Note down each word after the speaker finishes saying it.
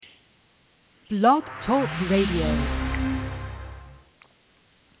Blog Talk Radio.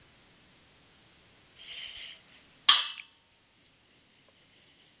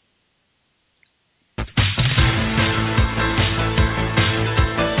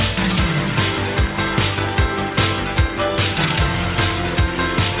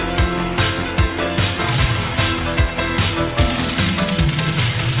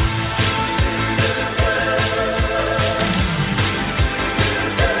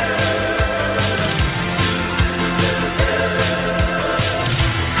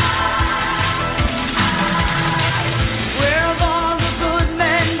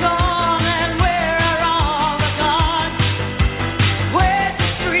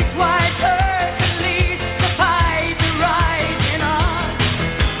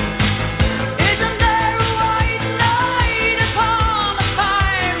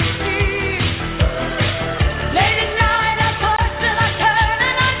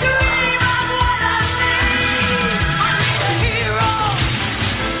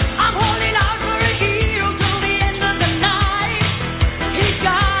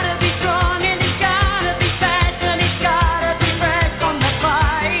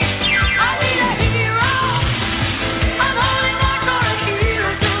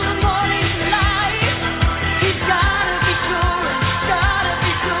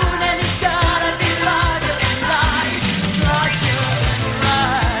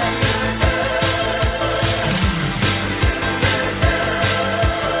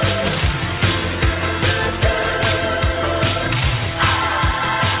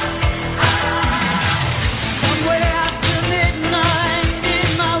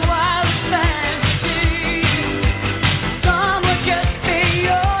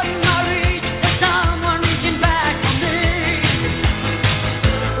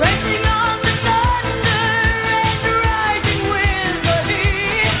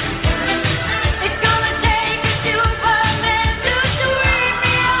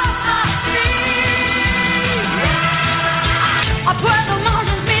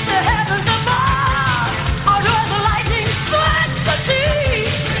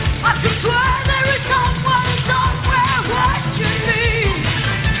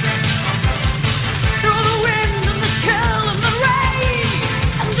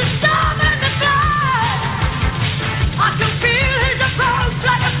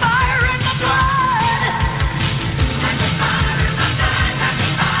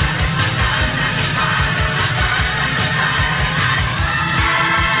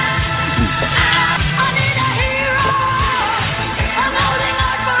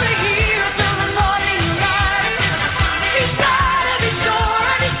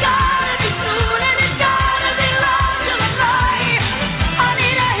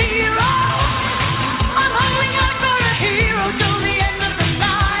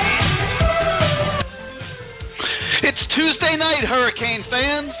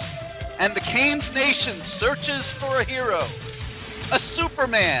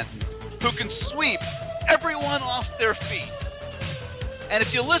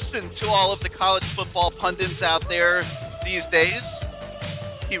 Pundits out there these days,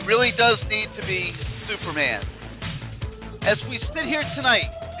 he really does need to be Superman. As we sit here tonight,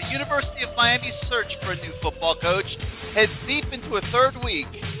 the University of Miami's search for a new football coach heads deep into a third week,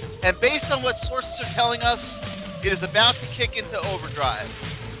 and based on what sources are telling us, it is about to kick into overdrive.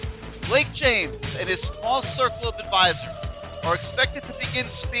 Blake James and his small circle of advisors are expected to begin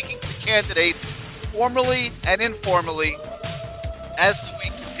speaking to candidates formally and informally as the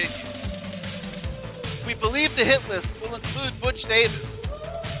week continues. We believe the hit list will include Butch Davis,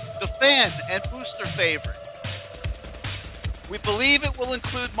 the fan and booster favorite. We believe it will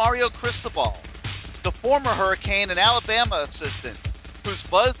include Mario Cristobal, the former Hurricane and Alabama assistant, whose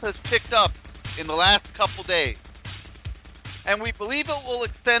buzz has picked up in the last couple days. And we believe it will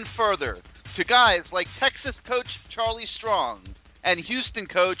extend further to guys like Texas coach Charlie Strong and Houston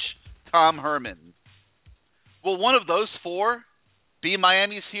coach Tom Herman. Will one of those four be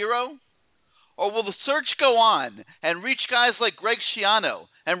Miami's hero? Or will the search go on and reach guys like Greg Schiano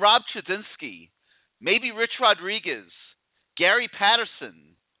and Rob Chudzinski, maybe Rich Rodriguez, Gary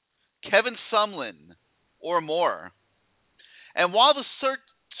Patterson, Kevin Sumlin, or more? And while the search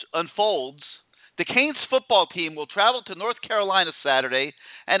unfolds, the Canes football team will travel to North Carolina Saturday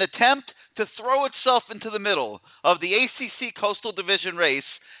and attempt to throw itself into the middle of the ACC Coastal Division race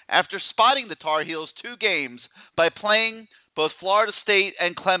after spotting the Tar Heels 2 games by playing both Florida State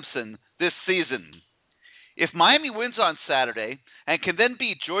and Clemson this season. If Miami wins on Saturday and can then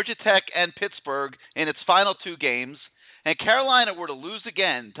beat Georgia Tech and Pittsburgh in its final 2 games, and Carolina were to lose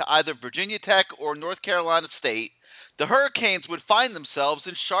again to either Virginia Tech or North Carolina State, the Hurricanes would find themselves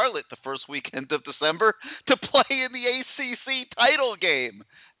in Charlotte the first weekend of December to play in the ACC title game.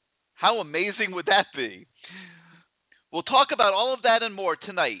 How amazing would that be? We'll talk about all of that and more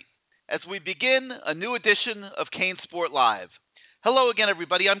tonight as we begin a new edition of CaneSport Live. Hello again,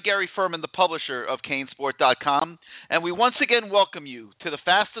 everybody. I'm Gary Ferman, the publisher of CaneSport.com, and we once again welcome you to the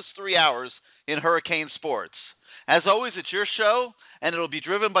fastest 3 hours in Hurricane sports. As always, it's your show, and it'll be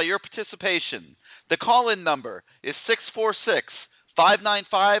driven by your participation. The call-in number is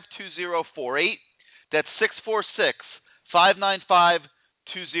 646-595-2048. That's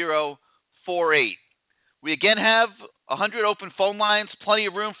 646-595-2048. We again have 100 open phone lines, plenty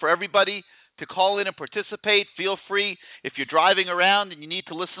of room for everybody to call in and participate. Feel free. If you're driving around and you need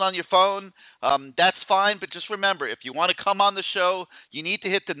to listen on your phone, that's fine. But just remember, if you want to come on the show, you need to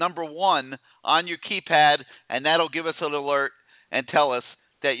hit the number 1 on your keypad, and that'll give us an alert and tell us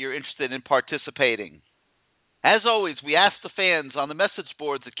that you're interested in participating. As always, we ask the fans on the message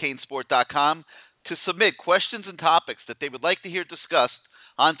boards at CaneSport.com to submit questions and topics that they would like to hear discussed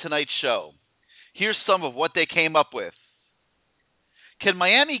on tonight's show. Here's some of what they came up with. Can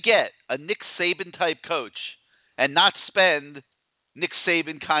Miami get a Nick Saban-type coach and not spend Nick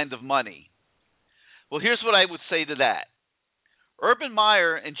Saban kind of money? Well, here's what I would say to that. Urban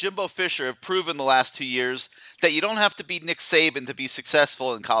Meyer and Jimbo Fisher have proven the last 2 years that you don't have to be Nick Saban to be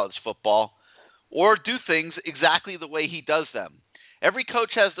successful in college football or do things exactly the way he does them. Every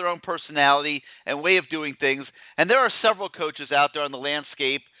coach has their own personality and way of doing things, and there are several coaches out there on the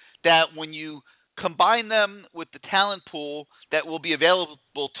landscape that when you combine them with the talent pool that will be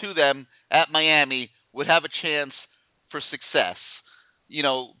available to them at Miami would have a chance for success. You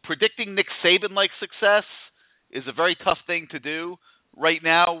know, predicting Nick Saban-like success is a very tough thing to do right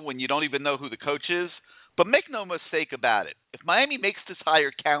now when you don't even know who the coach is. But make no mistake about it. If Miami makes this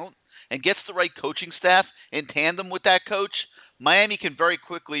hire count and gets the right coaching staff in tandem with that coach, Miami can very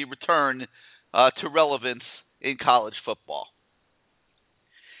quickly return to relevance in college football.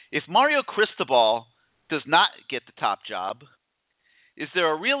 If Mario Cristobal does not get the top job, is there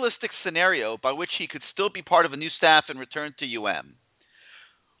a realistic scenario by which he could still be part of a new staff and return to UM?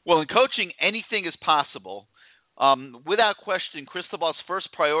 Well, in coaching, anything is possible. Without question, Cristobal's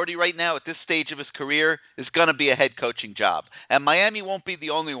first priority right now at this stage of his career is going to be a head coaching job. And Miami won't be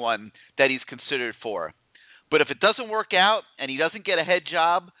the only one that he's considered for. But if it doesn't work out and he doesn't get a head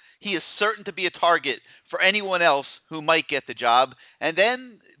job, he is certain to be a target for anyone else who might get the job. And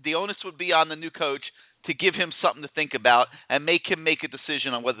then the onus would be on the new coach to give him something to think about and make him make a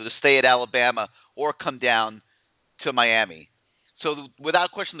decision on whether to stay at Alabama or come down to Miami. So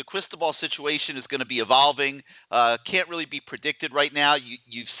without question, the Cristobal situation is going to be evolving. Can't really be predicted right now.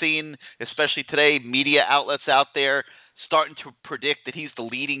 You've seen, especially today, media outlets out there starting to predict that he's the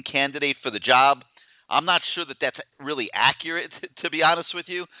leading candidate for the job. I'm not sure that that's really accurate, to be honest with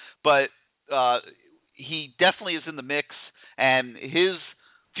you, but he definitely is in the mix, and his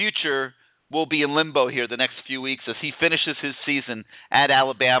future will be in limbo here the next few weeks as he finishes his season at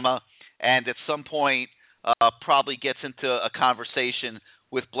Alabama and at some point probably gets into a conversation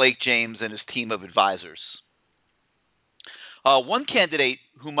with Blake James and his team of advisors. One candidate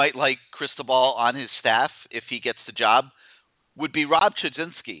who might like Cristobal on his staff if he gets the job would be Rob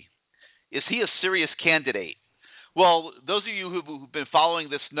Chudzinski. Is he a serious candidate? Well, those of you who've been following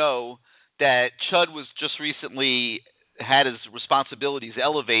this know that Chud was just recently had his responsibilities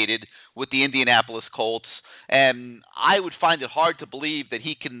elevated with the Indianapolis Colts, and I would find it hard to believe that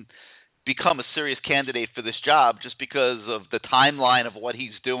he can become a serious candidate for this job just because of the timeline of what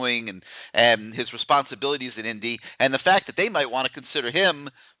he's doing and his responsibilities in Indy, and the fact that they might want to consider him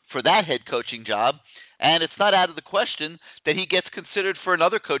for that head coaching job. And it's not out of the question that he gets considered for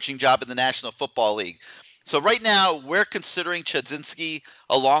another coaching job in the National Football League. So right now, we're considering Chudzinski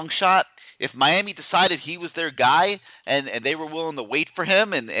a long shot. If Miami decided he was their guy and they were willing to wait for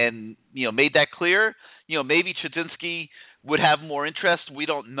him and you know made that clear, you know maybe Chudzinski would have more interest. We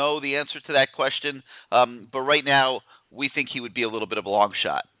don't know the answer to that question, but right now we think he would be a little bit of a long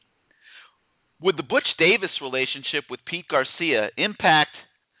shot. Would the Butch Davis relationship with Pete Garcia impact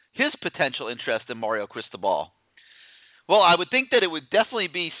his potential interest in Mario Cristobal? Well, I would think that it would definitely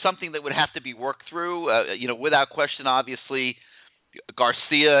be something that would have to be worked through. Without question, obviously,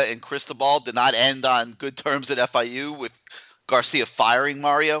 Garcia and Cristobal did not end on good terms at FIU with Garcia firing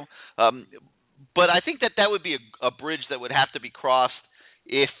Mario. But I think that would be a bridge that would have to be crossed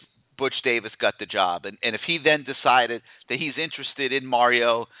if Butch Davis got the job. And if he then decided that he's interested in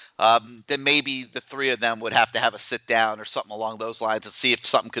Mario, then maybe the three of them would have to have a sit down or something along those lines and see if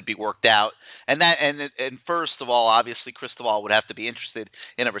something could be worked out. And first of all, obviously, Cristobal would have to be interested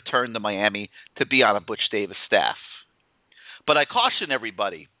in a return to Miami to be on a Butch Davis staff. But I caution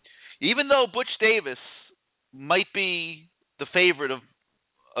everybody, even though Butch Davis might be the favorite of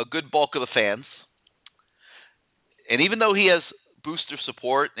a good bulk of the fans, and even though he has booster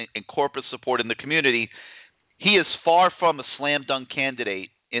support and corporate support in the community, he is far from a slam dunk candidate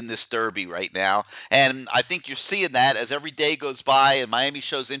in this derby right now. And I think you're seeing that as every day goes by and Miami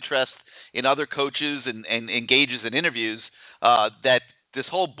shows interest in other coaches and engages in interviews, that this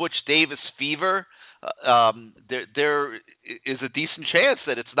whole Butch Davis fever, there is a decent chance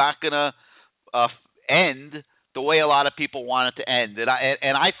that it's not going to end the way a lot of people want it to end.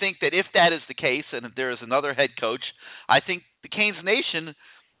 And I think that if that is the case, and if there is another head coach, I think the Canes Nation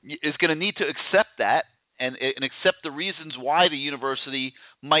is going to need to accept that and accept the reasons why the university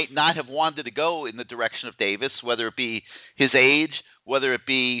might not have wanted to go in the direction of Davis, whether it be his age, whether it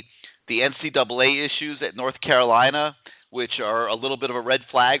be the NCAA issues at North Carolina, which are a little bit of a red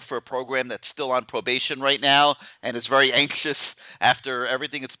flag for a program that's still on probation right now and is very anxious after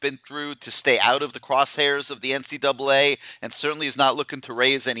everything it's been through to stay out of the crosshairs of the NCAA, and certainly is not looking to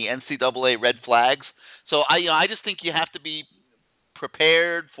raise any NCAA red flags. So I just think you have to be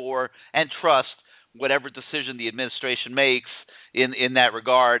prepared for and trust whatever decision the administration makes in that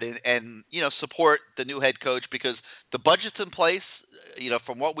regard, and support the new head coach, because the budget's in place.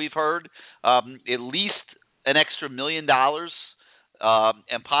 From what we've heard, at least an extra $1 million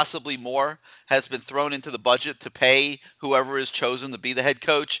and possibly more has been thrown into the budget to pay whoever is chosen to be the head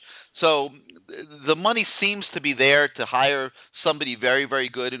coach. So the money seems to be there to hire somebody very, very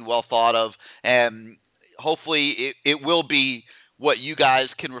good and well thought of, and hopefully it will be what you guys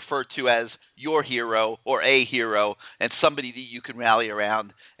can refer to as your hero or a hero, and somebody that you can rally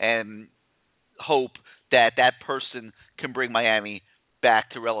around and hope that that person can bring Miami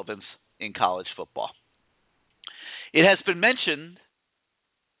back to relevance in college football. It has been mentioned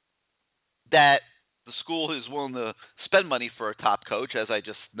that the school is willing to spend money for a top coach, as I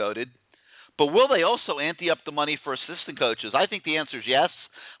just noted, but will they also ante up the money for assistant coaches? I think the answer is yes.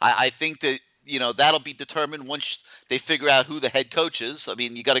 I think that that'll be determined once they figure out who the head coach is. I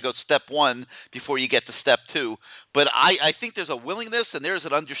mean, you got to go step one before you get to step two. But I think there's a willingness and there's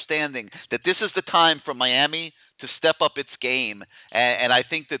an understanding that this is the time for Miami to step up its game. And I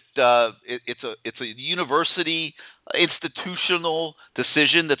think that it's a university institutional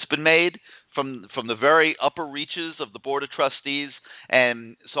decision that's been made from the very upper reaches of the Board of Trustees.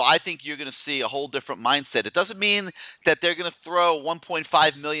 And so I think you're going to see a whole different mindset. It doesn't mean that they're going to throw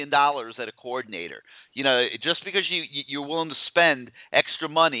 $1.5 million at a coordinator. Just because you're willing to spend extra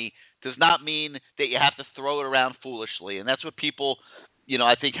money does not mean that you have to throw it around foolishly. And that's what people,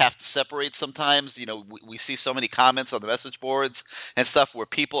 I think have to separate sometimes. We see so many comments on the message boards and stuff where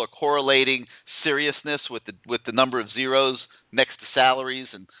people are correlating seriousness with the number of zeros next to salaries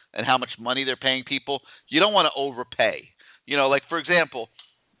and how much money they're paying people. You don't want to overpay. Like, for example,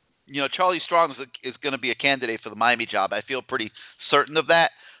 Charlie Strong is going to be a candidate for the Miami job. I feel pretty certain of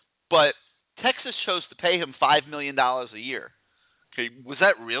that. But Texas chose to pay him $5 million a year. Okay, was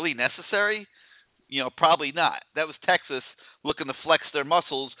that really necessary? Probably not. That was Texas looking to flex their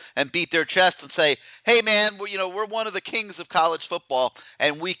muscles and beat their chest and say, hey, man, we're one of the kings of college football,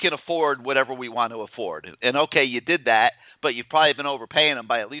 and we can afford whatever we want to afford. And, okay, you did that, but you've probably been overpaying them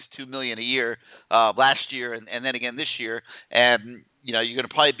by at least $2 million a year last year and then again this year. And, you're going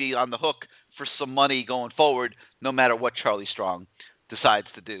to probably be on the hook for some money going forward no matter what Charlie Strong decides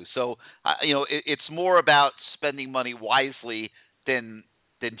to do. So, it's more about spending money wisely than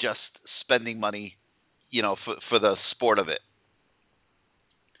just spending money, for the sport of it.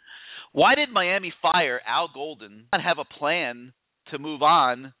 Why did Miami fire Al Golden and have a plan to move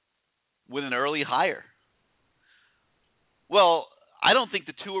on with an early hire? Well, I don't think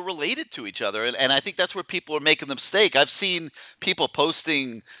the two are related to each other, and I think that's where people are making the mistake. I've seen people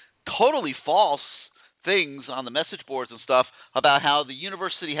posting totally false things on the message boards and stuff about how the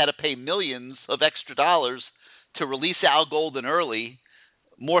university had to pay millions of extra dollars to release Al Golden early,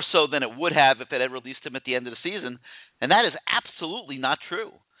 more so than it would have if it had released him at the end of the season. And that is absolutely not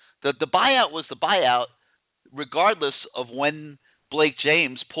true. The buyout was the buyout regardless of when Blake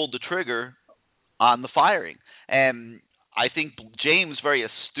James pulled the trigger on the firing. And I think James very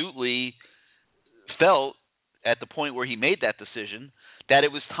astutely felt at the point where he made that decision that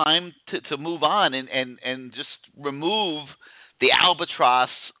it was time to move on and just remove the albatross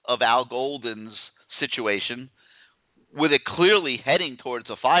of Al Golden's situation, with it clearly heading towards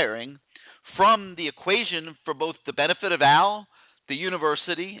a firing, from the equation for both the benefit of Al, the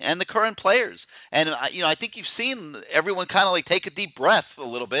university, and the current players. And I think you've seen everyone kind of like take a deep breath a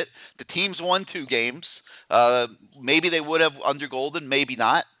little bit. The team's won 2 games. Maybe they would have under Golden, maybe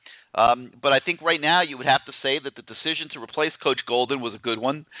not. But I think right now you would have to say that the decision to replace Coach Golden was a good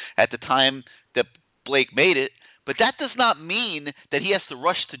one at the time that Blake made it. But that does not mean that he has to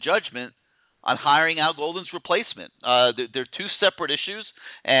rush to judgment on hiring Al Golden's replacement. They're two separate issues,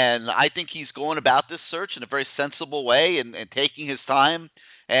 and I think he's going about this search in a very sensible way and taking his time.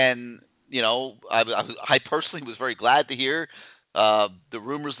 And, you know, I personally was very glad to hear the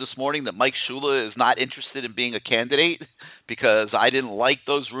rumors this morning that Mike Shula is not interested in being a candidate, because I didn't like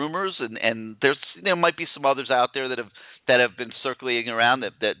those rumors, and there might be some others out there that have been circulating around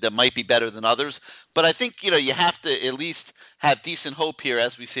that might be better than others. But I think, you know, you have to at least have decent hope here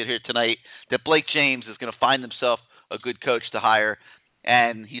as we sit here tonight that Blake James is going to find himself a good coach to hire,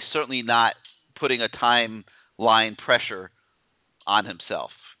 and he's certainly not putting a timeline pressure on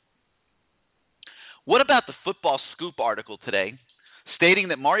himself. What about the Football Scoop article today stating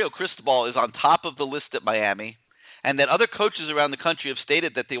that Mario Cristobal is on top of the list at Miami and that other coaches around the country have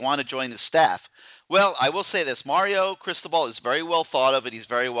stated that they want to join his staff? Well, I will say this. Mario Cristobal is very well thought of, and he's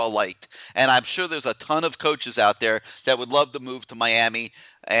very well liked. And I'm sure there's a ton of coaches out there that would love to move to Miami,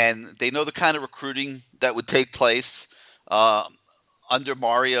 and they know the kind of recruiting that would take place under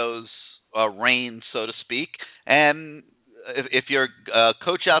Mario's reign, so to speak. And if you're a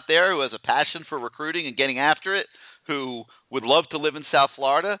coach out there who has a passion for recruiting and getting after it, who would love to live in South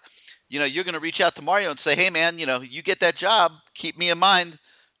Florida, you know, you're going to reach out to Mario and say, hey, man, you know, you get that job, keep me in mind.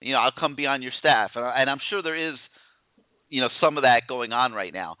 You know, I'll come be on your staff. And I'm sure there is, you know, some of that going on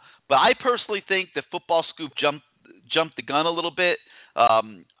right now. But I personally think that Football Scoop jumped the gun a little bit.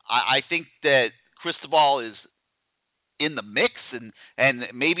 I think that Cristobal is in the mix, and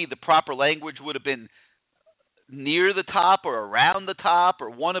maybe the proper language would have been near the top or around the top or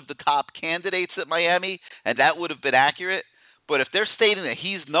one of the top candidates at Miami, and that would have been accurate. But if they're stating that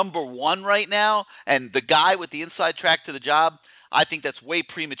he's number one right now and the guy with the inside track to the job, I think that's way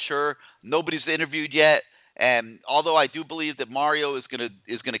premature. Nobody's interviewed yet, and although I do believe that Mario is going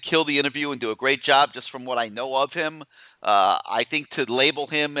to kill the interview and do a great job just from what I know of him, I think to label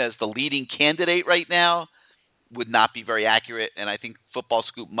him as the leading candidate right now would not be very accurate, and I think Football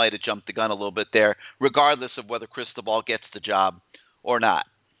Scoop might have jumped the gun a little bit there, regardless of whether Cristobal gets the job or not.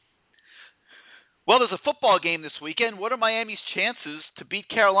 Well, there's a football game this weekend. What are Miami's chances to beat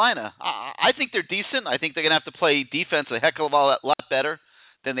Carolina? I think they're decent. I think they're going to have to play defense a heck of a lot better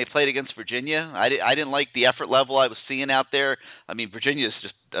than they played against Virginia. I didn't like the effort level I was seeing out there. I mean, Virginia is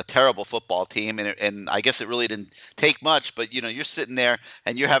just a terrible football team, and I guess it really didn't take much. But, you know, you're sitting there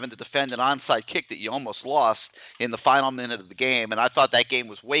and you're having to defend an onside kick that you almost lost in the final minute of the game. And I thought that game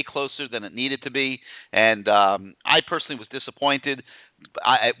was way closer than it needed to be. And I personally was disappointed.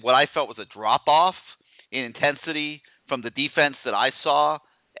 What I felt was a drop-off in intensity from the defense that I saw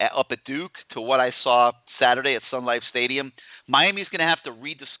up at Duke to what I saw Saturday at Sun Life Stadium. Miami's going to have to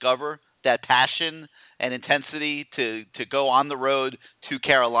rediscover that passion and intensity to go on the road to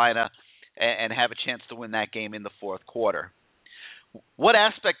Carolina and have a chance to win that game in the fourth quarter. What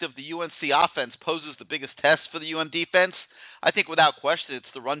aspect of the UNC offense poses the biggest test for the UM defense? I think without question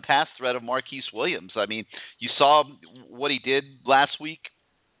it's the run-pass threat of Marquise Williams. I mean, you saw what he did last week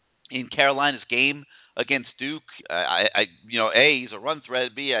in Carolina's game against Duke. He's a run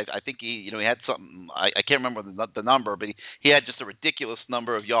threat. B, I think he had something. I can't remember the number, but he had just a ridiculous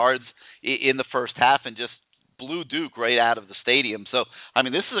number of yards in the first half and just blew Duke right out of the stadium. So, I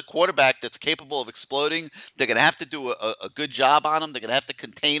mean, this is a quarterback that's capable of exploding. They're going to have to do a good job on him. They're going to have to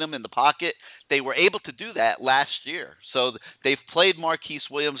contain him in the pocket. They were able to do that last year. So they've played Marquise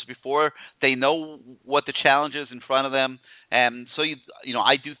Williams before. They know what the challenge is in front of them. And so,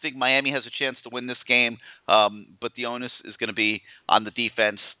 I do think Miami has a chance to win this game, but the onus is going to be on the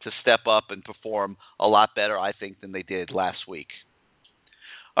defense to step up and perform a lot better, I think, than they did last week.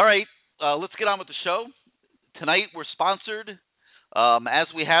 All right, let's get on with the show. Tonight we're sponsored, as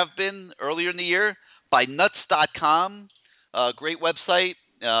we have been earlier in the year, by Nuts.com. Great website,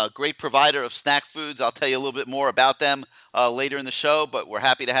 great provider of snack foods. I'll tell you a little bit more about them later in the show, but we're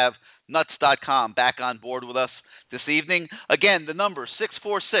happy to have Nuts.com back on board with us this evening. Again, the number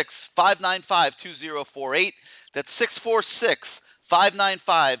 646-595-2048. That's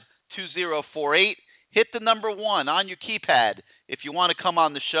 646-595-2048. Hit the number 1 on your keypad if you want to come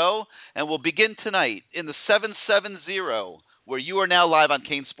on the show, and we'll begin tonight in the 770, where you are now live on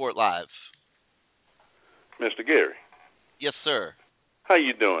CaneSport Live. Mr. Gary. Yes, sir. How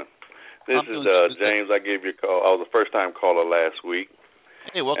you doing? This is James. I gave you a call. I was a first-time caller last week.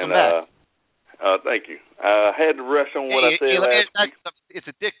 Hey, welcome back. Thank you. I had to rush on what I said last week. It's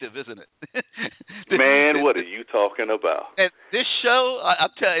addictive, isn't it? Man, what are you talking talking about. And this show, I'm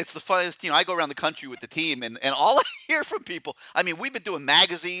telling you, it's the funniest. I go around the country with the team, and all I hear from people, I mean, we've been doing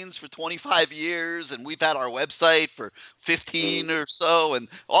magazines for 25 years, and we've had our website for 15 or so, and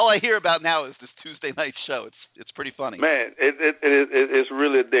all I hear about now is this Tuesday night show. It's pretty funny. Man, it's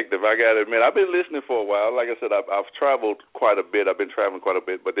really addictive. I got to admit, I've been listening for a while. Like I said, I've traveled quite a bit. I've been traveling quite a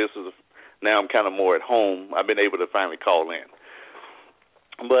bit, but now I'm kind of more at home. I've been able to finally call in.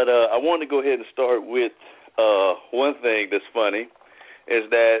 But I wanted to go ahead and start with one thing that's funny is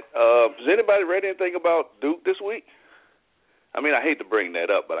that has anybody read anything about Duke this week? I mean, I hate to bring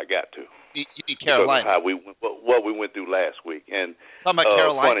that up, but I got to. You mean Carolina? What we went through last week. And talking about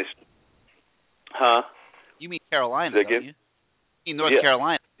Carolina? Huh? You mean Carolina, don't you? You mean North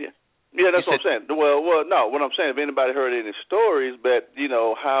Carolina? Yeah, that's what I'm saying. Well, no, what I'm saying, if anybody heard any stories, but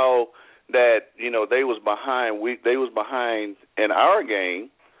how that they was behind. They was behind in our game,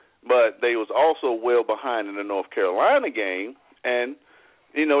 but they was also well behind in the North Carolina game, and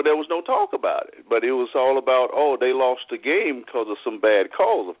there was no talk about it. But it was all about they lost the game because of some bad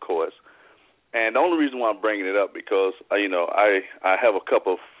calls, of course. And the only reason why I'm bringing it up because I have a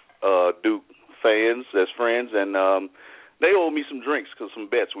couple of Duke fans as friends, and they owe me some drinks because some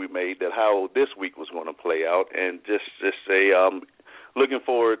bets we made that how this week was going to play out, and just say looking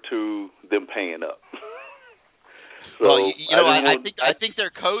forward to them paying up. So, well, I think their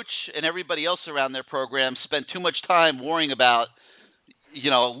coach and everybody else around their program spent too much time worrying about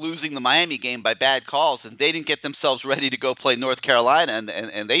losing the Miami game by bad calls, and they didn't get themselves ready to go play North Carolina,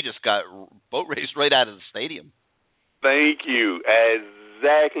 and they just got boat raced right out of the stadium. Thank you.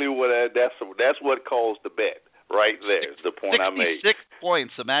 Exactly what that's what caused the bet right there. Is the point I made. 66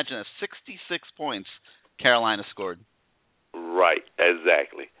 points. Imagine 66 points Carolina scored. Right,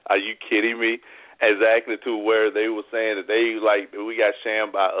 exactly. Are you kidding me? Exactly to where they were saying that we got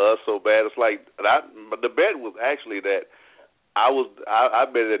shammed by us so bad. It's like the bet was actually that I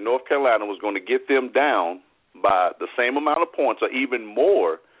bet that North Carolina was going to get them down by the same amount of points or even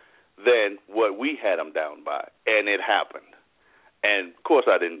more than what we had them down by, and it happened. And of course,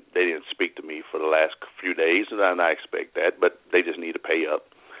 they didn't speak to me for the last few days, and I expect that, but they just need to pay up.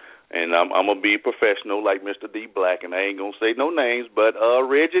 And I'm gonna be professional like Mr. D Black, and I ain't gonna say no names, but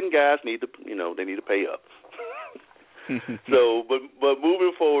Reg and guys need to, they need to pay up. So, but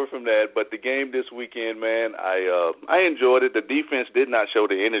moving forward from that, but the game this weekend, man, I enjoyed it. The defense did not show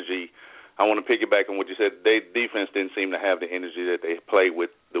the energy. I want to piggyback on what you said. Defense didn't seem to have the energy that they played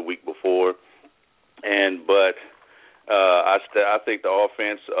with the week before, but I think the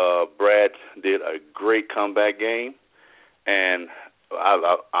offense, Brad did a great comeback game, and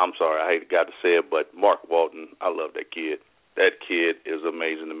I'm sorry, I got to say it, but Mark Walton, I love that kid. That kid is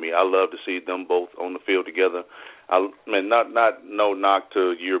amazing to me. I love to see them both on the field together. Not no knock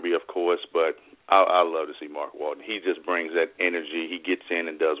to Yerby, of course, but I love to see Mark Walton. He just brings that energy. He gets in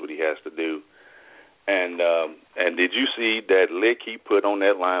and does what he has to do. And did you see that lick he put on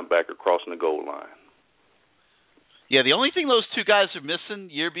that linebacker crossing the goal line? Yeah, the only thing those two guys are missing,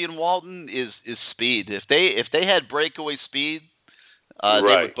 Yerby and Walton, is speed. If they had breakaway speed,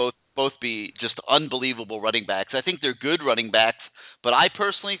 they would both be just unbelievable running backs. I think they're good running backs, but I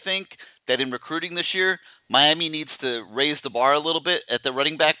personally think that in recruiting this year, Miami needs to raise the bar a little bit at the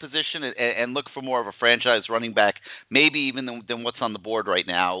running back position and look for more of a franchise running back, maybe even than what's on the board right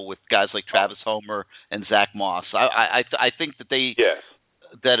now with guys like Travis Homer and Zach Moss. I think that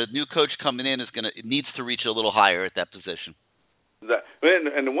that a new coach coming in needs to reach a little higher at that position.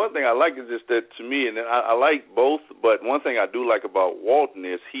 And the one thing I like is just that to me, and I like both, but one thing I do like about Walton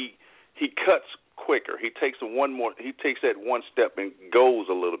is he cuts quicker. He takes that one step and goes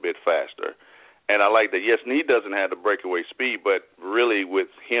a little bit faster. And I like that. Yes, and he doesn't have the breakaway speed, but really with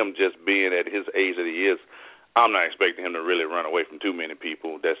him just being at his age that he is, I'm not expecting him to really run away from too many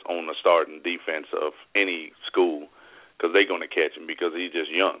people that's on the starting defense of any school because they're going to catch him because he's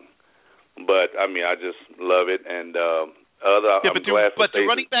just young. But, I mean, I just love it, and but the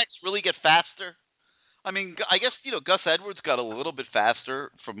running backs really get faster. I mean, I guess, Gus Edwards got a little bit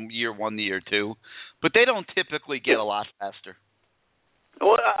faster from year one to year two, but they don't typically get a lot faster.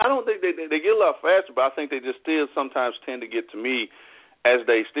 Well, I don't think they get a lot faster, but I think they just still sometimes tend to get to me as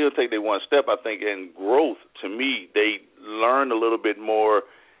they still take their one step. I think in growth, to me, they learn a little bit more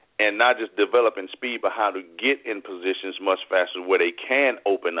and not just develop in speed, but how to get in positions much faster where they can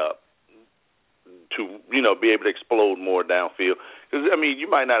open up to, be able to explode more downfield. Because, I mean, you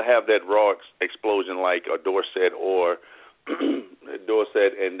might not have that raw explosion like a Dorsett or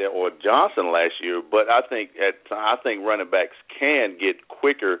or Johnson last year, but I think running backs can get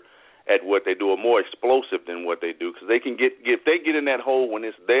quicker at what they do, or more explosive than what they do, because they can if they get in that hole when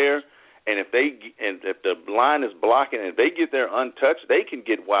it's there And if the line is blocking, and if they get there untouched, they can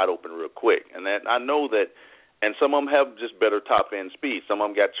get wide open real quick. And that I know that. And some of them have just better top end speed. Some of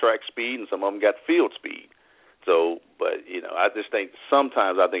them got track speed, and some of them got field speed. So, but I just think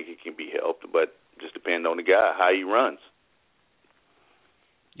sometimes I think it can be helped, but just depends on the guy how he runs.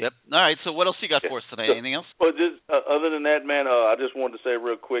 Yep. All right. So what else you got for us today? Anything else? Well, just other than that, man, I just wanted to say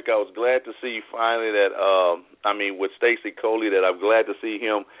real quick, I was glad to see finally that, with Stacey Coley, that I'm glad to see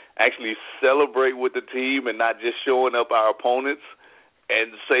him actually celebrate with the team and not just showing up our opponents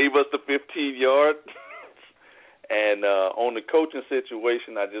and save us the 15-yard. And on the coaching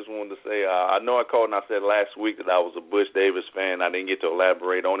situation, I just wanted to say, I know I called and I said last week that I was a Butch Davis fan. I didn't get to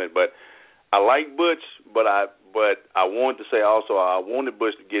elaborate on it, but I like Butch, but I wanted to say also I wanted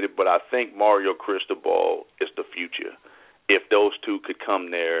Butch to get it, but I think Mario Cristobal is the future. If those two could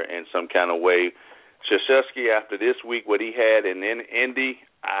come there in some kind of way. Krzyzewski, after this week, what he had in Indy,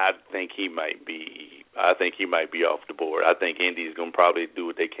 I think he might be off the board. I think Indy's going to probably do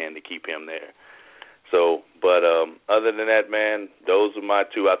what they can to keep him there. So, but other than that, man, those are my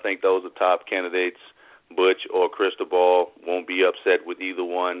two. I think those are top candidates, Butch or Cristobal. Won't be upset with either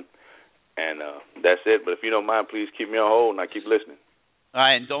one. And that's it. But if you don't mind, please keep me on hold, and I keep listening. All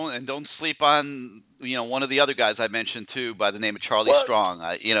right, and don't sleep on one of the other guys I mentioned too, by the name of Charlie Strong.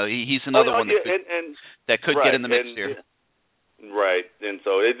 He's another one that could right, get in the mix here. Right, and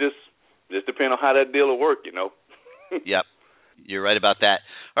so it just depends on how that deal will work, Yep, you're right about that.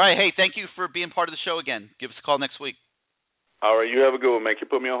 All right, hey, thank you for being part of the show again. Give us a call next week. All right, you have a good one, man. You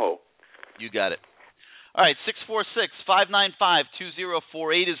put me on hold. You got it. All right,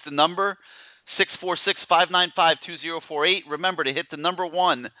 646-595-2048 is the number. 646-595-2048. Remember to hit the number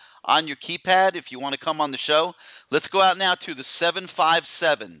 1 on your keypad if you want to come on the show. Let's go out now to the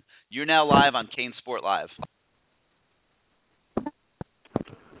 757. You're now live on CaneSport Live.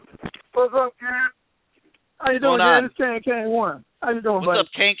 What's up, Kane? How you doing, man? It's Kane1. How you doing, buddy? What's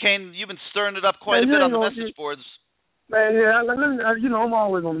up, Kane? You've been stirring it up quite a bit on the message boards. Man, yeah, I'm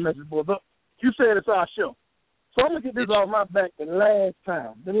always on the message board, but you said it's our show. So I'm going to get this off my back the last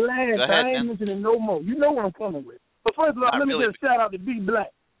time. I ain't mentioning no more. You know what I'm coming with. But first of all, let me get a shout-out to B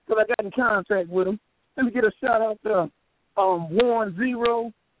Black, because I got in contact with him. Let me get a shout-out to Warren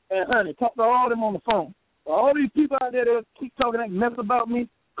Zero and Honey. Talk to all of them on the phone. All these people out there that keep talking that mess about me,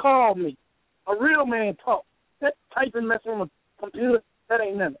 call me. A real man talk. That typing mess on the computer, that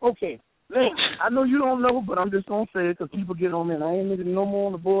ain't nothing. Okay. Now, I know you don't know, but I'm just going to say it because people get on me. And I ain't making no more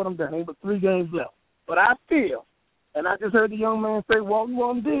on the board. I'm done. Ain't but 3 games left. But I feel, and I just heard the young man say,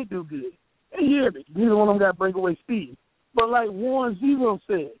 Walton did do good. And you hear me. Neither one of them got breakaway speed. But like Warren Zero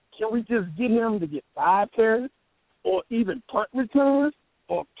said, can we just get him to get 5 carries or even punt returns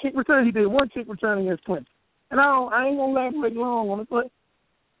or kick returns? He did 1 kick return against Clemson. And I ain't going to elaborate long on it, but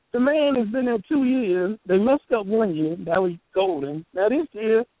the man has been there 2 years. They messed up 1 year. That was golden. Now this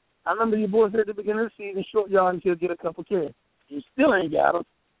year, I remember your boy said at the beginning of the season, short yard and he'll get a couple carries. He still ain't got them.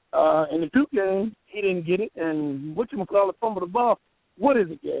 In the Duke game, he didn't get it. And whatchamacallit fumbled the ball. What is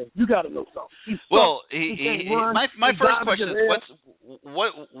it, Gary? You got to know something. My first question is,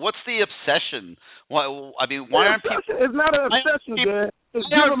 what's the obsession? Why aren't people? It's not an obsession, Gary. It's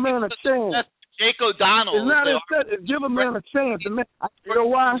give a man a chance. Jake O'Donnell. It's not an obsession. It's give a man a chance. You know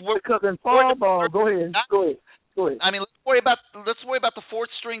why? Because in fall ball, go ahead. I mean, let's worry about the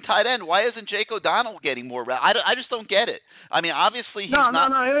 4th string tight end. Why isn't Jake O'Donnell getting more reps? I just don't get it. I mean, obviously he's not. No.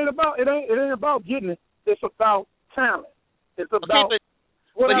 It ain't about getting it. It's about talent. It's about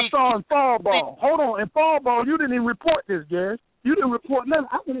what I saw in fall ball. Hold on, in fall ball, you didn't even report this, Gary. You didn't report nothing.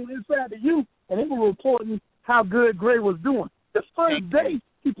 I went inside to you, and they were reporting how good Gray was doing. The first day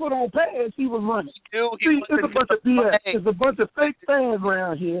he put on pads, he was running. It's a bunch of BS. It's a bunch of fake fans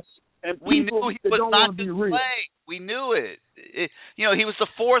around here. And we knew he was not going to play. We knew it. He was the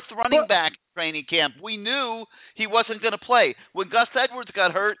 4th running back in training camp. We knew he wasn't going to play. When Gus Edwards got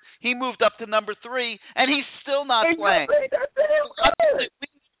hurt, he moved up to number 3, and he's still not playing.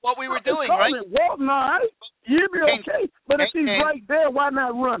 What we were doing, right? Walton, all right. You'll be okay. But if he's right there, why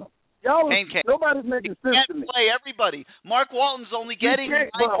not run him? Nobody's making sense to me. Play everybody. Mark Walton's only getting 9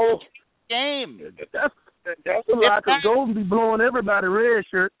 game. That's a lie, because Golden be blowing everybody red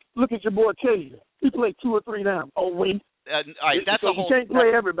shirt. Look at your boy Caden. He played 2 or 3 now. Oh, wait. All right, that's a whole. He can't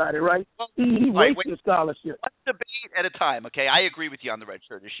play everybody, right? He wasted scholarship. One debate at a time, okay? I agree with you on the red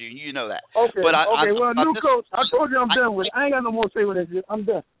shirt issue. You know that. Okay, new coach. I told you I'm done with it. I ain't got no more to say with that shit. I'm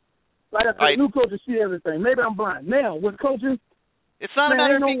done. Like I said, new coaches see everything. Maybe I'm blind. Now, with coaching, it's not a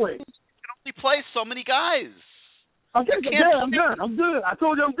matter of no way. You can only play so many guys. Okay, I'm done. I'm good. I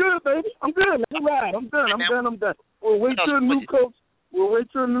told you I'm good, baby. I'm good. Let me ride. I'm done. We'll wait till a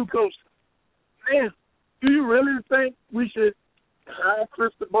new coach. Man, do you really think we should hire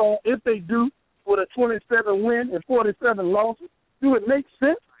Cristobal if they do with a 27 win and 47 losses? Do it make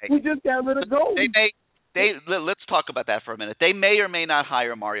sense? We just got rid of gold. Let's talk about that for a minute. They may or may not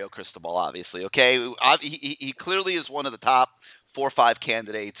hire Mario Cristobal, obviously, okay? He clearly is one of the top 4 or 5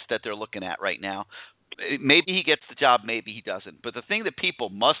 candidates that they're looking at right now. Maybe he gets the job, maybe he doesn't. But the thing that people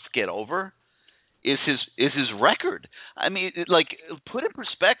must get over is his record. I mean, like, put in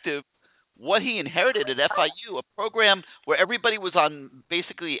perspective what he inherited at FIU, a program where everybody was on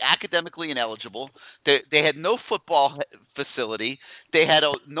basically academically ineligible. They had no football facility. They had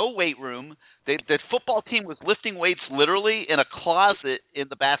no weight room. The football team was lifting weights literally in a closet in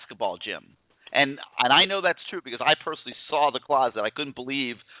the basketball gym. And I know that's true because I personally saw the closet. I couldn't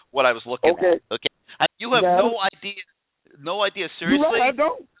believe what I was looking at. Okay, you have no idea. Seriously, right, I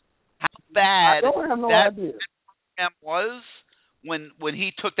don't. How bad I don't have no that idea. program was when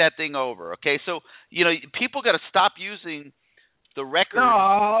he took that thing over. Okay, so people got to stop using the record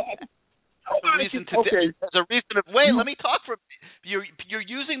as a reason to wait. Let me talk for. You're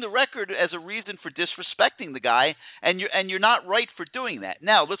using the record as a reason for disrespecting the guy, and you're not right for doing that.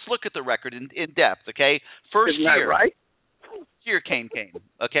 Now let's look at the record in depth. Okay, first year, right? Year Kane.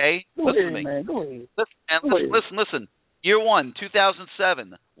 Okay, listen to me. Man. Go ahead. Listen. Year 1,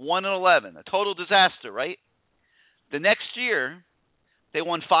 2007, 1-11, a total disaster, right? The next year, they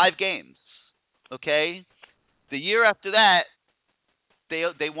won 5 games. Okay, the year after that,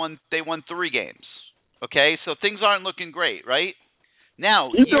 they won 3 games. Okay, so things aren't looking great, right? Now,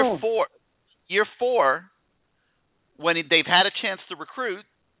 year four, when they've had a chance to recruit,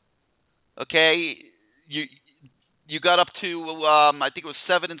 okay, you got up to I think it was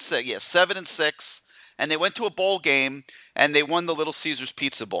 7-6. Yeah, 7-6, and they went to a bowl game and they won the Little Caesars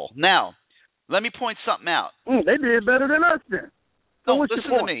Pizza Bowl. Now, let me point something out. They did better than us then. No, listen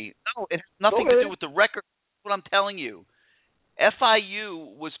to me. No, it has nothing to do with the record. That's what I'm telling you.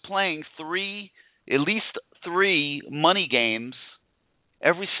 FIU was playing at least three money games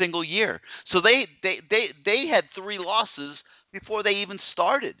every single year. So they had 3 losses before they even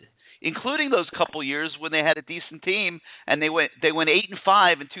started, including those couple years when they had a decent team and they went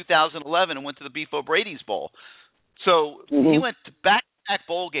 8-5 in 2011 and went to the Beef O'Brady's Bowl. So he went to back-to-back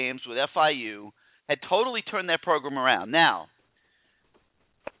bowl games with FIU, had totally turned that program around. Now,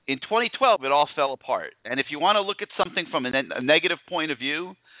 in 2012, it all fell apart. And if you want to look at something from a negative point of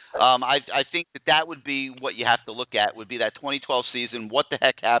view, I think that would be what you have to look at, would be that 2012 season. What the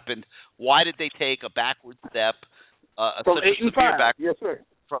heck happened? Why did they take a backward step? From 8-5, yes, sir.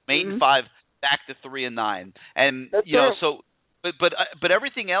 From 8-5 back to 3-9, and so, but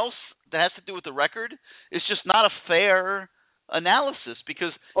everything else that has to do with the record is just not a fair analysis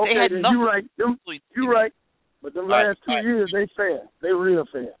because they had nothing. You're right. But the last 2 years, they fair. They real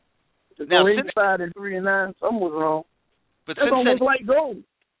fair. To go 8-5 and 3-9, something was wrong. But that's almost like gold.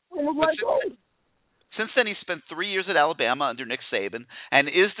 Since then, he spent 3 years at Alabama under Nick Saban. And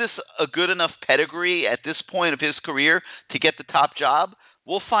is this a good enough pedigree at this point of his career to get the top job?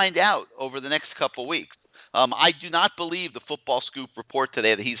 We'll find out over the next couple of weeks. I do not believe the Football Scoop report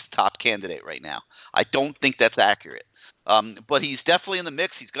today that he's the top candidate right now. I don't think that's accurate. But he's definitely in the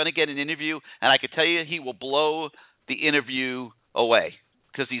mix. He's going to get an interview, and I can tell you he will blow the interview away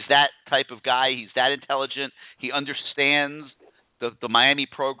because he's that type of guy. He's that intelligent. He understands the Miami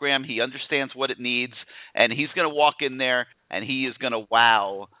program. He understands what it needs, and he's going to walk in there, and he is going to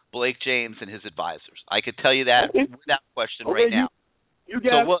wow Blake James and his advisors. I can tell you that without question right now. You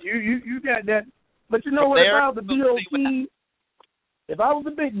got that. But you know what, if I was the DOT, if I was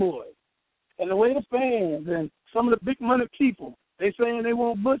the big boy, and the way the fans and some of the big money people, they saying they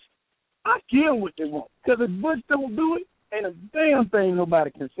want Butch, I care what they want. Because if Butch don't do it, ain't a damn thing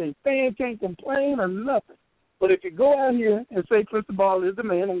nobody can say. Fans can't complain or nothing. But if you go out here and say Cristobal is the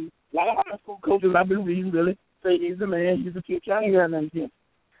man, and a lot of high school coaches I believe really say he's the man, he's the future, I ain't got nothing against him.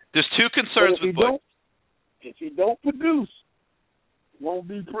 There's 2 concerns with Butch. If he don't produce, it won't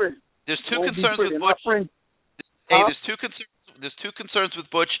be pretty. There's 2 concerns with Butch. There's 2 concerns with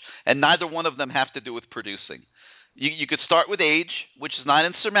Butch, and neither one of them have to do with producing. You could start with age, which is not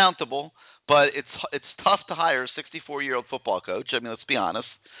insurmountable, but it's tough to hire a 64-year-old football coach. I mean, let's be honest.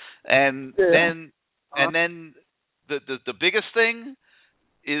 And then the biggest thing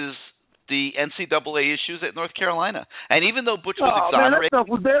is the NCAA issues at North Carolina. And even though Butch was exonerated, that stuff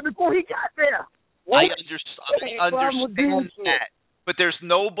was there before he got there. I understand that. But there's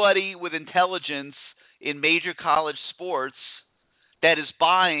nobody with intelligence in major college sports that is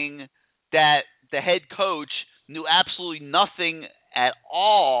buying that the head coach knew absolutely nothing at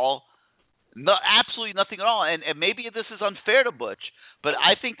all. Absolutely nothing at all. And maybe this is unfair to Butch, But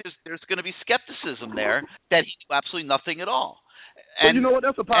I think there's going to be skepticism there that he knew absolutely nothing at all. And you know what?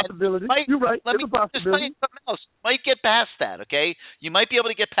 That's a possibility. You're right. It's a possibility. Something else. Might get past that, okay? You might be able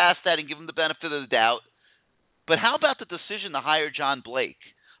to get past that and give him the benefit of the doubt. But how about the decision to hire John Blake?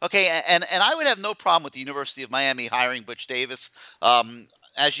 Okay, and I would have no problem with the University of Miami hiring Butch Davis.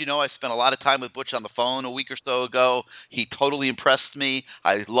 As you know, I spent a lot of time with Butch on the phone a week or so ago. He totally impressed me.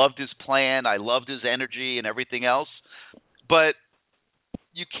 I loved his plan. I loved his energy and everything else. But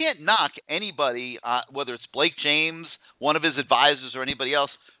you can't knock anybody, whether it's Blake James, one of his advisors, or anybody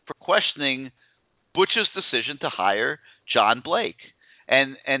else, for questioning Butch's decision to hire John Blake.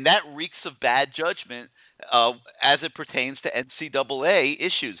 And that reeks of bad judgment as it pertains to NCAA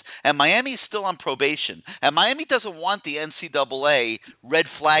issues. And Miami's still on probation. And Miami doesn't want the NCAA red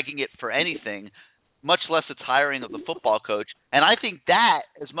flagging it for anything, much less its hiring of the football coach. And I think that,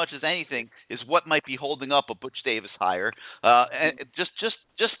 as much as anything, is what might be holding up a Butch Davis hire. And just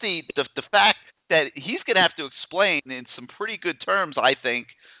the fact that he's going to have to explain in some pretty good terms, I think,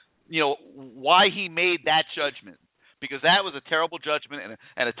 why he made that judgment. Because that was a terrible judgment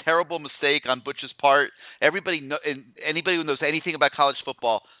and a terrible mistake on Butch's part. Anybody who knows anything about college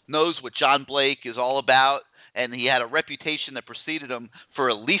football knows what John Blake is all about, and he had a reputation that preceded him for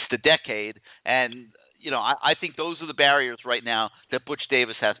at least a decade. And I think those are the barriers right now that Butch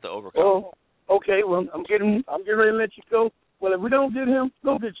Davis has to overcome. Well, okay. Well, I'm getting ready to let you go. Well, if we don't get him,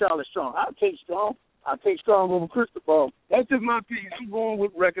 go get Charlie Strong. I'll take Strong. I'll take Strong over Cristobal. That's just my piece. I'm going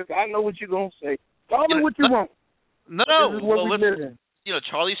with records. I know what you're gonna say. Call me what you want. No. Well, listen,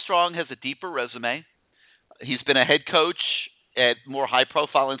 Charlie Strong has a deeper resume. He's been a head coach at more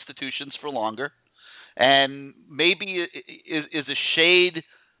high-profile institutions for longer, and maybe is a shade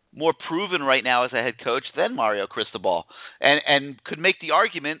more proven right now as a head coach than Mario Cristobal, and could make the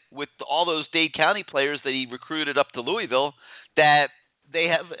argument with all those Dade County players that he recruited up to Louisville that they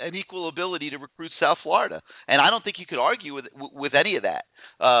have an equal ability to recruit South Florida. And I don't think you could argue with any of that.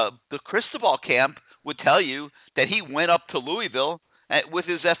 The Cristobal camp would tell you that he went up to Louisville with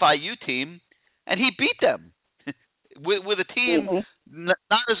his FIU team, and he beat them with a team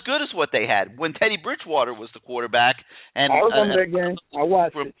not as good as what they had when Teddy Bridgewater was the quarterback. And I was on that game. I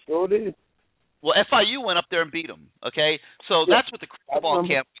watched it. Sure did. Well, FIU went up there and beat them, okay? So that's what the Cristobal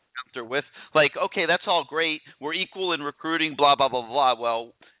camp counter with. Like, okay, that's all great. We're equal in recruiting, blah, blah, blah, blah.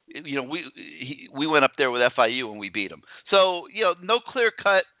 Well, we went up there with FIU and we beat them. So, no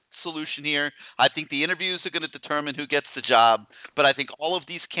clear-cut solution here. I think the interviews are going to determine who gets the job, but I think all of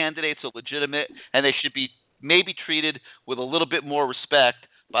these candidates are legitimate, and they should be maybe treated with a little bit more respect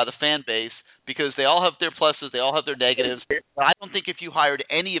by the fan base, because they all have their pluses, they all have their negatives. But I don't think if you hired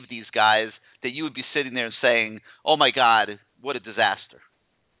any of these guys that you would be sitting there and saying, oh my God, what a disaster.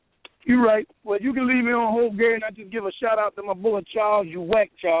 You're right. Well, you can leave me on hold, Gary, and I just give a shout-out to my boy Charles. You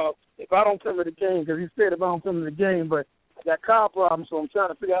whack, Charles, if I don't come to the game, because he said if I don't come to the game, but I got car problems, so I'm trying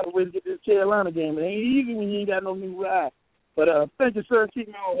to figure out a way to get this Carolina game. It ain't easy when you ain't got no new ride. But thank you, sir. Keep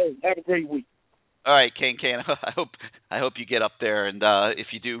me on hold. Have a great week. All right, Kane. I hope you get up there, and if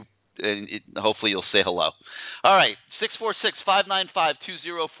you do, hopefully you'll say hello. All right,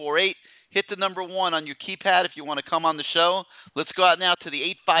 646-595-2048. Hit the number 1 on your keypad if you want to come on the show. Let's go out now to the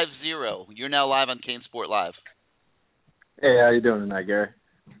 850. You're now live on CaneSport Live. Hey, how you doing tonight, Gary?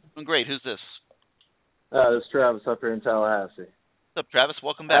 I'm great. Who's this? This is Travis up here in Tallahassee. What's up, Travis?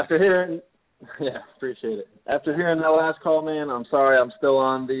 Welcome back. Appreciate it. After hearing that last call, man, I'm sorry. I'm still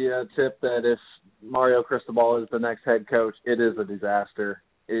on the tip that if Mario Cristobal is the next head coach, it is a disaster.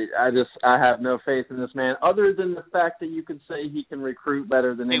 I have no faith in this man, other than the fact that you could say he can recruit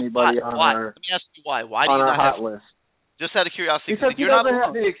better than anybody on our. Let me ask you why. Why do on you our not hot list? Just out of curiosity, because he doesn't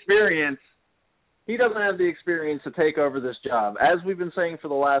have the experience. He doesn't have the experience to take over this job. As we've been saying for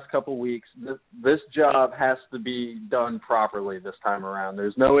the last couple of weeks, this job has to be done properly this time around.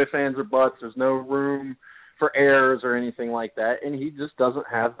 There's no ifs, ands, or buts. There's no room for errors or anything like that, and he just doesn't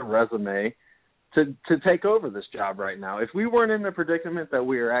have the resume to take over this job right now. If we weren't in the predicament that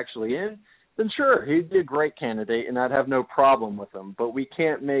we are actually in, then sure, he'd be a great candidate, and I'd have no problem with him. But we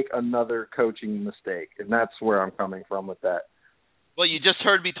can't make another coaching mistake, and that's where I'm coming from with that. Well, you just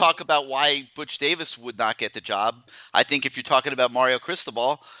heard me talk about why Butch Davis would not get the job. I think if you're talking about Mario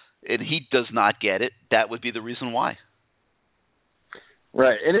Cristobal and he does not get it, that would be the reason why.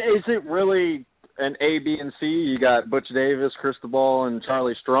 Right. And is it really an A, B, and C? You got Butch Davis, Cristobal, and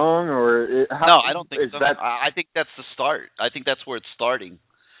Charlie Strong? No, I don't think so. I think that's the start. I think that's where it's starting.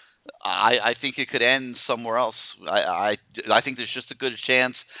 I think it could end somewhere else. I think there's just a good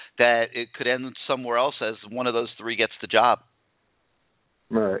chance that it could end somewhere else as one of those three gets the job.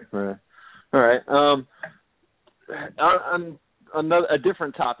 Right. All right. a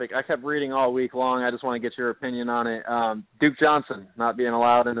different topic. I kept reading all week long. I just want to get your opinion on it. Duke Johnson not being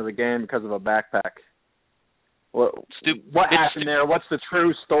allowed into the game because of a backpack. What happened there? What's the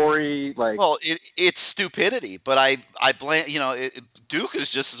true story? Well, it's stupidity, but I blame Duke is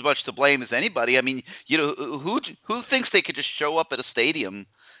just as much to blame as anybody. I mean, who thinks they could just show up at a stadium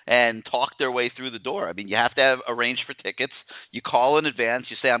and talk their way through the door? I mean, you have to arrange for tickets. You call in advance.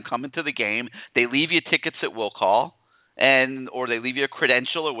 You say, I'm coming to the game. They leave you tickets at will call, or they leave you a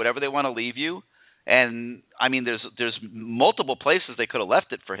credential or whatever they want to leave you. And, I mean, there's multiple places they could have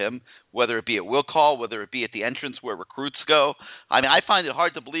left it for him, whether it be at will call, whether it be at the entrance where recruits go. I mean, I find it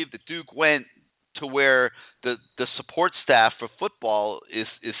hard to believe that Duke went to where the support staff for football is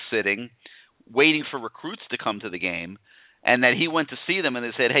sitting, waiting for recruits to come to the game, and that he went to see them and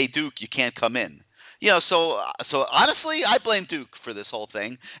they said, hey, Duke, you can't come in. So honestly, I blame Duke for this whole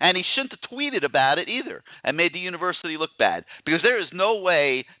thing, and he shouldn't have tweeted about it either and made the university look bad, because there is no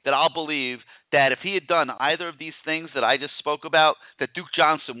way that I'll believe that if he had done either of these things that I just spoke about, that Duke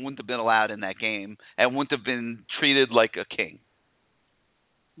Johnson wouldn't have been allowed in that game and wouldn't have been treated like a king.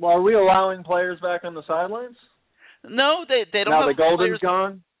 Well, are we allowing players back on the sidelines? No, they don't. Now have the Golden's players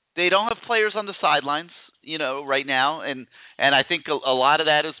gone? They don't have players on the sidelines, right now, and I think a lot of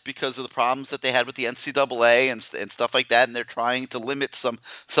that is because of the problems that they had with the NCAA and stuff like that, and they're trying to limit some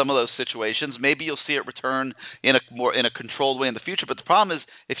of those situations. Maybe you'll see it return in a controlled way in the future, but the problem is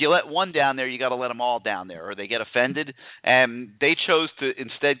if you let one down there, you got to let them all down there, or they get offended. And they chose to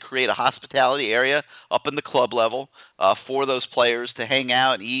instead create a hospitality area up in the club level for those players to hang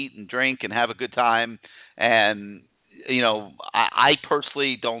out and eat and drink and have a good time. And I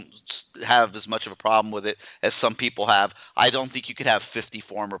personally don't have as much of a problem with it as some people have. I don't think you could have 50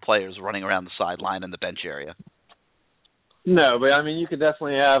 former players running around the sideline in the bench area. No, but I mean, you could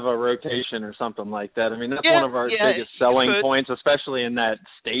definitely have a rotation or something like that. I mean, that's one of our biggest selling points, especially in that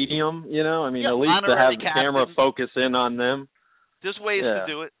stadium, I mean, at least to have the camera focus in on them. There's ways to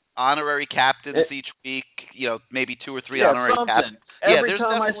do it. Honorary captains each week, maybe 2 or 3 honorary captains. Every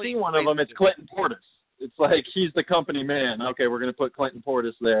time I see one of them, it's Clinton Portis. It's like he's the company man. Okay, we're going to put Clinton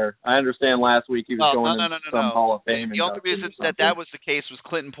Portis there. I understand last week he was going into some Hall of Fame. The only reason that was the case was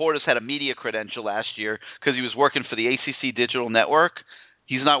Clinton Portis had a media credential last year because he was working for the ACC Digital Network.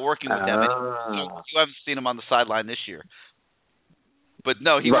 He's not working with them anymore. You haven't seen him on the sideline this year. But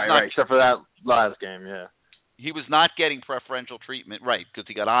no, he was not. Right, except for that last game, yeah. He was not getting preferential treatment, right, because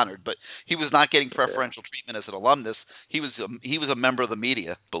he got honored. But he was not getting preferential treatment as an alumnus. He was a member of the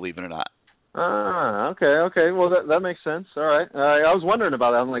media, believe it or not. Okay. Well, that makes sense. All right. I was wondering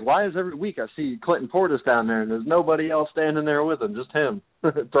about that. I'm like, why is every week I see Clinton Portis down there and there's nobody else standing there with him, just him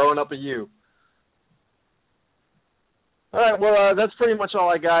throwing up a U. All right. Well, that's pretty much all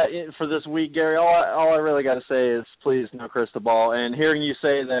I got for this week, Gary. All I really got to say is please no crystal ball. And hearing you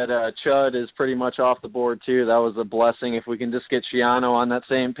say that Chud is pretty much off the board too, that was a blessing. If we can just get Shiano on that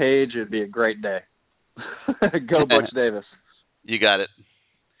same page, it'd be a great day. Go Butch Davis. You got it.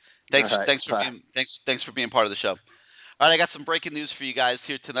 Thanks for being part of the show. All right, I got some breaking news for you guys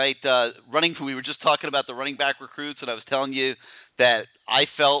here tonight. We were just talking about the running back recruits, and I was telling you that I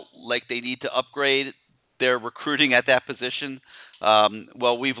felt like they need to upgrade their recruiting at that position.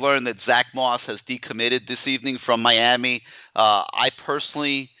 Well, we've learned that Zach Moss has decommitted this evening from Miami. I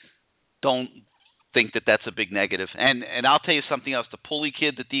personally don't think that that's a big negative. And I'll tell you something else. The Pulley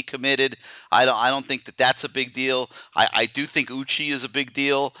kid that decommitted, I don't think that that's a big deal. I do think Uchi is a big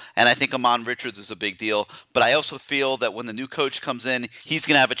deal, and I think Amon Richards is a big deal. But I also feel that when the new coach comes in, he's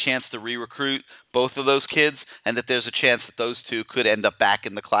going to have a chance to re-recruit both of those kids, and that there's a chance that those two could end up back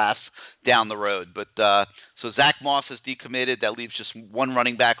in the class down the road. But so Zach Moss has decommitted. That leaves just one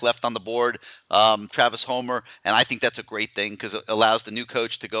running back left on the board, Travis Homer, and I think that's a great thing because it allows the new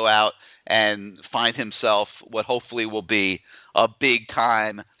coach to go out and find himself what hopefully will be a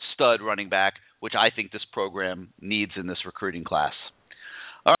big-time stud running back, which I think this program needs in this recruiting class.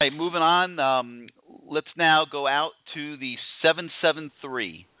 All right, moving on. Let's now go out to the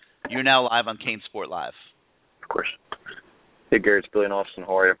 773. You're now live on CaneSport Live. Of course. Hey, Gary, it's Billy in Austin.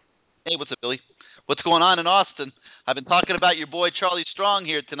 How are you? Hey, what's up, Billy? What's going on in Austin? I've been talking about your boy Charlie Strong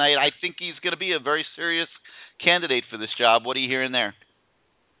here tonight. I think he's going to be a very serious candidate for this job. What are you hearing there?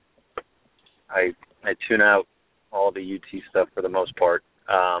 I tune out all the UT stuff for the most part.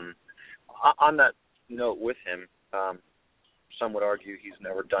 On that note with him, some would argue he's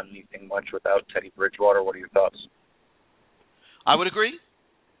never done anything much without Teddy Bridgewater. What are your thoughts? I would agree.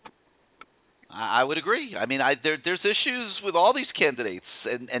 I mean, there's issues with all these candidates,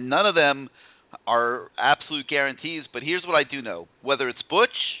 and none of them are absolute guarantees. But here's what I do know. Whether it's Butch,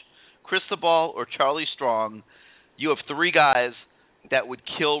 Cristobal, or Charlie Strong, you have three guys that would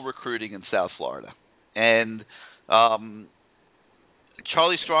kill recruiting in South Florida. And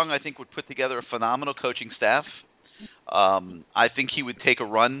Charlie Strong, I think, would put together a phenomenal coaching staff. I think he would take a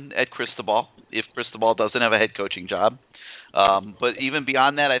run at Cristobal if Cristobal doesn't have a head coaching job. But even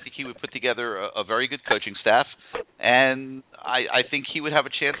beyond that, I think he would put together a very good coaching staff, and I think he would have a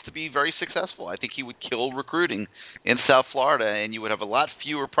chance to be very successful. I think he would kill recruiting in South Florida, and you would have a lot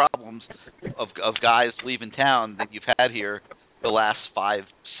fewer problems of guys leaving town than you've had here the last 5-6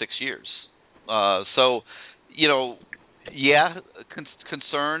 years. So,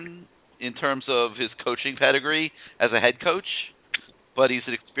 concern in terms of his coaching pedigree as a head coach, but he's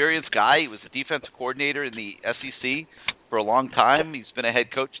an experienced guy. He was a defensive coordinator in the SEC for a long time. He's been a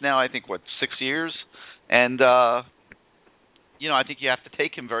head coach now, I think, 6 years? And, I think you have to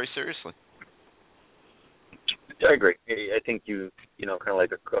take him very seriously. I agree. I think kind of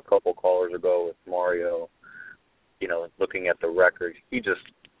like a couple callers ago with Mario, looking at the record,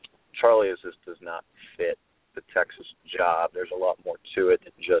 Charlie just does not fit the Texas job. There's a lot more to it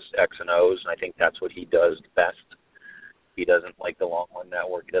than just X and O's, and I think that's what he does best. He doesn't like the Longhorn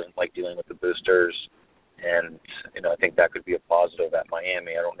Network. He doesn't like dealing with the boosters, and I think that could be a positive at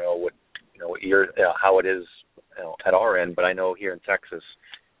Miami. I don't know how it is at our end, but I know here in Texas,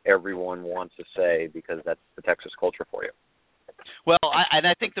 everyone wants to say because that's the Texas culture for you. Well,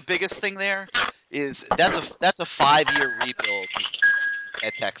 I think the biggest thing there is that's a 5-year rebuild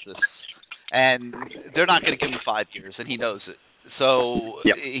at Texas, and they're not going to give him 5 years, and he knows it. So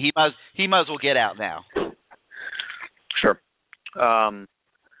yep. he might as well get out now. Sure.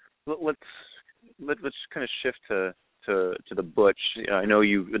 Let's kind of shift to the Butch. I know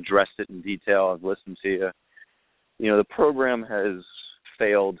you addressed it in detail. I've listened to you. The program has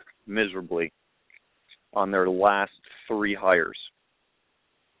failed miserably on their last 3 hires.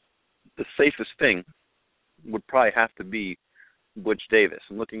 The safest thing would probably have to be Butch Davis.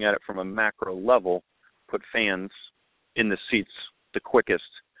 And looking at it from a macro level, put fans in the seats the quickest.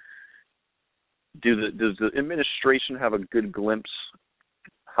 Does the administration have a good glimpse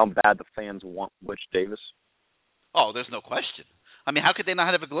how bad the fans want Butch Davis? Oh, there's no question. I mean, how could they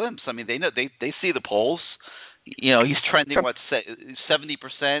not have a glimpse? I mean, they know they see the polls. He's trending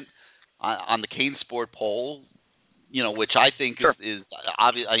 70% on the CaneSport poll. Which I think is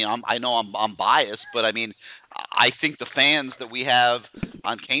obvious. I know I'm biased, but I mean, I think the fans that we have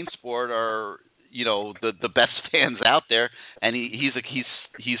on CaneSport are the best fans out there, and he's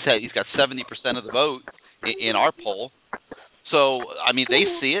got 70% of the vote in our poll. So I mean, they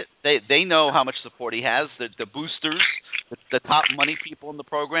see it. They know how much support he has. The boosters, the top money people in the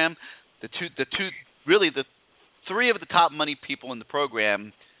program, the 3 of the top money people in the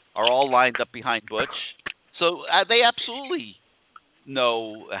program are all lined up behind Butch. So they absolutely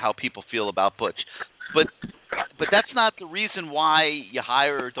know how people feel about Butch. But that's not the reason why you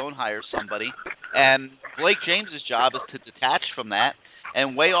hire or don't hire somebody. And Blake James's job is to detach from that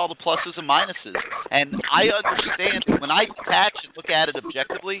and weigh all the pluses and minuses. And I understand, when I detach and look at it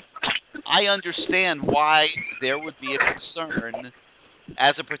objectively, I understand why there would be a concern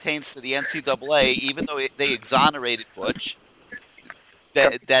as it pertains to the NCAA, even though they exonerated Butch,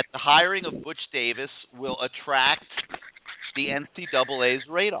 that the hiring of Butch Davis will attract the NCAA's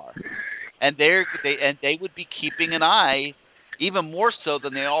radar, and they would be keeping an eye, even more so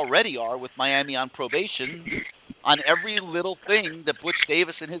than they already are with Miami on probation, on every little thing that Butch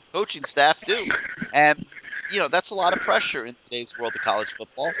Davis and his coaching staff do. And that's a lot of pressure in today's world of college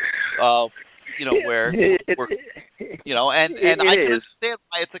football. Where I can understand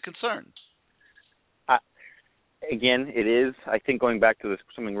why it's a concern. Again, it is. I think going back to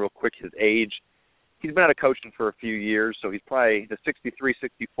something real quick, his age, he's been out of coaching for a few years, so he's probably the 63,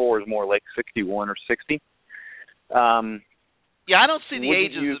 64 is more like 61 or 60. Yeah, I don't see the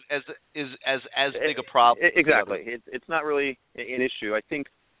age as big a problem. Exactly. It's not really an issue. I think,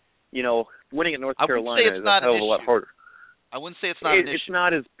 winning at North Carolina is a hell of a lot harder. I wouldn't say it's not an issue. It's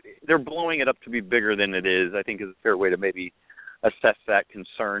not as – they're blowing it up to be bigger than it is, I think, is a fair way to maybe assess that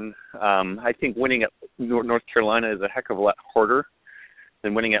concern. I think winning at North Carolina is a heck of a lot harder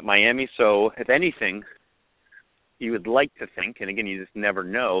than winning at Miami. So, if anything, you would like to think, and again, you just never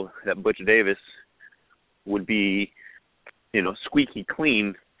know, that Butch Davis would be, squeaky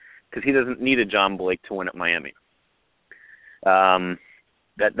clean because he doesn't need a John Blake to win at Miami.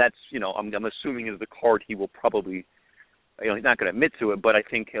 That's I'm assuming is the card he will probably – he's not going to admit to it, but I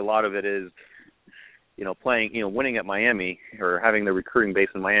think a lot of it is, winning at Miami or having the recruiting base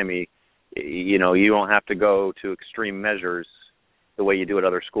in Miami, you don't have to go to extreme measures the way you do at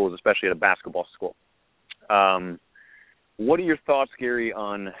other schools, especially at a basketball school. What are your thoughts, Gary,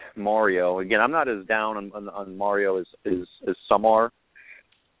 on Mario? Again, I'm not as down on Mario as some are,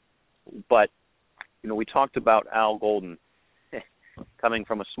 but we talked about Al Golden coming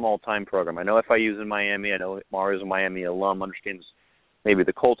from a small-time program. I know FIU's in Miami. I know Mario's a Miami alum, understands maybe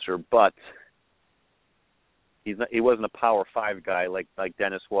the culture, but he wasn't a Power 5 guy like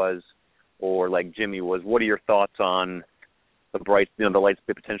Dennis was or like Jimmy was. What are your thoughts on the lights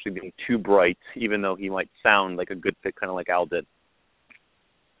potentially being too bright, even though he might sound like a good fit, kind of like Al did?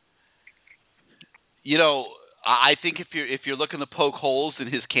 I think if you're looking to poke holes in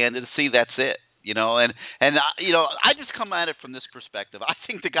his candidacy, that's it. I just come at it from this perspective. I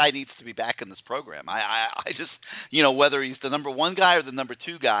think the guy needs to be back in this program. I just, whether he's the number 1 guy or the number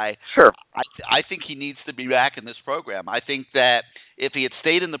 2 guy, sure. I think he needs to be back in this program. I think that if he had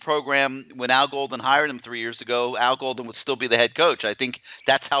stayed in the program when Al Golden hired him 3 years ago, Al Golden would still be the head coach. I think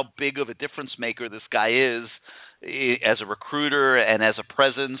that's how big of a difference maker this guy is as a recruiter and as a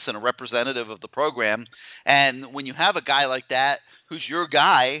presence and a representative of the program. And when you have a guy like that who's your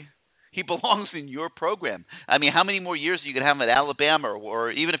guy, he belongs in your program. I mean, how many more years are you going to have him at Alabama or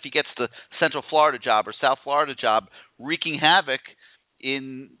even if he gets the Central Florida job or South Florida job, wreaking havoc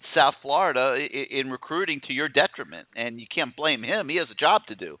in South Florida in recruiting to your detriment? And you can't blame him. He has a job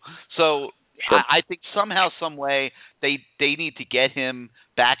to do. So sure. I think somehow, some way, they need to get him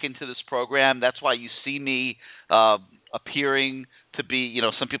back into this program. That's why you see me appearing to be,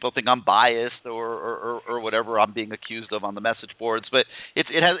 some people think I'm biased or whatever I'm being accused of on the message boards, but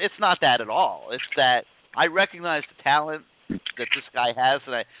it's not that at all. It's that I recognize the talent that this guy has,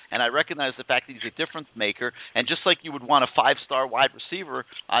 and I recognize the fact that he's a difference maker. And just like you would want a 5-star wide receiver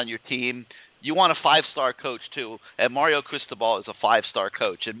on your team, you want a 5-star coach too. And Mario Cristobal is a 5-star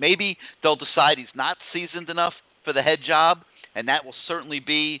coach, and maybe they'll decide he's not seasoned enough for the head job, and that will certainly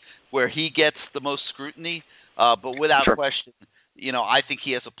be where he gets the most scrutiny. But without sure. question, I think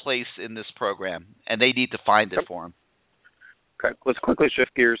he has a place in this program, and they need to find it for him. Okay, let's quickly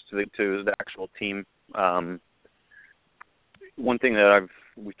shift gears to the actual team. One thing that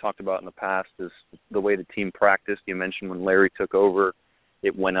we've talked about in the past is the way the team practiced. You mentioned when Larry took over,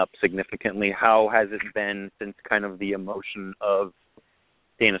 it went up significantly. How has it been since kind of the emotion of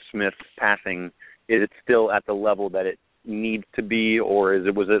Dana Smith passing? Is it still at the level that it needs to be, or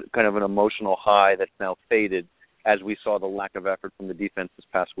was it kind of an emotional high that's now faded as we saw the lack of effort from the defense this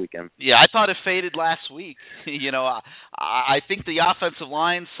past weekend? Yeah, I thought it faded last week. I think the offensive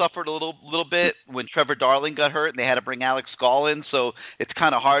line suffered a little bit when Trevor Darling got hurt and they had to bring Alex Gall in, so it's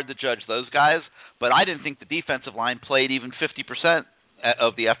kind of hard to judge those guys. But I didn't think the defensive line played even 50%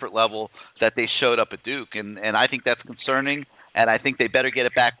 of the effort level that they showed up at Duke, and I think that's concerning. And I think they better get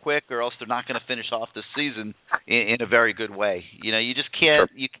it back quick, or else they're not going to finish off this season in a very good way. You just can't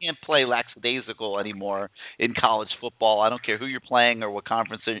play lackadaisical anymore in college football. I don't care who you're playing or what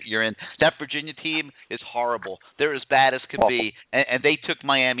conference you're in. That Virginia team is horrible. They're as bad as can be, and they took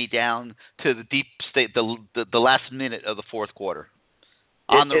Miami down to the deep state, the last minute of the fourth quarter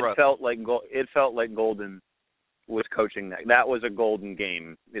on the road. It felt like Golden was coaching that. That was a Golden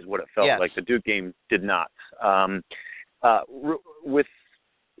game, is what it felt like. The Duke game did not. I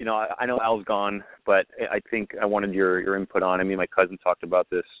know Al's gone, but I think I wanted your input on. I mean, my cousin talked about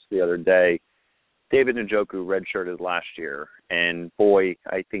this the other day. David Njoku redshirted last year, and boy,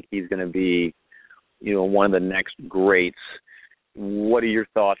 I think he's going to be, one of the next greats. What are your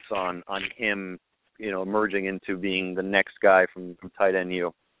thoughts on him, emerging into being the next guy from tight end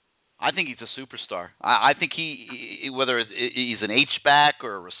U? I think he's a superstar. I think whether he's an H-back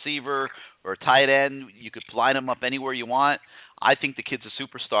or a receiver or a tight end, you could line him up anywhere you want. I think the kid's a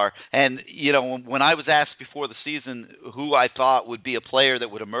superstar. And, when I was asked before the season who I thought would be a player that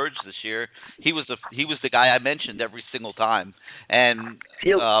would emerge this year, he was the guy I mentioned every single time. And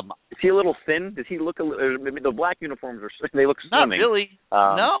is he a little thin? Does he look the black uniforms they look stunning. Not really.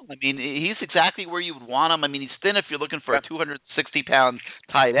 No. I mean, he's exactly where you would want him. I mean, he's thin if you're looking for a 260-pound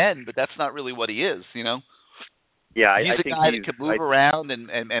tight end, but that's not really what he is, Yeah, he's a guy that can move around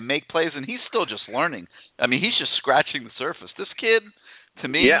and make plays, and he's still just learning. I mean, he's just scratching the surface. This kid, to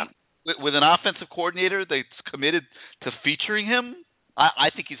me, with an offensive coordinator that's committed to featuring him, I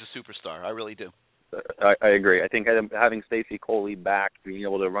think he's a superstar. I really do. I agree. I think having Stacey Coley back, being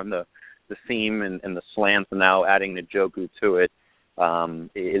able to run the seam and the slants, and now adding Njoku to it,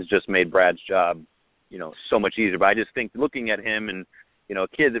 has just made Brad's job, so much easier. But I just think looking at him and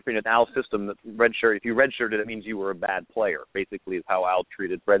kids, if you're in Al's system, if you redshirted, it means you were a bad player, basically is how Al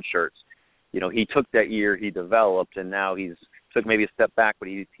treated redshirts. He took that year, he developed, and now he's took maybe a step back, but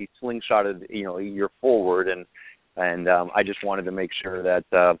he slingshotted, a year forward, and I just wanted to make sure that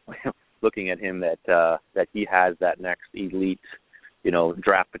looking at him that he has that next elite,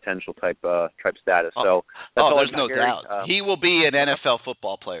 draft potential type status. So that's all there's no doubt. He will be an NFL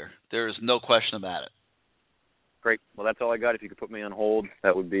football player. There is no question about it. Great. Well, that's all I got. If you could put me on hold,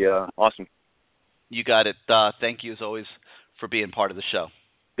 that would be awesome. You got it. Thank you, as always, for being part of the show.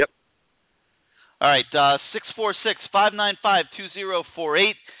 Yep. All right,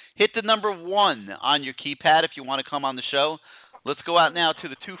 646-595-2048. Hit the number 1 on your keypad if you want to come on the show. Let's go out now to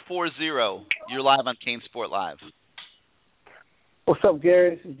the 240. You're live on CaneSport Live. What's up,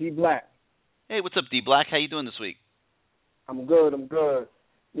 Gary? This is D Black. Hey, what's up, D Black? How you doing this week? I'm good.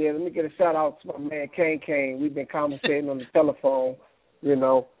 Yeah, let me get a shout out to my man Kane. We've been conversating on the telephone.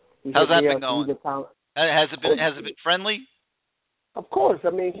 How's that been going? Has it been friendly? Of course. I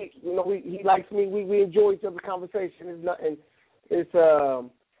mean, he likes me. We enjoy each other's conversation. It's nothing.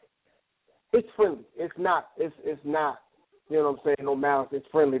 It's friendly. It's not. You know what I'm saying? No malice. It's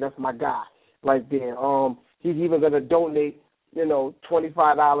friendly. That's my guy right there. He's even gonna donate,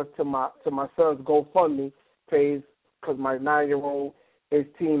 $25 to my son's GoFundMe page because my 9-year-old, his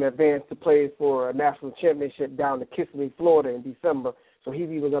team advanced to play for a national championship down in Kissimmee, Florida in December. So he's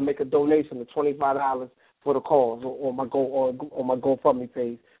even gonna make a donation of $25 for the cause on my GoFundMe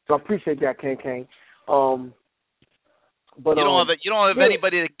page. So I appreciate that, Kane. But you don't have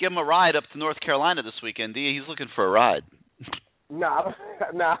anybody to give him a ride up to North Carolina this weekend, do you? He's looking for a ride. Nah,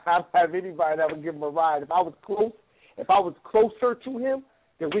 I don't have anybody that would give him a ride. If I was closer to him,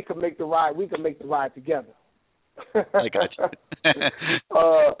 then we could make the ride. We could make the ride together. I got you.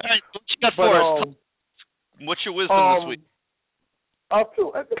 All right, what you got for us? What's your wisdom this week?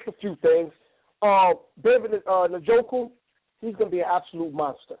 Just a few things. David Njoku, he's going to be an absolute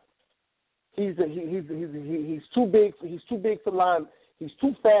monster. He's too big. He's too big for line. He's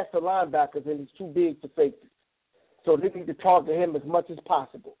too fast for linebackers, and he's too big for safety. So they need to target him as much as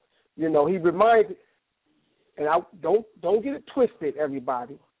possible. He reminds. And don't get it twisted,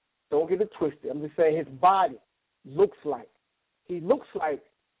 everybody. Don't get it twisted. I'm just saying his body looks like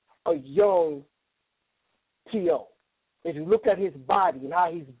a young T.O. If you look at his body and how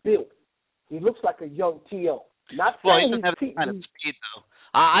he's built, he looks like a young T.O. He doesn't have that kind of speed, though.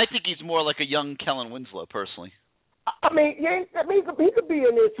 I think he's more like a young Kellen Winslow, personally. I mean, yeah, he could be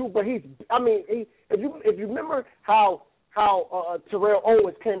in there too, but if you remember how Terrell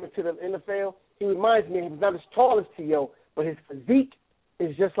Owens came into the NFL, he reminds me he's not as tall as T.O., but his physique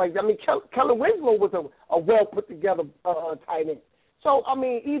is just like, Kellen Winslow was a well put together tight end. So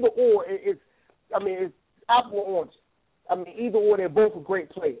either or, it's apple or orange. Either or, they're both great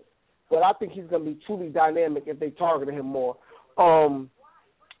players. But I think he's going to be truly dynamic if they target him more.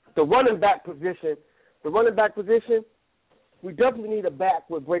 The running back position, we definitely need a back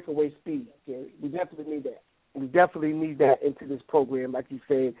with breakaway speed, Gary. We definitely need that. We definitely need that into this program, like you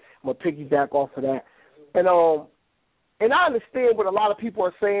said. I'm going to piggyback off of that. And I understand what a lot of people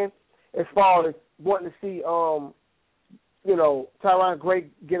are saying as far as wanting to see, Tyron Gray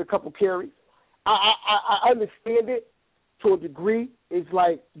get a couple carries. I understand it to a degree. It's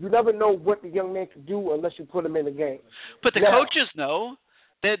like you never know what the young man can do unless you put him in the game. But the coaches know.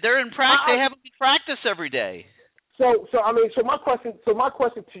 They're in practice. They have practice every day. So my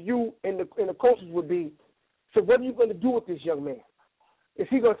question to you and the coaches would be, so what are you going to do with this young man? Is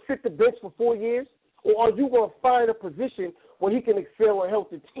he going to sit the bench for 4 years, or are you going to find a position where he can excel and help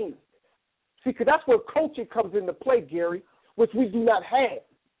the team? See, because that's where coaching comes into play, Gary, which we do not have.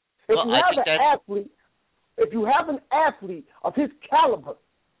 If you have an athlete of his caliber,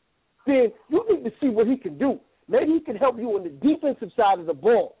 then you need to see what he can do. Maybe he can help you on the defensive side of the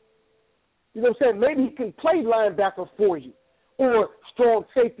ball. You know what I'm saying? Maybe he can play linebacker for you or strong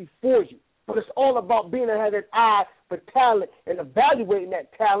safety for you. But it's all about being able to have that eye for talent and evaluating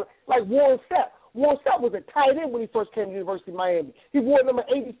that talent like Warren Sapp. Warren Sapp was a tight end when he first came to the University of Miami. He wore number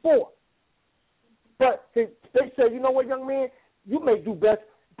 84. But they said, you know what, young man, you may do best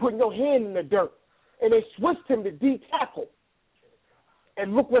putting your hand in the dirt. And they switched him to D tackle.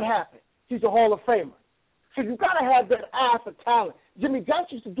 And look what happened. He's a Hall of Famer. So you got to have that eye for talent. Jimmy Johnson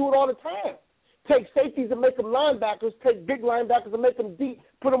used to do it all the time. Take safeties and make them linebackers, take big linebackers and make them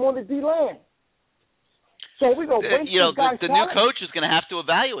put them on the D-line. So we're going to waste these guys' the new coach is going to have to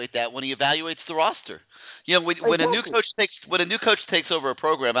evaluate that when he evaluates the roster. When a new coach takes over a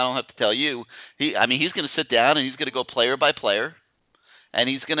program, I don't have to tell you, he's going to sit down and he's going to go player by player, and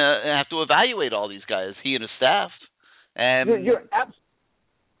he's going to have to evaluate all these guys, he and his staff. And go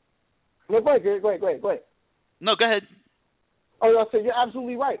ahead. No, go ahead. Oh, I said you're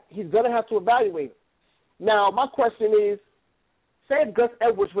absolutely right. He's going to have to evaluate it. Now, my question is, say if Gus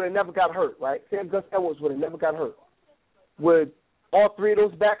Edwards would have never got hurt, right? Say if Gus Edwards would have never got hurt. Would all three of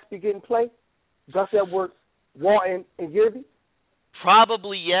those backs be getting play? Gus Edwards, Walton, and Gilby?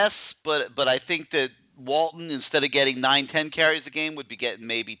 Probably yes, but I think that Walton, instead of getting 9-10 carries a game, would be getting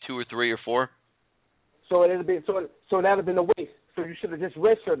maybe 2 or 3 or 4. So that'd have been a waste. So you should have just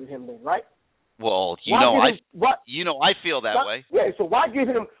redshirted him then, right? Well, I feel that way. Yeah. So why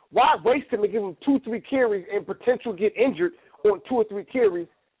waste him and give him 2-3 carries and potential get injured on 2 or 3 carries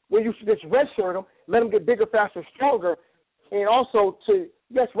when you should just redshirt him, let him get bigger, faster, stronger, and also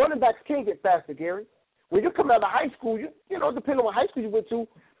yes, running backs can get faster, Gary. When you come out of high school, you depending on what high school you went to,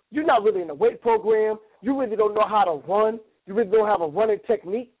 you're not really in a weight program. You really don't know how to run. You really don't have a running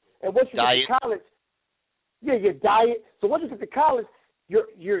technique. And once you get to college, your diet. So once you get to college,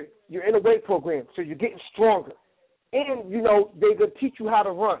 you're in a weight program, so you're getting stronger. And, they're going to teach you how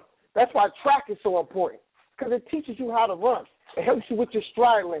to run. That's why track is so important, because it teaches you how to run. It helps you with your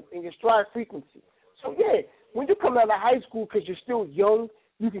stride length and your stride frequency. So, yeah, when you come out of high school because you're still young,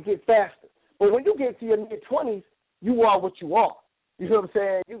 you can get faster. But when you get to your mid-20s, you are what you are. You know what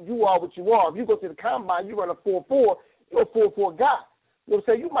I'm saying? You are what you are. If you go to the combine, you run a 4.4, you're a 4.4 guy. You know what I'm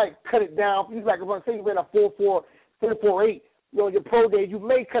saying? You might cut it down. You say you ran a 4.4, 4.48. Your pro day, you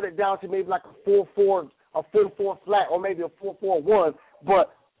may cut it down to maybe like a 4.4, a 4.4 flat, or maybe a 4.41.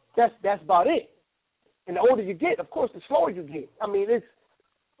 But that's about it. And the older you get, of course, the slower you get. I mean,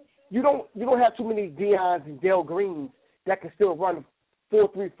 you don't have too many Deions and Dale Greens that can still run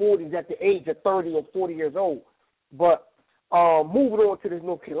 4.340s at the age of 30 or 40 years old. But moving on to this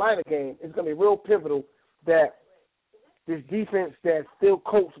North Carolina game, it's going to be real pivotal that this defense that's still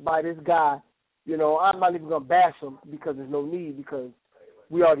coached by this guy, I'm not even going to bash him because there's no need, because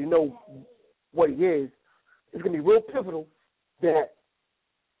we already know what he is. It's going to be real pivotal that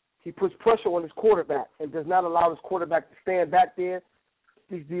he puts pressure on his quarterback and does not allow his quarterback to stand back there.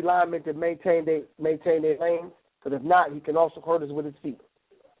 These D linemen to maintain their lanes, because if not, he can also hurt us with his feet.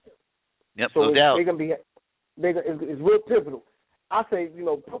 Yep, so no doubt. It's real pivotal. I say,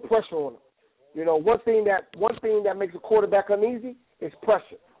 put pressure on him. One thing that makes a quarterback uneasy is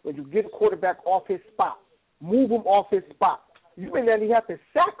pressure. When you get a quarterback off his spot, move him off his spot. You may not even have to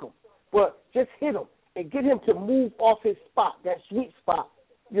sack him, but just hit him and get him to move off his spot, that sweet spot.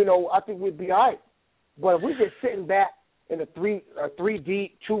 I think we'd be all right. But if we just sitting back in a three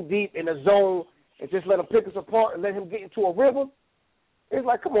deep, 2 deep in a zone and just let him pick us apart and let him get into a rhythm, it's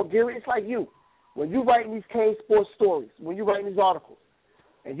like, come on, Gary, it's like you. When you writing these CaneSport stories, when you writing these articles,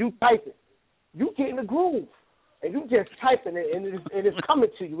 and you type it, you get in the groove. And you just typing it, and it's coming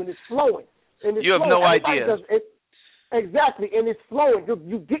to you, and it's flowing. And it's you have flowing. no idea. Exactly, and it's flowing.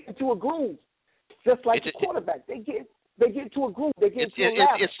 You get into a groove, just like the quarterback. They get into a groove. They get into a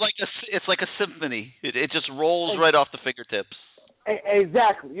lap. It's like a symphony. It just rolls right off the fingertips.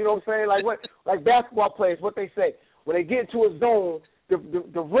 Exactly. You know what I'm saying? Like basketball players, what they say, when they get into a zone,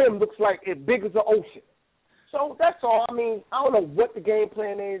 the rim looks like it's big as the ocean. So that's all. I mean, I don't know what the game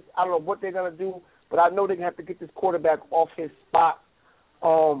plan is. I don't know what they're gonna do. But I know they're going to have to get this quarterback off his spot.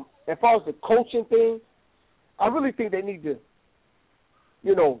 As far as the coaching thing, I really think they need to,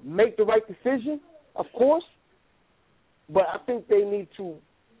 make the right decision, of course. But I think they need to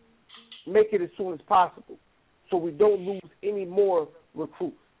make it as soon as possible so we don't lose any more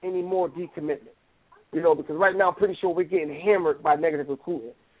recruits, any more decommitment. Because right now I'm pretty sure we're getting hammered by negative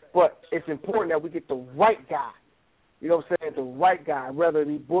recruiting. But it's important that we get the right guy. You know what I'm saying? The right guy, whether it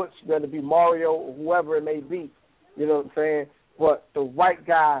be Butch, whether it be Mario, or whoever it may be. You know what I'm saying? But the right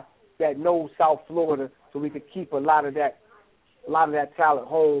guy that knows South Florida, so we could keep a lot of that talent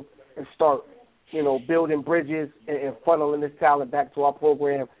home and start, building bridges and funneling this talent back to our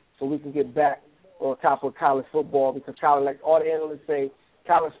program, so we can get back on top of college football. Because college, like all the analysts say,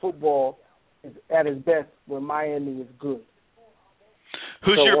 college football is at its best when Miami is good.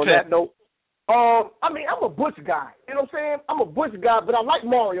 Who's your pick? That note, I'm a Butch guy. You know what I'm saying? I'm a Butch guy, but I like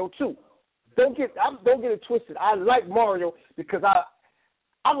Mario too. Don't get it twisted. I like Mario because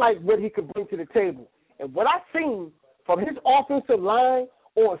I like what he can bring to the table. And what I seen from his offensive line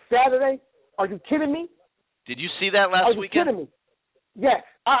on Saturday, are you kidding me? Did you see that last weekend? Are you kidding me? Yes.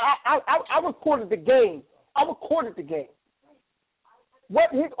 I recorded the game.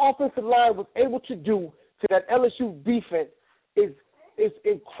 What his offensive line was able to do to that LSU defense is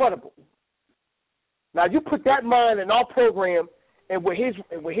incredible. Now you put that mind in our program, and with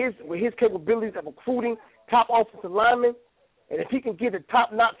his capabilities of recruiting top offensive linemen, and if he can get a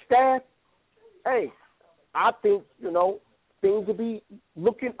top-notch staff, hey, I think things will be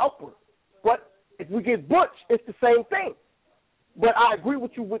looking upward. But if we get Butch, it's the same thing. But I agree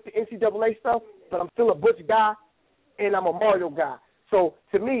with you with the NCAA stuff, but I'm still a Butch guy, and I'm a Mario guy. So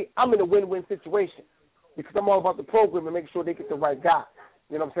to me, I'm in a win-win situation. because I'm all about the program and making sure they get the right guy.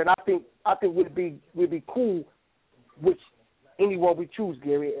 You know what I'm saying? I think we'd be cool which anyone we choose,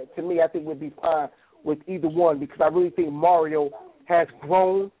 Gary. To me, I think we'd be fine with either one because I really think Mario has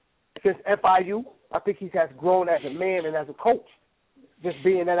grown since FIU. I think he has grown as a man and as a coach, just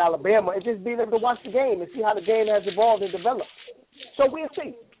being at Alabama and just being able to watch the game and see how the game has evolved and developed. So we'll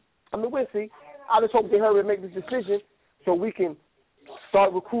see. We'll see. I just hope they hurry and make this decision so we can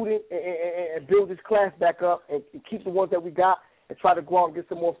start recruiting and build this class back up and keep the ones that we got and try to go out and get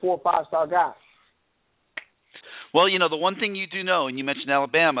some more 4- or 5-star guys. Well, the one thing you do know, and you mentioned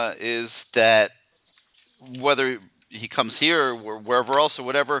Alabama, is that whether he comes here or wherever else or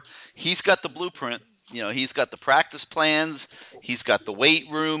whatever, he's got the blueprint. He's got the practice plans. He's got the weight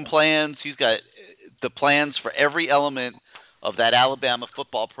room plans. He's got the plans for every element of that Alabama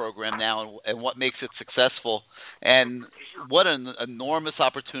football program now and what makes it successful. And what an enormous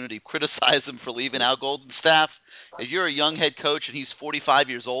opportunity. Criticize him for leaving Al Golden's staff. If you're a young head coach and he's 45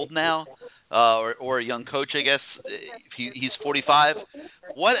 years old now, or a young coach, I guess, he's 45,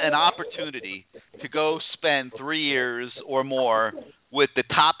 what an opportunity to go spend 3 years or more with the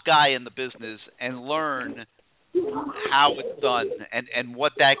top guy in the business and learn how it's done and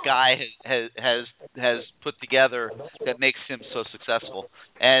what that guy has put together that makes him so successful.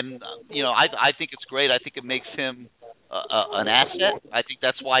 And, I think it's great. I think it makes him an asset. I think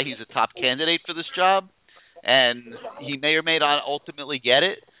that's why he's a top candidate for this job. And he may or may not ultimately get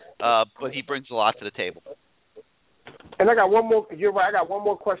it, but he brings a lot to the table. And I got one more. You're right. I got one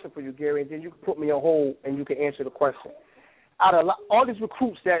more question for you, Gary, and then you can put me on hold and you can answer the question. Out of all these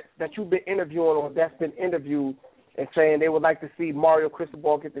recruits that you've been interviewing or that's been interviewed and saying they would like to see Mario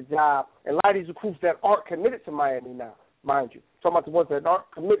Cristobal get the job, and a lot of these recruits that aren't committed to Miami now, mind you, talking about the ones that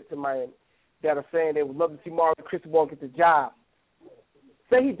aren't committed to Miami, that are saying they would love to see Mario Cristobal get the job.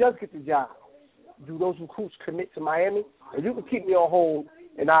 Say he does get the job. Do those recruits commit to Miami? And you can keep me on hold,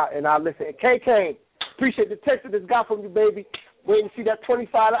 and I'll listen. And KK, appreciate the text that this got from you, baby. Waiting to see that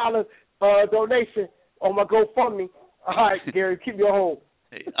 $25 donation on my GoFundMe. All right, Gary, keep me on hold.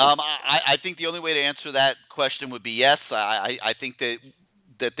 I think the only way to answer that question would be yes. I think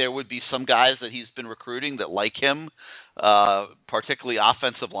that there would be some guys that he's been recruiting that like him, particularly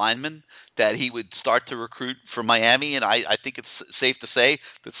offensive linemen, that he would start to recruit for Miami, and I think it's safe to say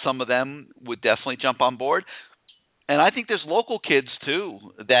that some of them would definitely jump on board. And I think there's local kids, too,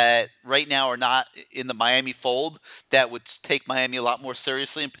 that right now are not in the Miami fold that would take Miami a lot more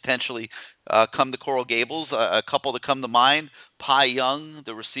seriously and potentially come to Coral Gables. A couple that come to mind, Pi Young,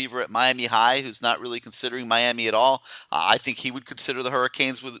 the receiver at Miami High, who's not really considering Miami at all. I think he would consider the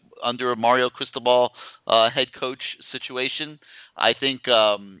Hurricanes under a Mario Cristobal head coach situation. I think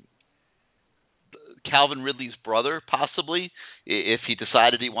Calvin Ridley's brother, possibly, if he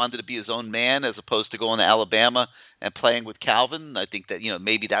decided he wanted to be his own man as opposed to going to Alabama and playing with Calvin. I think that,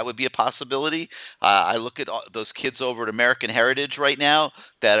 maybe that would be a possibility. I look at those kids over at American Heritage right now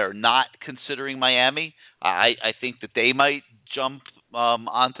that are not considering Miami. I think that they might jump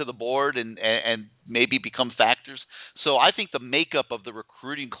onto the board and maybe become factors. So I think the makeup of the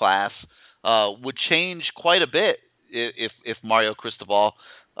recruiting class would change quite a bit if Mario Cristobal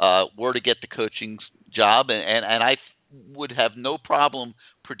were to get the coaching job, and I would have no problem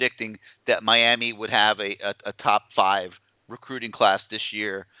predicting that Miami would have a top 5 recruiting class this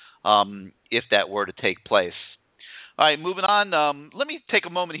year if that were to take place. All right, moving on. Let me take a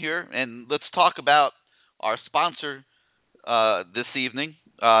moment here and let's talk about our sponsor this evening.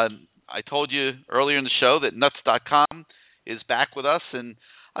 I told you earlier in the show that Nuts.com is back with us, and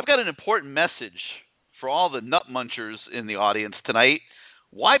I've got an important message for all the nut munchers in the audience tonight.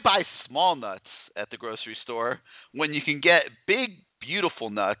 Why buy small nuts at the grocery store when you can get big, beautiful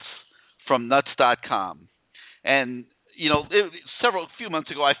nuts from Nuts.com? And, a few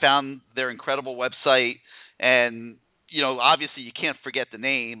months ago I found their incredible website, and, obviously you can't forget the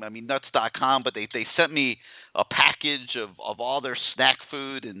name. I mean, Nuts.com, but they sent me a package of all their snack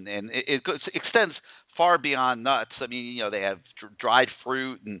food, and it extends far beyond nuts. I mean, they have dried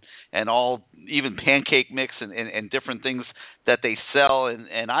fruit and all, even pancake mix and different things that they sell.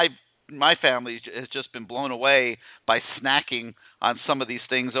 And my family has just been blown away by snacking on some of these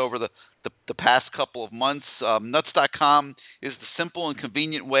things over the past couple of months. Nuts.com is the simple and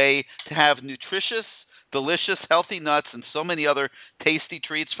convenient way to have nutritious, delicious, healthy nuts and so many other tasty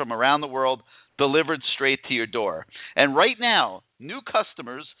treats from around the world delivered straight to your door. And right now, new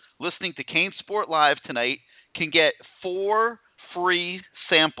customers listening to CaneSport Live tonight can get 4 free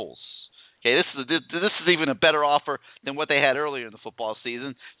samples. Okay, this is even a better offer than what they had earlier in the football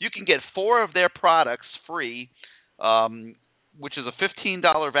season. You can get 4 of their products free which is a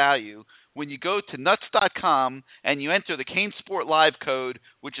 $15 value, when you go to nuts.com and you enter the CaneSport Live code,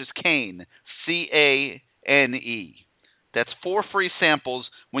 which is Cane, C-A-N-E. That's 4 free samples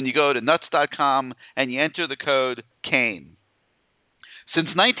when you go to nuts.com and you enter the code Cane.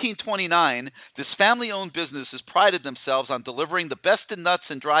 Since 1929, this family-owned business has prided themselves on delivering the best in nuts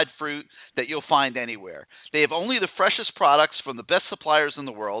and dried fruit that you'll find anywhere. They have only the freshest products from the best suppliers in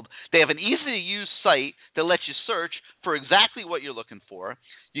the world. They have an easy-to-use site that lets you search for exactly what you're looking for.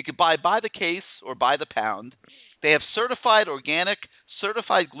 You can buy by the case or by the pound. They have certified organic,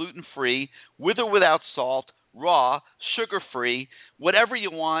 certified gluten-free, with or without salt, raw, sugar-free, whatever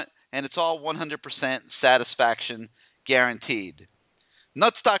you want, and it's all 100% satisfaction guaranteed.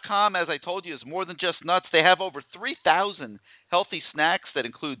 Nuts.com, as I told you, is more than just nuts. They have over 3,000 healthy snacks that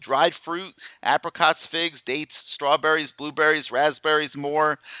include dried fruit, apricots, figs, dates, strawberries, blueberries, raspberries,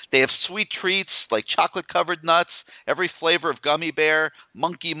 more. They have sweet treats like chocolate-covered nuts, every flavor of gummy bear,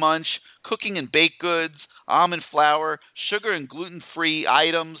 monkey munch, cooking and baked goods, almond flour, sugar and gluten-free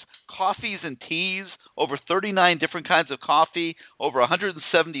items, coffees and teas, over 39 different kinds of coffee, over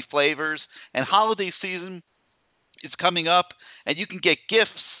 170 flavors, and holiday season is coming up, and you can get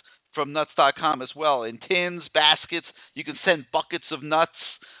gifts from nuts.com as well, in tins, baskets. You can send buckets of nuts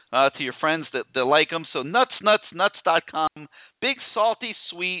to your friends that like them. So nuts.com, big, salty,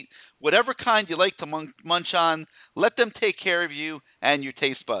 sweet, whatever kind you like to munch on, let them take care of you and your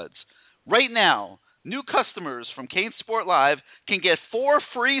taste buds. Right now, new customers from CaneSport Live can get 4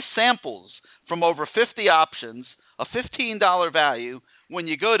 free samples from over 50 options, a $15 value, when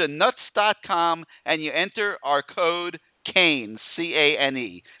you go to nuts.com and you enter our code Cane,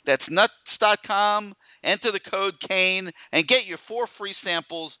 C-A-N-E. That's nuts.com, enter the code Cane, and get your 4 free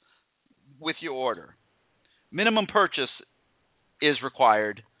samples with your order. Minimum purchase is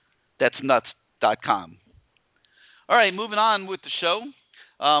required. That's nuts.com. All right, moving on with the show.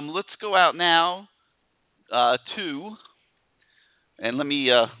 Let's go out now and let me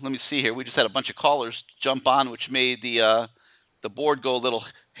see here. We just had a bunch of callers jump on, which made the board go a little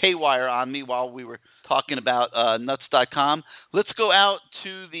haywire on me while we were talking about nuts.com. Let's go out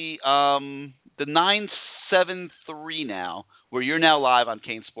to the 973 now, where you're now live on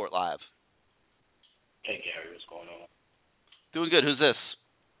CaneSport Live. Hey, Gary, what's going on? Doing good. Who's this?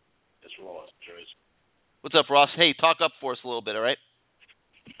 It's Ross, Jersey. What's up, Ross? Hey, talk up for us a little bit, all right?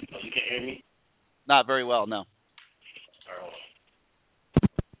 Oh, you can't hear me? Not very well, no. All right.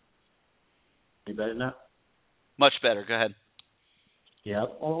 You better now? Much better. Go ahead. Yeah,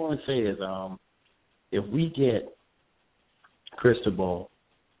 all I want to say is if we get Cristobal,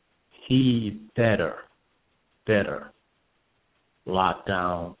 he better lock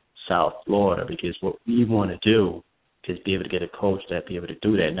down South Florida, because what we want to do is be able to get a coach that be able to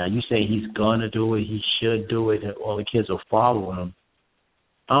do that. Now, you say he's going to do it, he should do it, and all the kids will follow him.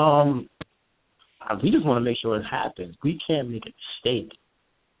 We just want to make sure it happens. We can't make a mistake.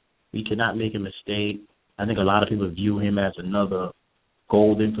 We cannot make a mistake. I think a lot of people view him as another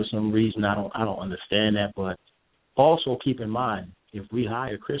Golden for some reason. I don't understand that. But also keep in mind, if we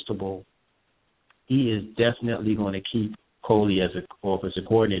hire Cristobal, he is definitely going to keep Coley as an offensive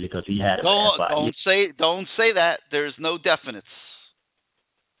coordinator, because he had. Don't say that. There's no definites.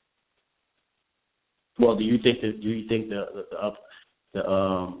 Well, do you think the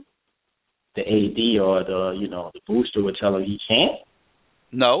AD or the booster would tell him he can't?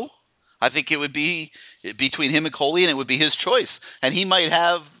 No, I think it would be between him and Coley, and it would be his choice. And he might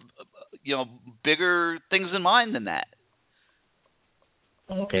have, bigger things in mind than that.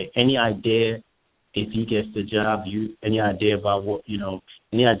 Okay. Any idea if he gets the job? Any idea about what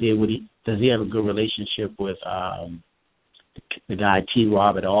Any idea does he have a good relationship with the guy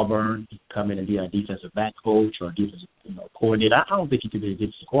T-Rob at Auburn? He come in and be a defensive back coach or a defensive coordinator. I don't think he could be a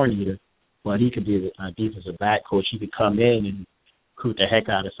defensive coordinator, but he could be a defensive back coach. He could come in and recruit the heck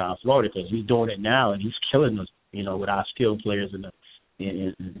out of South Florida, because he's doing it now and he's killing us, with our skilled players in the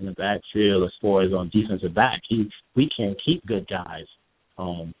backfield as far as on defensive back. We can't keep good guys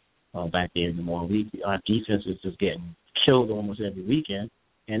back there anymore. Our defense is just getting killed almost every weekend,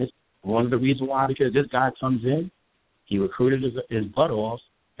 and it's one of the reasons why, because this guy comes in, he recruited his butt off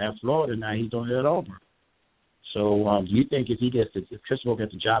at Florida, now he's doing it at Auburn. So do you think if Cristobal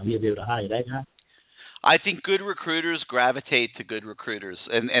gets the job, he'll be able to hire that guy? I think good recruiters gravitate to good recruiters,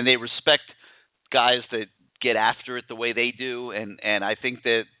 and they respect guys that get after it the way they do, and I think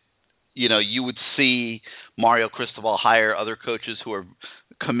that, you would see Mario Cristobal hire other coaches who are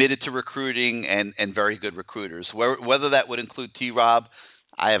committed to recruiting and very good recruiters. Whether that would include T-Rob,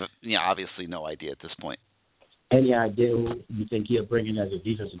 I have obviously no idea at this point. Any idea who you think he'll bring in as a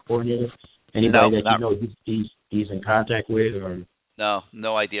defensive coordinator? Anybody he's in contact with, or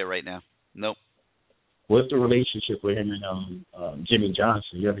no idea right now. Nope. What's the relationship with him and Jimmy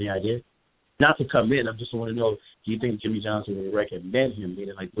Johnson? You have any idea? Not to come in, I just want to know, do you think Jimmy Johnson would recommend him?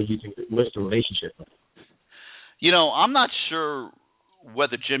 Meaning, like, what do you think? What's the relationship? I'm not sure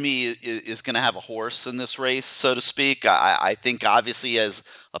whether Jimmy is going to have a horse in this race, so to speak. I think obviously he has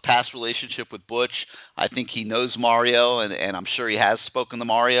a past relationship with Butch. I think he knows Mario, and I'm sure he has spoken to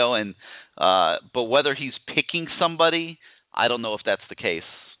Mario. And but whether he's picking somebody, I don't know if that's the case.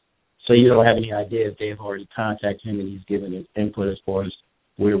 So you don't have any idea if they've already contacted him and he's given his input as far as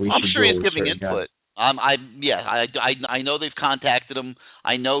where we should go? I'm sure he's giving input. Guys. I know they've contacted him.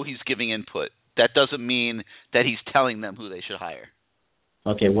 I know he's giving input. That doesn't mean that he's telling them who they should hire.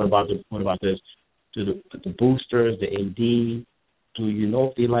 Okay, what about this? Do the boosters, the AD, do you know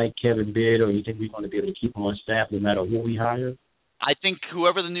if they like Kevin Beard, or you think we're going to be able to keep him on staff no matter who we hire? I think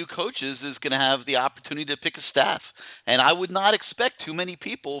whoever the new coach is going to have the opportunity to pick a staff, and I would not expect too many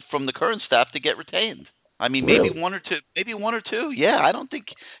people from the current staff to get retained. I mean, maybe really? one or two. Yeah, I don't think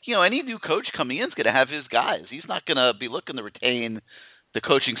any new coach coming in is going to have his guys. He's not going to be looking to retain the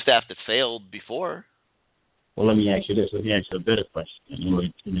coaching staff that failed before. Well, let me ask you this. Let me ask you a better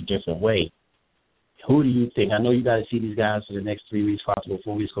question in a different way. Who do you think? I know you got to see these guys for the next 3 weeks, possible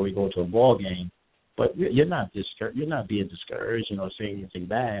 4 weeks, before we go to a ball game. But you're not being discouraged, saying anything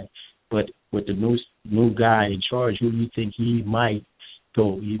bad. But with the new guy in charge, who do you think he might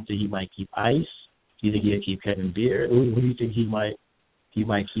go? You think he might keep Ice? Do you think he'll keep Kevin Beard? Who do you think he might keep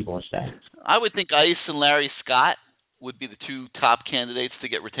on staff? I would think Ice and Larry Scott would be the two top candidates to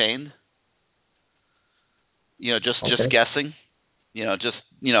get retained. Just guessing.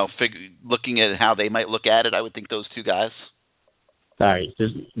 Looking at how they might look at it, I would think those two guys. All right,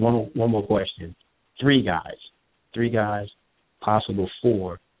 just one more question. Three guys, possible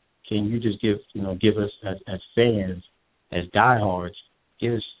 4. Can you just give us as fans, as diehards,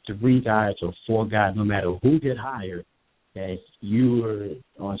 give us 3 guys or 4 guys, no matter who get hired, that you are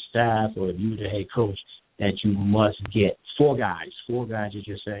on staff or you the head coach, that you must get 4 guys. 4 guys that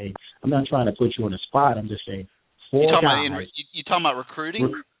you're saying. I'm not trying to put you on the spot. I'm just saying 4 guys. You talking about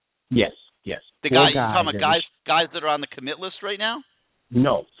recruiting? Yes. The guy you talking about guys that are on the commit list right now?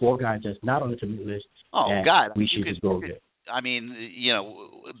 No, 4 guys that's not on the commit list. Oh God, we should just go there. I mean,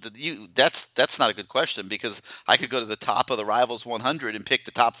 that's not a good question, because I could go to the top of the Rivals 100 and pick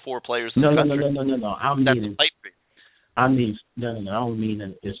the top 4 players in the country. No. I don't mean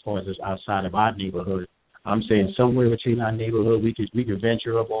as far as outside of our neighborhood. I'm saying somewhere between our neighborhood, we could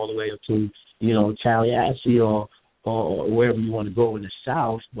venture up all the way up to Tallahassee or wherever you want to go in the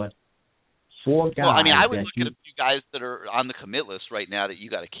South, but 4 guys. Well, I mean, I would look at a few guys that are on the commit list right now that you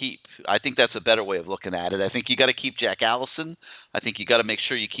got to keep. I think that's a better way of looking at it. I think you got to keep Jack Allison. I think you got to make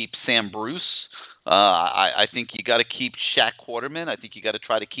sure you keep Sam Bruce. I think you got to keep Shaq Quarterman. I think you got to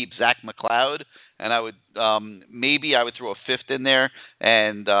try to keep Zach McLeod. And I would maybe I would throw a 5th in there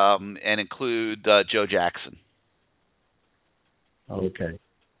and include Joe Jackson. Okay.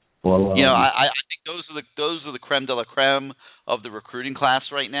 Well, I think those are the creme de la creme of the recruiting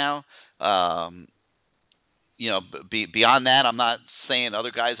class right now. Beyond that, I'm not saying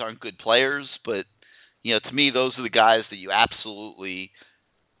other guys aren't good players, but to me, those are the guys that you absolutely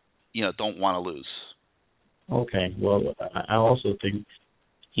don't want to lose. Okay. Well, I also think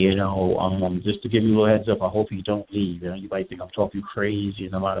just to give you a little heads up, I hope you don't leave. You might think I'm talking crazy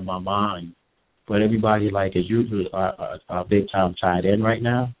and I'm out of my mind, but everybody, like as usual, are big time tied in right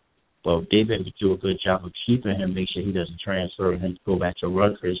now. But they better do a good job of keeping him, make sure he doesn't transfer and go back to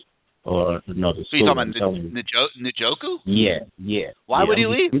Rutgers or another school. So you talking about Njoku? Yeah. Why would he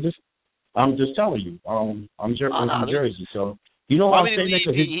leave? I'm just telling you. I'm from Jersey, so why I'm saying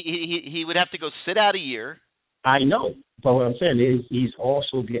that. He would have to go sit out a year. I know, but what I'm saying is he's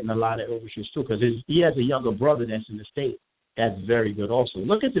also getting a lot of overshoots too, because he has a younger brother that's in the state that's very good also.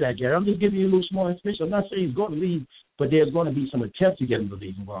 Look into that, Gary. I'm just giving you a little small information. I'm not saying he's going to leave, but there's going to be some attempts to get him to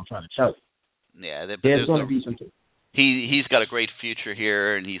leave, is what I'm trying to tell you. Yeah, there's going to be some. He's got a great future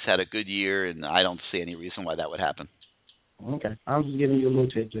here, and he's had a good year, and I don't see any reason why that would happen. Okay, I'm just giving you a little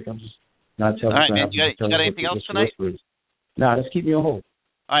tidbit. I'm just not telling you. All right, man. You got anything else tonight? No, let's keep me on hold.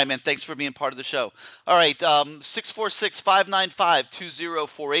 All right, man. Thanks for being part of the show. All right,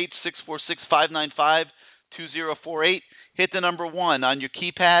 646-595-2048, 646-595-2048. Hit the number 1 on your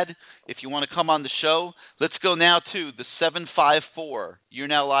keypad if you want to come on the show. Let's go now to the 754. You're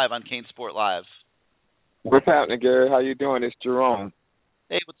now live on CaneSport Live. What's happening, Gary? How you doing? It's Jerome.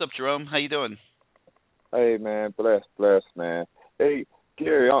 Hey, what's up, Jerome? How you doing? Hey, man. Blessed, man. Hey,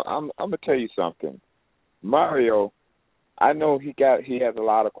 Gary, I'm gonna tell you something. Mario, I know he has a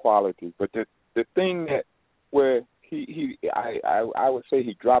lot of qualities, but the thing that where I would say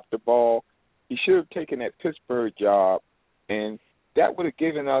he dropped the ball. He should have taken that Pittsburgh job, and that would have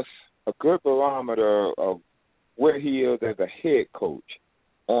given us a good barometer of where he is as a head coach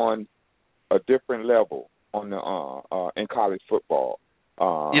on a different level on the in college football. In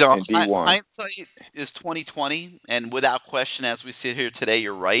D1. Hindsight is 20/20, and without question, as we sit here today,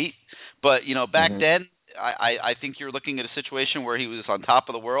 you're right. But back then, I think you're looking at a situation where he was on top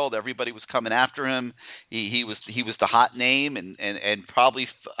of the world. Everybody was coming after him. He was the hot name, and probably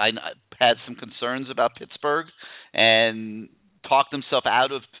I had some concerns about Pittsburgh, and talked himself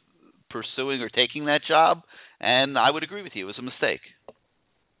out of pursuing or taking that job. And I would agree with you; it was a mistake.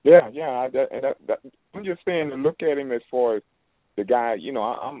 Yeah. I'm just saying to look at him as far as the guy.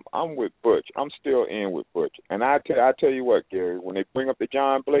 I'm with Butch. I'm still in with Butch. And I tell you what, Gary, when they bring up the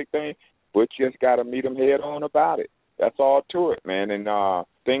John Blake thing, Butch just got to meet him head on about it. That's all to it, man. And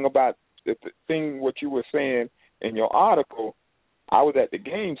thing about the thing what you were saying in your article, I was at the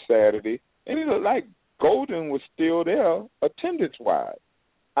game Saturday, and it looked like Golden was still there attendance-wise.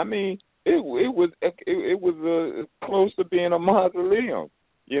 I mean, it was close to being a mausoleum.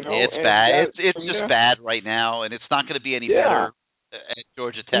 It's bad. It's just bad right now, and it's not going to be any better at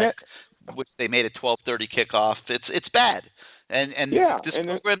Georgia Tech, which they made a 12:30 kickoff. It's bad. And this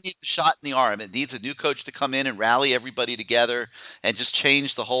program needs a shot in the arm. It needs a new coach to come in and rally everybody together and just change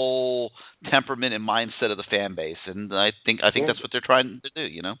the whole temperament and mindset of the fan base. And I think that's what they're trying to do,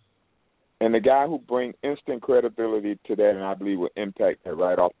 And the guy who brings instant credibility to that, and I believe will impact that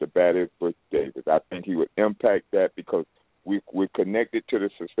right off the bat, is Butch Davis. I think he would impact that because we're connected to the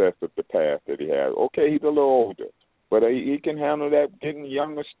success of the past that he has. Okay, he's a little older, but he can handle that, getting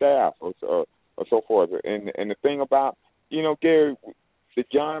younger staff or so forth. And the thing about Gary, the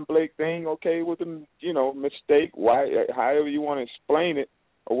John Blake thing, okay, was a mistake. Why, however you want to explain it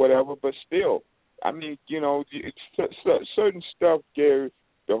or whatever, but still, I mean, it's certain stuff, Gary.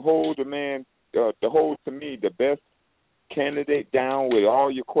 To hold to me the best candidate down with all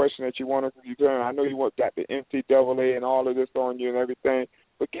your questions that you want to be doing. I know you got the NCAA and all of this on you and everything,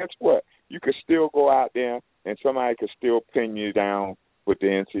 but guess what? You could still go out there and somebody could still pin you down with the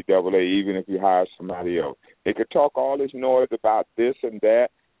NCAA, even if you hire somebody else. They could talk all this noise about this and that,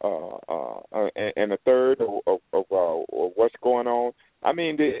 and a third of what's going on. I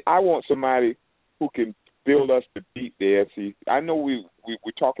mean, I want somebody who can build us to beat the SEC. I know we're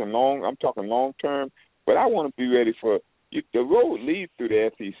talking long. I'm talking long term, but I want to be ready for the road leads through the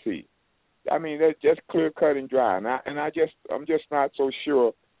SEC. I mean, that's just clear cut and dry. I'm just not so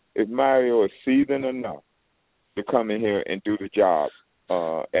sure if Mario is seasoned enough to come in here and do the job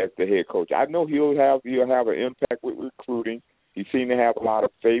as the head coach. I know he'll have an impact with recruiting. He seemed to have a lot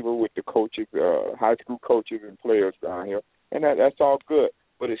of favor with the coaches, high school coaches and players down here, and that's all good.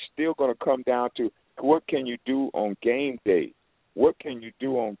 But it's still going to come down to what can you do on game day? What can you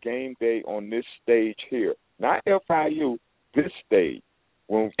do on game day on this stage here? Not FIU, this stage.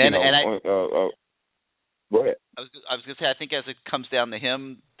 Go ahead. I was going to say, I think as it comes down to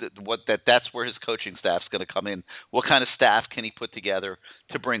him, that's where his coaching staff's going to come in. What kind of staff can he put together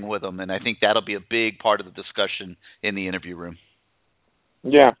to bring with him? And I think that'll be a big part of the discussion in the interview room.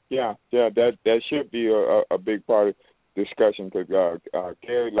 Yeah. That should be a big part of the discussion because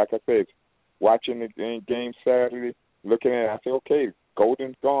Gary, like I said, watching the game Saturday, looking at it, I say, okay,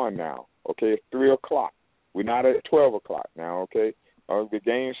 Golden's gone now. Okay, it's 3 o'clock. We're not at 12 o'clock now. Okay, the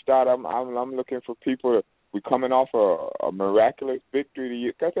game start. I'm looking for people. We're coming off a miraculous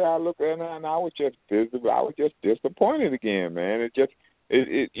victory. Because I look at it and I was just visible. I was just disappointed again, man.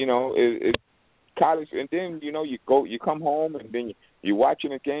 It college, and then you come home and then you're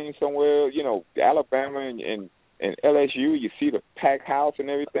watching a game somewhere. Alabama and LSU. You see the packed house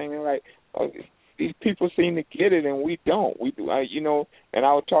and everything, and like. These people seem to get it, and we don't. We do, And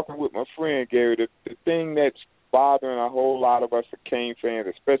I was talking with my friend Gary. The thing that's bothering a whole lot of us Cane fans,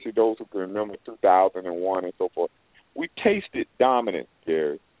 especially those who can remember 2001 and so forth, we tasted dominance,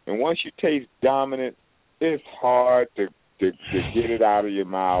 Gary. And once you taste dominance, it's hard to get it out of your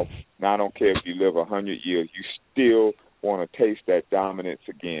mouth. Now I don't care if you live 100 years, you still want to taste that dominance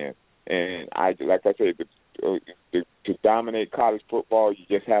again. And like I said, to dominate college football, you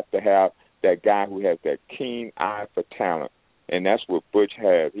just have to have that guy who has that keen eye for talent, and that's what Butch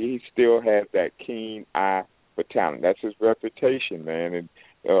has. He still has that keen eye for talent. That's his reputation, man, and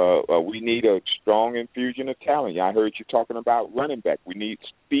we need a strong infusion of talent. I heard you talking about running back. We need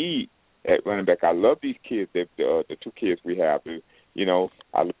speed at running back. I love these kids, the two kids we have. I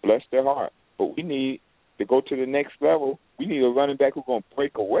bless their heart, but we need to go to the next level. We need a running back who's going to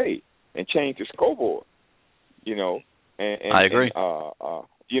break away and change the scoreboard, And I agree.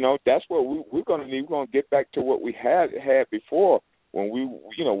 that's what we're going to need. We're going to get back to what we had before when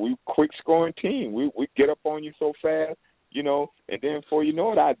we quick scoring team. We get up on you so fast, and then before you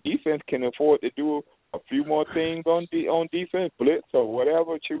know it, our defense can afford to do a few more things on defense, blitz or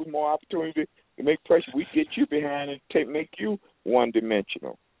whatever, choose more opportunity to make pressure. We get you behind and make you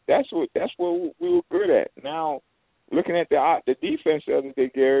one-dimensional. That's what we were good at. Now, looking at the defense the other day,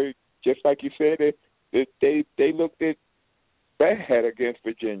 Gary, just like you said, they looked at bad against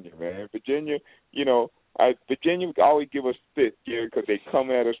Virginia, man. Virginia, Virginia would always give us fit, Gary, because they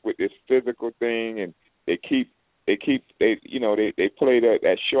come at us with this physical thing, and they play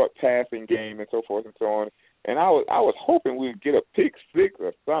that short passing game and so forth and so on. And I was hoping we'd get a pick six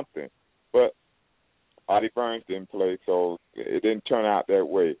or something, but Artie Burns didn't play, so it didn't turn out that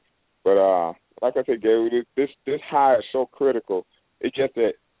way. But like I said, Gary, this hire is so critical. It's just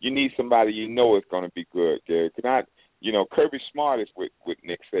that you need somebody is going to be good, Gary. Kirby Smart is with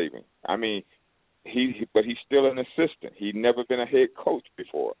Nick Saban. I mean, but he's still an assistant. He'd never been a head coach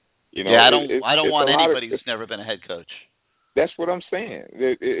before. I don't want anybody who's never been a head coach. That's what I'm saying.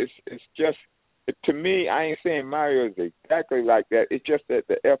 It's just, to me, I ain't saying Mario is exactly like that. It's just that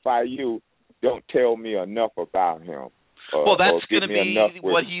the FIU don't tell me enough about him. Well, that's going to be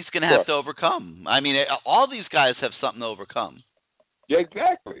what he's going to have to overcome. I mean, all these guys have something to overcome. Yeah,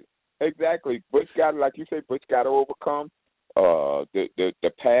 exactly. Butch got, like you say, Butch got to overcome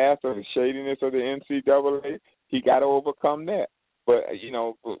the past or the shadiness of the NCAA. He got to overcome that. But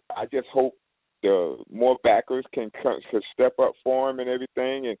I just hope the more backers can step up for him and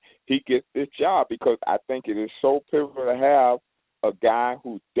everything, and he gets this job, because I think it is so pivotal to have a guy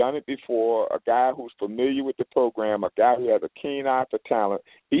who's done it before, a guy who's familiar with the program, a guy who has a keen eye for talent.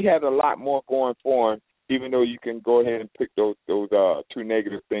 He has a lot more going for him, even though you can go ahead and pick those two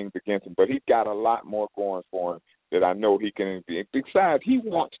negative things against him. But he's got a lot more going for him that I know he can be. Besides, he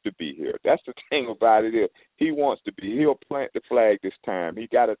wants to be here. That's the thing about it is he wants to be. He'll plant the flag this time. He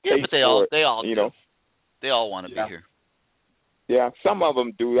got a taste for it. They all want to be here. Yeah, some of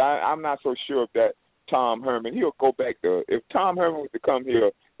them do. I'm not so sure if that Tom Herman, he'll go back to, if Tom Herman was to come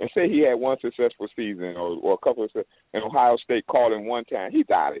here and say he had one successful season or a couple of, and Ohio State called him one time, he's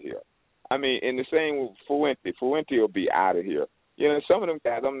out of here. I mean, and the same with Fuente. Fuente will be out of here. Some of them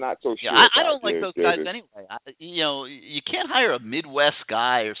guys I'm not so sure. I don't like those guys anyway. You can't hire a Midwest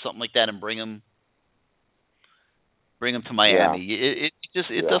guy or something like that and bring him to Miami. Yeah.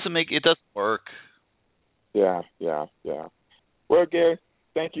 It doesn't work. Yeah. Well, Gary,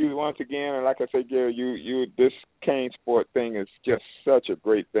 thank you once again. And like I said, Gary, you this CaneSport thing is just such a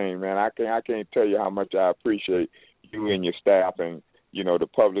great thing, man. I can't tell you how much I appreciate you and your staff and the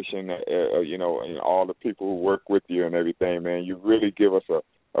publishing, and all the people who work with you and everything, man. You really give us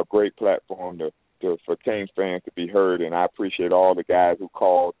a great platform for Canes fans to be heard, and I appreciate all the guys who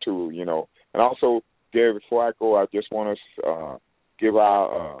called too, And also, Gary, before I go, I just want to give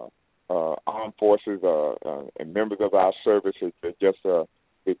our armed forces and members of our services just a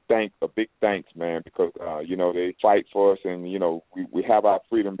big thanks, man, because they fight for us, and we have our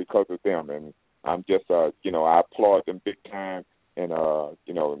freedom because of them, and I'm just I applaud them big time. And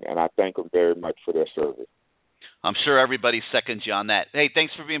and I thank them very much for their service. I'm sure everybody seconds you on that. Hey,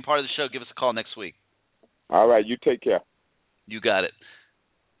 thanks for being part of the show. Give us a call next week. All right, you take care. You got it.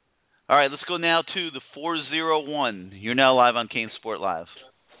 All right, let's go now to the 401. You're now live on CaneSport Live.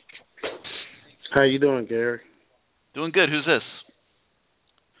 How you doing, Gary? Doing good. Who's this?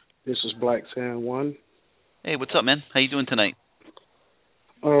 This is Black San One. Hey, what's up, man? How you doing tonight?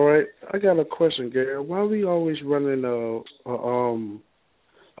 All right, I got a question, Gary. Why are we always running a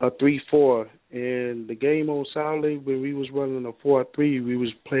 3-4? And the game on Saturday, when we was running a 4-3, we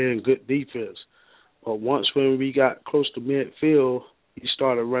was playing good defense. But once when we got close to midfield, we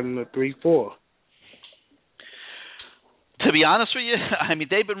started running a 3-4. To be honest with you, I mean,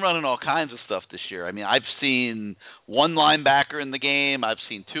 they've been running all kinds of stuff this year. I mean, I've seen one linebacker in the game. I've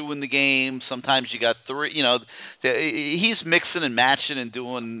seen two in the game. Sometimes you got three. He's mixing and matching and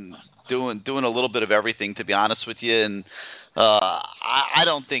doing a little bit of everything, to be honest with you. And I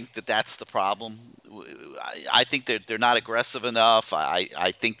don't think that's the problem. I think they're not aggressive enough.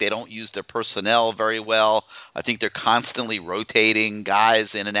 I think they don't use their personnel very well. I think they're constantly rotating guys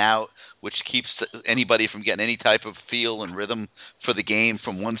in and out, which keeps anybody from getting any type of feel and rhythm for the game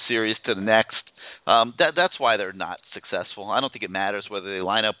from one series to the next. That's why they're not successful. I don't think it matters whether they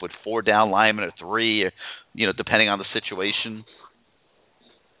line up with 4 down linemen or 3, or, depending on the situation.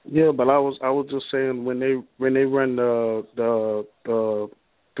 Yeah, but I was just saying when they run the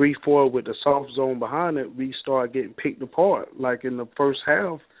 3-4 with the soft zone behind it, we start getting picked apart. Like in the first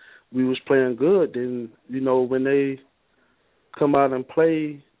half, we was playing good. Then when come out and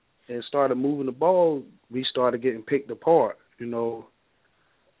play and started moving the ball, we started getting picked apart,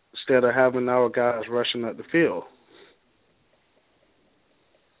 instead of having our guys rushing up the field.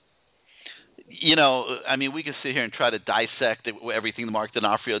 We can sit here and try to dissect everything Mark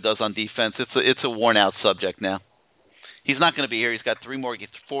D'Onofrio does on defense. It's a worn-out subject now. He's not going to be here. He's got 3 or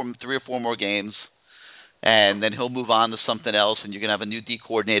 4 more games, and then he'll move on to something else, and you're going to have a new D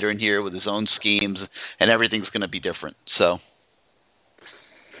coordinator in here with his own schemes, and everything's going to be different. So,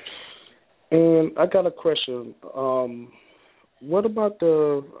 and I got a question. What about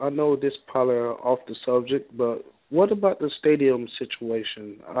I know this probably off the subject, but what about the stadium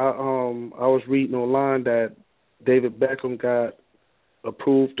situation? I was reading online that David Beckham got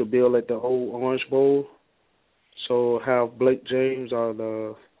approved to build at the old Orange Bowl. So have Blake James or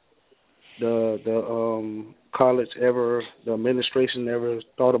the college the administration ever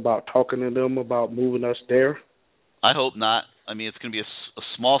thought about talking to them about moving us there? I hope not. It's going to be a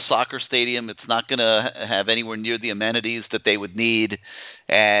small soccer stadium. It's not going to have anywhere near the amenities that they would need.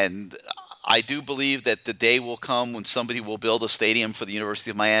 And I do believe that the day will come when somebody will build a stadium for the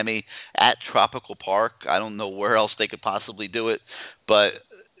University of Miami at Tropical Park. I don't know where else they could possibly do it. But,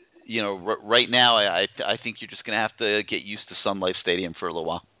 right now I think you're just going to have to get used to Sun Life Stadium for a little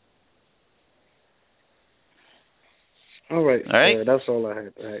while. All right. That's all I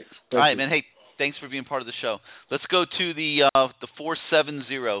had. All right, man. Hey, thanks for being part of the show. Let's go to the 470.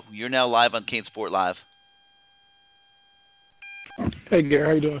 You're now live on CaneSport Live. Hey, Gary.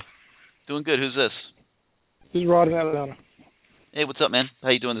 How you doing? Doing good. Who's this? This is Rod in Atlanta. Hey, what's up, man? How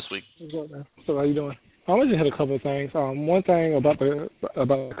you doing this week? What's up, man? So how you doing? I just had a couple of things. One thing about the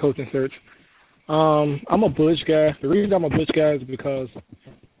coaching search. I'm a Bush guy. The reason I'm a Bush guy is because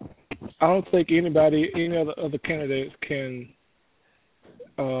I don't think any other candidates can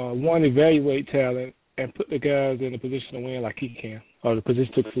evaluate talent and put the guys in a position to win like he can, or the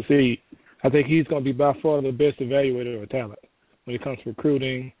position to succeed. I think he's going to be by far the best evaluator of talent when it comes to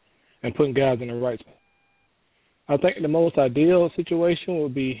recruiting and putting guys in the right spot. I think the most ideal situation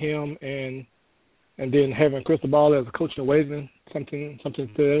would be him and then having Crystal Ball as a coach in waiting, something to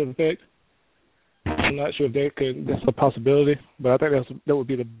that effect. I'm not sure if that's a possibility, but I think that would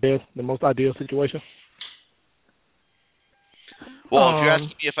be the most ideal situation. Well, if you're asking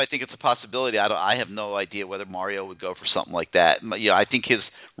me if I think it's a possibility, I have no idea whether Mario would go for something like that. I think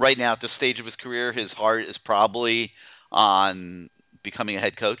right now at this stage of his career, his heart is probably on becoming a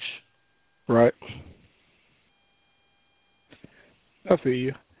head coach. Right. I see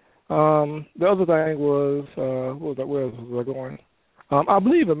you. The other thing was, where was I going? I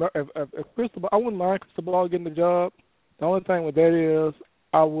believe if Crystal Ball, I wouldn't mind Crystal Ball getting the job. The only thing with that is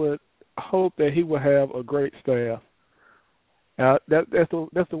I would hope that he would have a great staff. That's the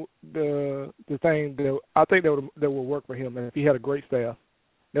thing that I think that would work for him, and if he had a great staff.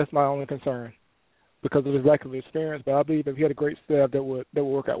 That's my only concern because of his lack of experience. But I believe if he had a great staff, that would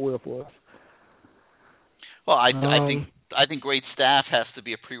work out well for us. Well, I think great staff has to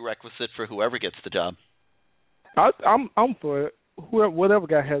be a prerequisite for whoever gets the job. I'm for it. Whatever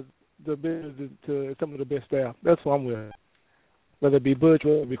guy has the ability to some of the best staff, that's what I'm with. Whether it be Butch,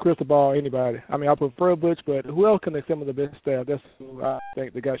 whether it be Crystal Ball, anybody. I prefer Butch, but who else can assemble the best staff? That's who I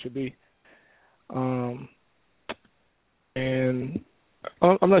think the guy should be. And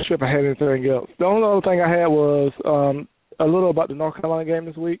I'm not sure if I had anything else. The only other thing I had was a little about the North Carolina game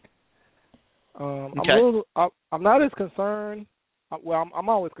this week. Okay. I'm not as concerned. Well, I'm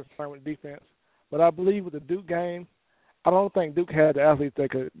always concerned with defense, but I believe with the Duke game, I don't think Duke had the athletes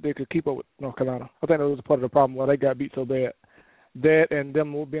that could keep up with North Carolina. I think that was a part of the problem why they got beat so bad. That and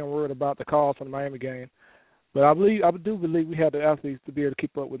them being worried about the calls from the Miami game. But I do believe we had the athletes to be able to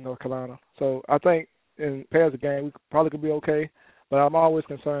keep up with North Carolina. So I think in past the game we probably could be okay, but I'm always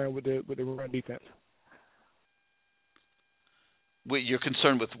concerned with the run defense. You're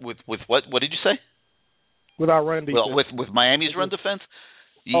concerned with what? What did you say? With our run defense. Well, with Miami's run defense.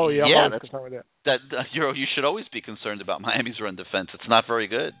 Oh yeah, I'm always concerned with that. You should always be concerned about Miami's run defense. It's not very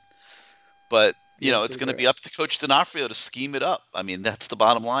good, but it's going to be up to Coach D'Onofrio to scheme it up. That's the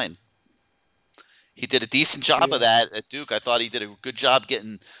bottom line. He did a decent job of that at Duke. I thought he did a good job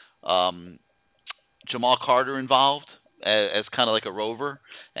getting Jamal Carter involved as kind of like a rover,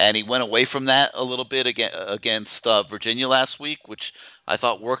 and he went away from that a little bit against Virginia last week, which I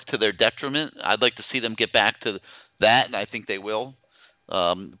thought worked to their detriment. I'd like to see them get back to that, and I think they will.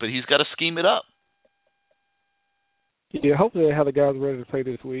 But he's got to scheme it up. Yeah, hopefully they have the guys ready to play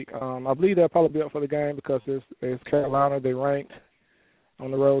this week. I believe they'll probably be up for the game because it's Carolina. They ranked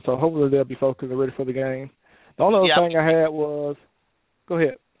on the road, so hopefully they'll be focused and ready for the game. The only other thing I had was – go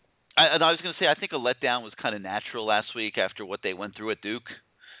ahead. I was going to say, I think a letdown was kind of natural last week after what they went through at Duke.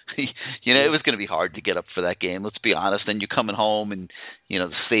 You know, it was going to be hard to get up for that game. Let's be honest. And you're coming home, and the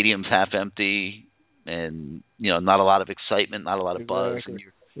stadium's half empty, and not a lot of excitement, not a lot of buzz, and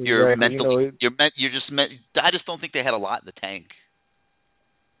you're mentally, I just don't think they had a lot in the tank.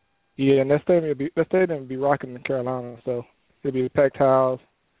 Yeah, and that stadium would be rocking in Carolina, so it'll be a packed house.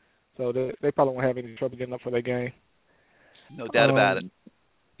 So they probably won't have any trouble getting up for that game. No doubt about it.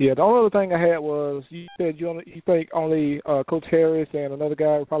 Yeah, the only other thing I had was you said you think only Coach Harris and another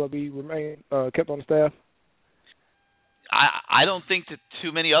guy will probably remain kept on the staff. I don't think that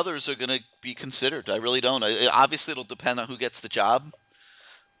too many others are going to be considered. I really don't. Obviously, it'll depend on who gets the job,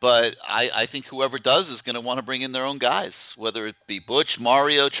 but I think whoever does is going to want to bring in their own guys, whether it be Butch,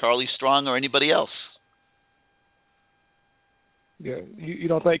 Mario, Charlie Strong, or anybody else. Yeah, you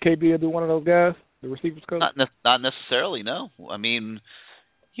don't think KB will be one of those guys, the receivers coach? Not necessarily, no. I mean,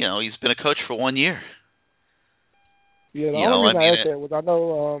 he's been a coach for 1 year. Yeah, the only reason I asked that was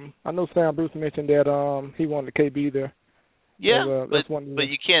I know Sam Bruce mentioned that he wanted KB there. Yeah, but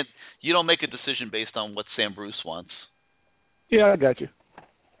you don't make a decision based on what Sam Bruce wants. Yeah, I got you.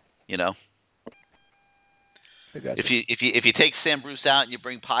 If you take Sam Bruce out and you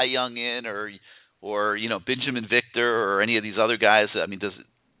bring Pai Young in, or Benjamin Victor or any of these other guys, I mean, does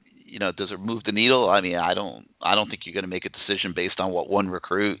it move the needle? I mean, I don't think you're going to make a decision based on what one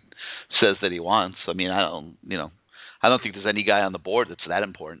recruit says that he wants. I mean, I don't think there's any guy on the board that's that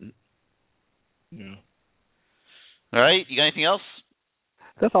important. Yeah. All right, you got anything else?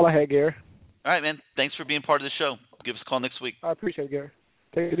 That's all I had, Gary. All right, man. Thanks for being part of the show. Give us a call next week. I appreciate it, Gary.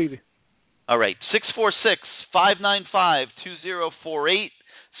 Take it easy. All right, 646-595-2048,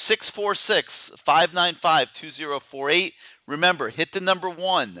 646-595-2048. Remember, hit the number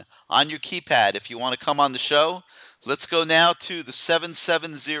 1 on your keypad if you want to come on the show. Let's go now to the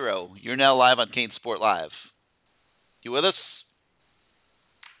 770. You're now live on CaneSport Live. You with us?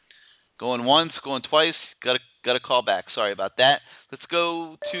 Going once, going twice. Got a call back. Sorry about that. Let's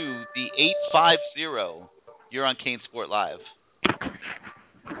go to the 850. You're on CaneSport Live.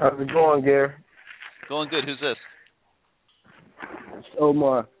 How's it going, Gary? Going good. Who's this? It's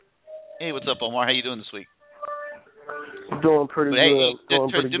Omar. Hey, what's up, Omar? How you doing this week? Doing pretty good.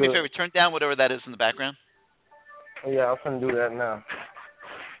 Do me a favor. Turn down whatever that is in the background. Oh, yeah, I'm going to do that now.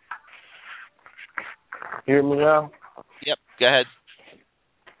 Hear me now? Yep. Go ahead.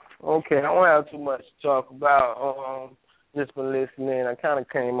 Okay, I don't have too much to talk about. Just been listening. I kind of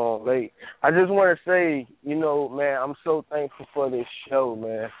came on late. I just want to say, man, I'm so thankful for this show,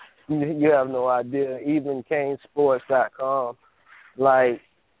 man. You have no idea. Even CaneSports.com. Like,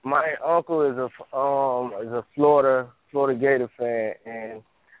 my uncle is a Florida Gator fan, and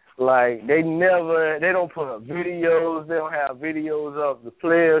like they don't put up videos. They don't have videos of the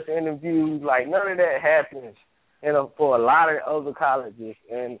players' interviews. Like none of that happens, for a lot of other colleges.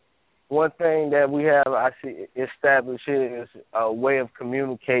 And one thing that we have actually established here is a way of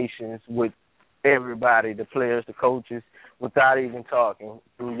communications with everybody, the players, the coaches, without even talking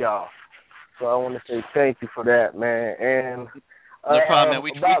through y'all. So I want to say thank you for that, man. And no problem,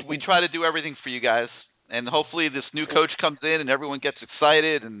 man. We try to do everything for you guys, and hopefully this new coach comes in and everyone gets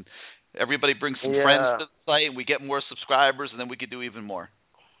excited and everybody brings some friends to the site and we get more subscribers and then we could do even more.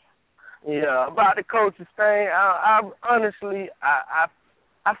 Yeah, about the coaches thing, I honestly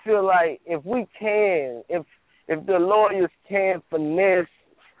feel like if the lawyers can finesse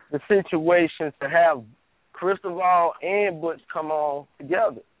the situations to have Cristobal and Butch come on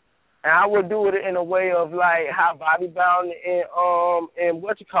together. And I would do it in a way of like how Bobby Bowden and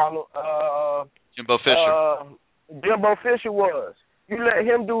what you call him, Jimbo Fisher. Jimbo Fisher was. You let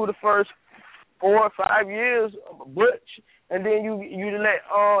him do the first 4 or 5 years of Butch, and then you let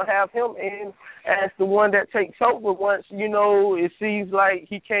have him in as the one that takes over once it seems like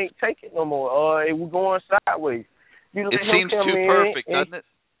he can't take it no more or it was going sideways. It seems too perfect, doesn't it?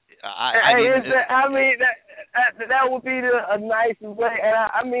 That would be a nice way.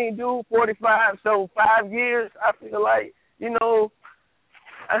 And dude, 45, so 5 years. I feel like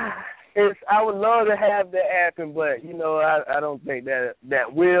I would love to have that happen, but I don't think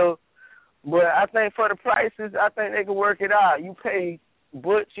that will. But I think for the prices, I think they can work it out. You pay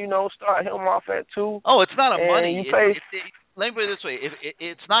Butch, start him off at 2. Oh, it's not a money. Let me put it this way: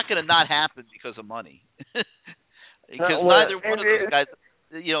 it's not going to not happen because of money. Because neither one of those guys.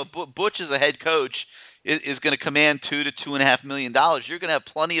 Butch as a head coach is going to command $2 to $2.5 million. You're going to have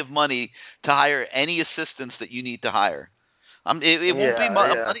plenty of money to hire any assistants that you need to hire. It won't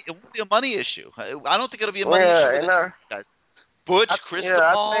be a money issue. I don't think it'll be a money issue. Guys. Butch,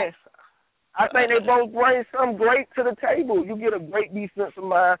 Cristobal. I think they both bring something great to the table. You get a great defensive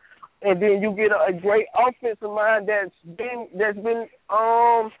mind and then you get a great offensive mind that's been been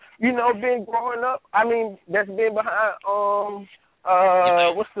growing up. I mean, that's been behind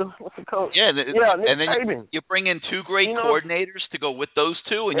what's the coach? Yeah, Nick and then Saban. you bring in two great coordinators to go with those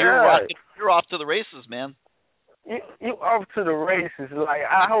two, and you're off to the races, man. You off to the races. Like,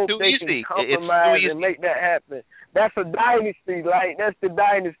 I hope they can compromise and make that happen. That's a dynasty. Like, that's the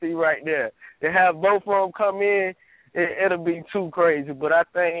dynasty right there. To have both of them come in, it'll be too crazy. But I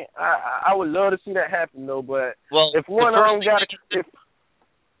think I would love to see that happen, though. But if one of them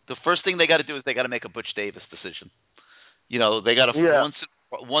the first thing they got to do is they got to make a Butch Davis decision. You know, they got to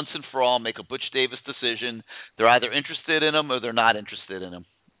once and for all make a Butch Davis decision. They're either interested in him or they're not interested in him.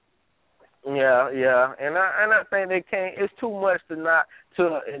 Yeah, and I think they can't. It's too much to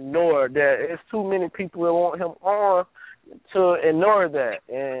ignore that. It's too many people that want him on to ignore that.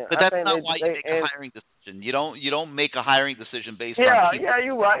 And but that's not why you make a hiring decision. You don't make a hiring decision based on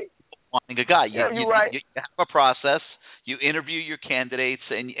you're right. Wanting a guy. You're right. You have a process. You interview your candidates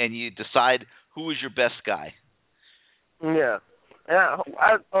and you decide who is your best guy. Yeah. And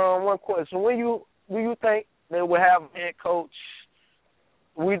one question: do you think they will have a head coach?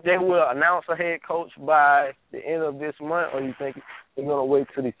 They will announce a head coach by the end of this month, or you think they're going to wait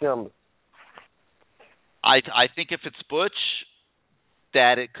till December? I think if it's Butch,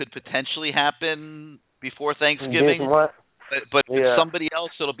 that it could potentially happen before Thanksgiving. This month? But if it's somebody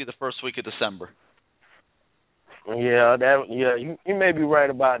else, it'll be the first week of December. Yeah, you may be right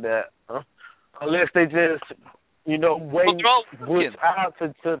about that. Huh? Unless they just, wait Butch out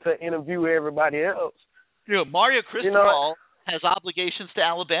to interview everybody else. Mario Cristobal has obligations to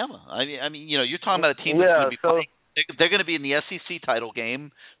Alabama. I mean, you're talking about a team that's going to be playing. They're going to be in the SEC title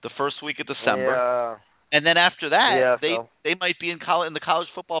game the first week of December. Yeah. And then after that, they might be in the college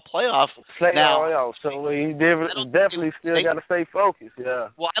football playoff. So he definitely still got to stay focused. Yeah.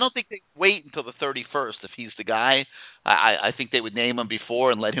 Well, I don't think they wait until the 31st if he's the guy. I think they would name him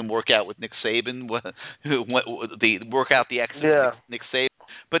before and let him work out with Nick Saban, work out the exit with Nick Saban.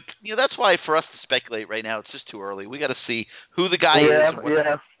 But that's why for us to speculate right now, it's just too early. We got to see who the guy is.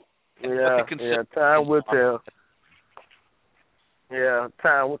 Time will tell. Yeah,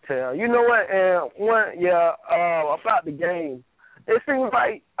 time will tell. You know what? About the game, it seems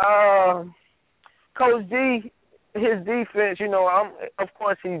like Coach D, his defense. Of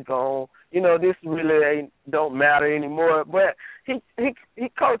course he's gone. This really don't matter anymore. But he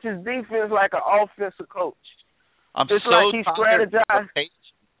coaches defense like an offensive coach. It's so like he strategized.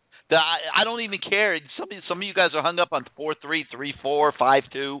 I don't even care. Some of you guys are hung up on 4-3, 3-4,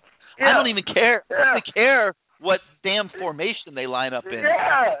 5-2. I don't even care. I don't even care what damn formation they line up in.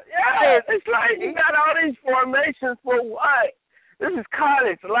 Yeah. It's like you got all these formations for what? This is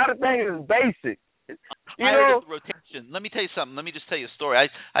college. A lot of things is basic. The rotation. Let me tell you something. Let me just tell you a story.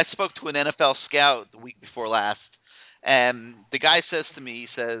 I spoke to an NFL scout the week before last, and the guy says to me,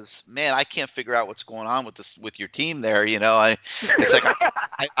 he says, "Man, I can't figure out what's going on with your team there. I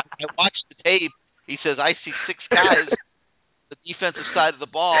watched the tape." He says, "I see 6 guys, the defensive side of the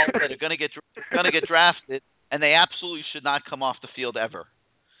ball, that are going to get drafted, and they absolutely should not come off the field ever,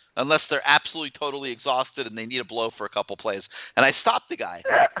 unless they're absolutely totally exhausted and they need a blow for a couple plays." And I stopped the guy,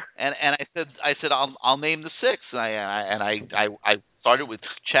 and I said, "I'll name the 6." And I started with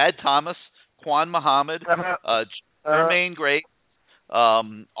Chad Thomas, Quan Muhammad, Jermaine Gray,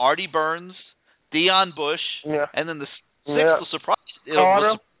 Artie Burns, Deion Bush, and then the 6th will surprise.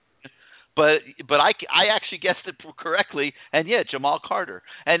 But I actually guessed it correctly, and Jamal Carter.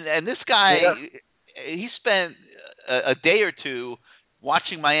 And this guy, he spent a day or two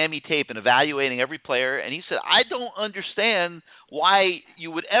watching Miami tape and evaluating every player, and he said, "I don't understand why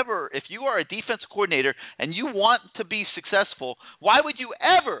you would ever, if you are a defense coordinator and you want to be successful, why would you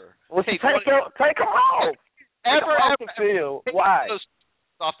ever take them off? Off the field. Why?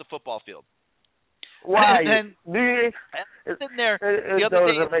 Off the football field. Why? And sitting there the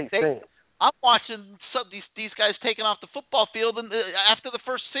other day, I'm watching these guys taking off the football field after the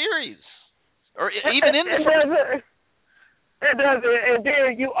first series, or even in the It doesn't, and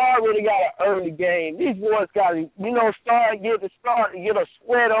then you already got an early game. These boys got to, start to get a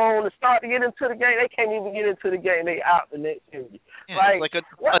sweat on, to start to get into the game. They can't even get into the game. They out the next series. What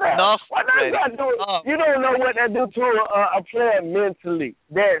does that do? You don't know what that do to a player mentally.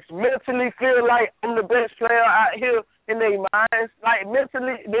 That's mentally feel like I'm the best player out here in their minds. Like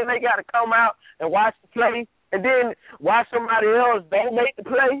mentally, then they got to come out and watch the play, and then watch somebody else don't make the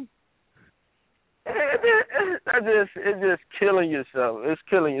play. It's just killing yourself. It's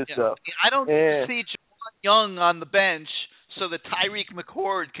killing yourself. I don't see Javon Young on the bench so that Tyreek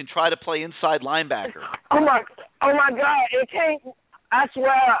McCord can try to play inside linebacker. Oh my God! It can't. I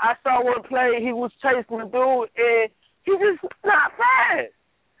swear, I saw one play. He was chasing the dude, and he just not fast.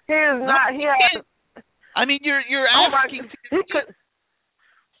 He is not. He has. I mean, you're asking. He could.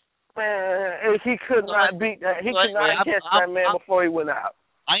 Man, he could not beat that. He could not catch that man before he went out.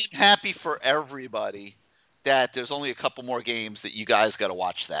 I am happy for everybody that there's only a couple more games that you guys got to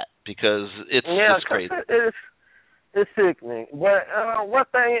watch that, because it's crazy. It's sickening. But one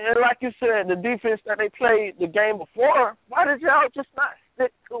thing, and like you said, the defense that they played the game before, why did y'all just not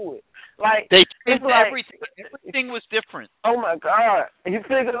stick to it? Like they changed everything. Everything was different. Oh my God!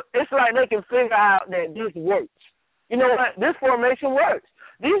 It's like they can figure out that this works. You know what? This formation works.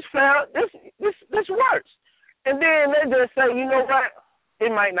 This works. And then they just say, you know what? It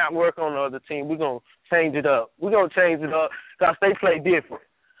might not work on the other team. We're gonna change it up. Because they play different.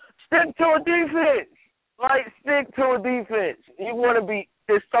 Stick to a defense. Stick to a defense. You want to be.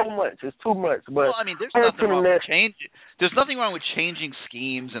 It's so much. It's too much. But I mean, there's nothing wrong with changing. There's nothing wrong with changing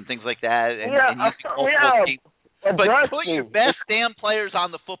schemes and things like that. And using multiple schemes. But put your best damn players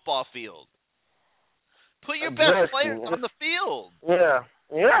on the football field. Put your best players on the field. Yeah.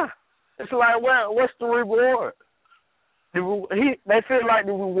 It's like, what's the reward? They feel like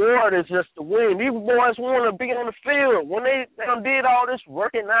the reward is just to win. These boys want to be on the field. When they did all this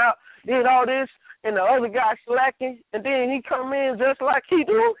working out, did all this, and the other guy slacking, and then he come in just like he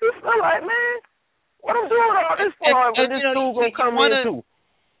do, he feel like, man, what I'm doing all this for? When this dude gonna come in too?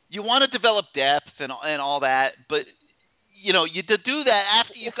 You want to develop depth and all that, but you to do that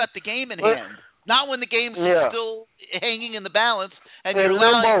after you've got the game in hand, not when the game's still hanging in the balance and you're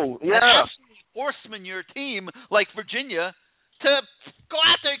allowing an absolute horseman your team like Virginia to go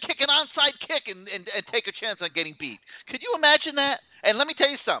out there and kick an onside kick and take a chance on getting beat. Could you imagine that? And let me tell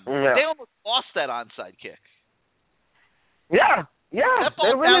you something. Yeah. They almost lost that onside kick. Yeah,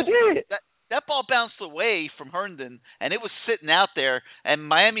 they really did. That ball bounced away from Herndon, and it was sitting out there, and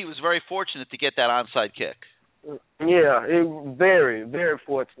Miami was very fortunate to get that onside kick. Yeah, it was very, very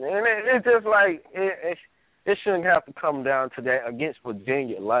fortunate. And it's just like it shouldn't have to come down to that against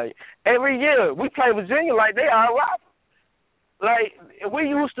Virginia. Like, every year we play Virginia like they are rival. Like, we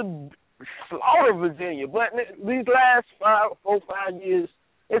used to slaughter Virginia, but these last 4 or 5 years,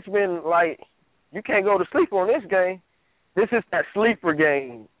 it's been like, you can't go to sleep on this game. This is that sleeper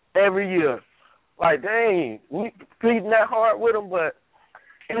game every year. Like, dang, we competing that hard with them. But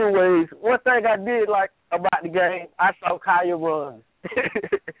anyways, one thing I did like about the game, I saw Kaya run.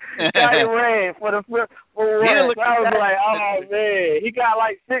 Kaya ran for once. I was like, oh man, he got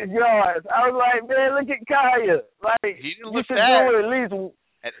like 6 yards. I was like, man, look at Kaya. Like, he didn't you look should bad. do it at least.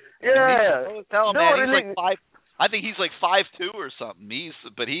 Tell him, man, he's like 5. I think he's like 5'2" or something.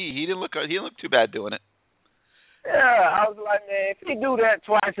 But he didn't look too bad doing it. Yeah, I was like, man, if he do that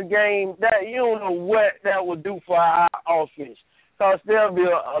twice a game, that you don't know what that would do for our offense. Because they'll be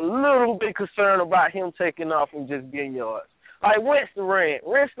a little bit concerned about him taking off and just getting yards. Like Winston ran. He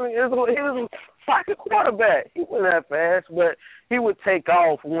was like a quarterback. He wasn't that fast, but he would take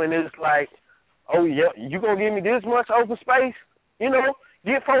off when it's like, oh, yeah, you going to give me this much open space?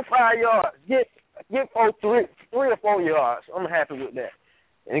 Get 4 or 5 yards. Get 3 or 4 yards. I'm happy with that.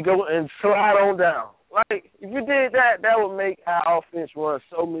 And go and slide on down. Like, if you did that, that would make our offense run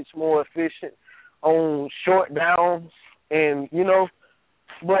so much more efficient on short downs and,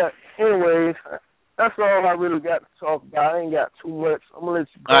 But, anyways, that's all I really got to talk about. I ain't got too much. I'm going to let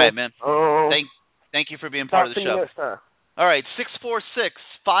you go. All right, man. Thank you for being part of the show. Talk to you next time. All right,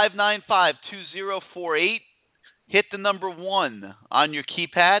 646-595-2048. Hit the number 1 on your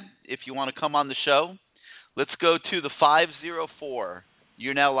keypad if you want to come on the show. Let's go to the 504.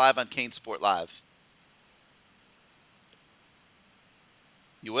 You're now live on CaneSport Live.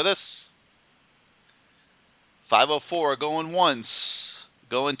 You with us? 504, going once,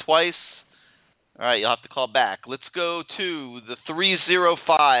 going twice. All right, you'll have to call back. Let's go to the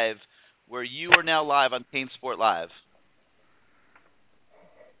 305, where you are now live on CaneSport Live.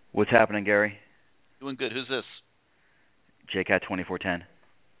 What's happening, Gary? Doing good. Who's this? JCat 2410.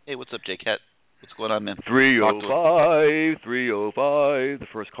 Hey, what's up, JCat? What's going on, man? 305. The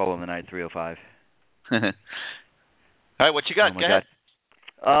first call of the night, 305. All right, what you got? Oh, Go ahead.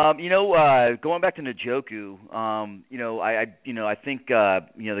 Going back to Njoku, I think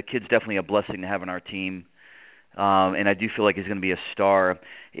the kid's definitely a blessing to have on our team, and I do feel like he's going to be a star.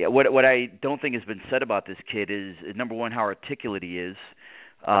 Yeah, what I don't think has been said about this kid is number one, how articulate he is,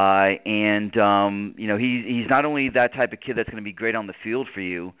 and he's not only that type of kid that's going to be great on the field for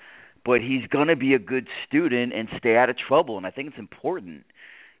you, but he's going to be a good student and stay out of trouble, and I think it's important.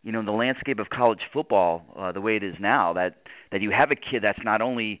 In the landscape of college football, the way it is now, that you have a kid that's not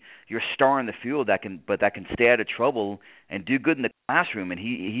only your star in the field but that can stay out of trouble and do good in the classroom, and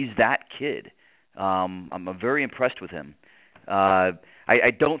he's that kid. I'm very impressed with him.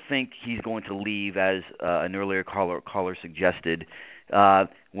 I don't think he's going to leave, as an earlier caller suggested.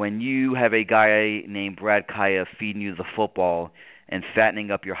 When you have a guy named Brad Kaya feeding you the football and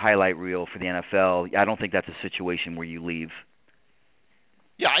fattening up your highlight reel for the NFL, I don't think that's a situation where you leave.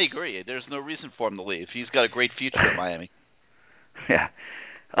 Yeah, I agree. There's no reason for him to leave. He's got a great future in Miami. Yeah.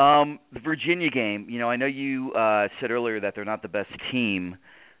 The Virginia game, I know you said earlier that they're not the best team.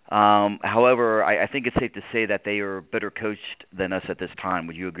 However, I think it's safe to say that they are better coached than us at this time.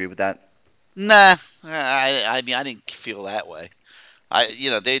 Would you agree with that? Nah, I mean, I didn't feel that way.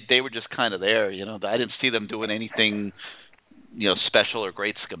 They were just kind of there. I didn't see them doing anything, special or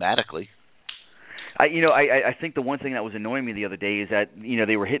great schematically. I think the one thing that was annoying me the other day is that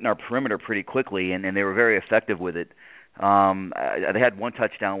they were hitting our perimeter pretty quickly, and they were very effective with it. They had one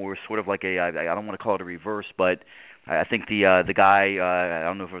touchdown where it was sort of like I don't want to call it a reverse, but I think the guy, I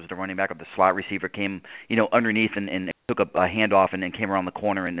don't know if it was the running back or the slot receiver, came underneath and took a handoff and then came around the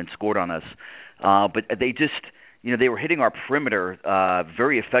corner and then scored on us. But they just they were hitting our perimeter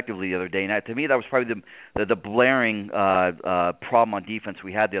very effectively the other day, and to me that was probably the blaring problem on defense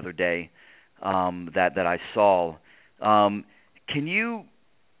we had the other day that I saw. Can you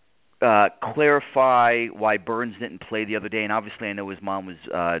clarify why Burns didn't play the other day? And obviously, I know his mom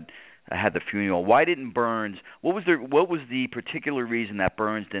had the funeral. Why didn't Burns? What was the particular reason that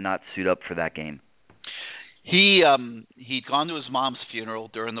Burns did not suit up for that game? He'd gone to his mom's funeral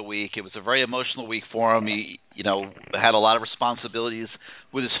during the week. It was a very emotional week for him. He had a lot of responsibilities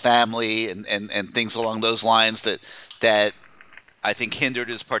with his family and things along those lines that I think hindered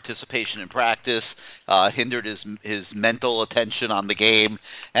his participation in practice, hindered his mental attention on the game,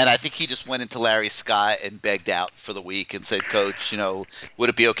 and I think he just went into Larry Scott and begged out for the week and said, "Coach, would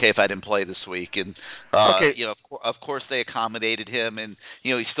it be okay if I didn't play this week?" And of course they accommodated him, and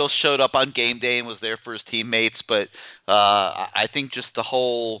he still showed up on game day and was there for his teammates. But I think just the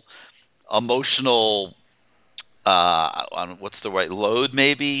whole emotional, what's the right load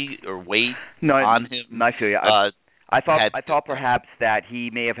maybe or weight on him. I feel you. I thought perhaps that he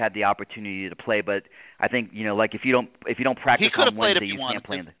may have had the opportunity to play, but I think like if you don't practice on Wednesday, you can't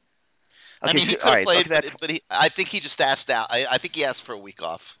play. Okay, I mean, he could have played, but I think he just asked out. I think he asked for a week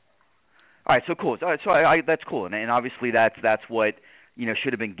off. All right, so cool. All right, so that's cool, and obviously that's what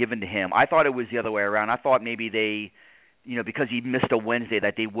should have been given to him. I thought it was the other way around. I thought maybe they, because he missed a Wednesday,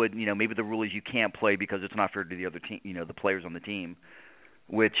 that they would, maybe the rule is you can't play because it's not fair to the other team, the players on the team.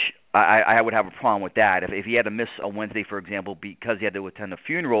 Which I would have a problem with that. If he had to miss a Wednesday, for example, because he had to attend a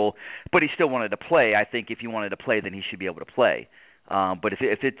funeral, but he still wanted to play, I think if he wanted to play, then he should be able to play. But if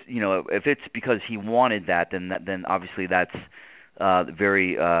it's because he wanted that, then obviously that's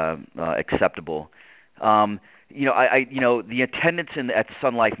very acceptable. The attendance at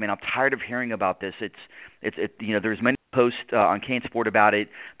Sun Life, man, I'm tired of hearing about this. There's many posts on CaneSport about it.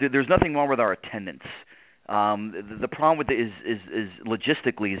 There's nothing wrong with our attendance. The problem with it is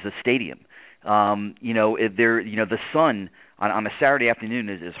logistically is the stadium. The sun on a Saturday afternoon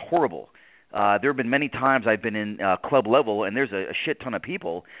is horrible. There have been many times I've been in club level and there's a shit ton of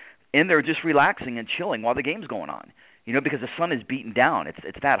people and they're just relaxing and chilling while the game's going on. Because the sun is beaten down.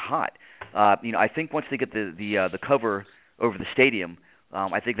 It's that hot. I think once they get the cover over the stadium,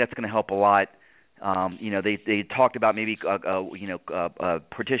 I think that's going to help a lot. They talked about maybe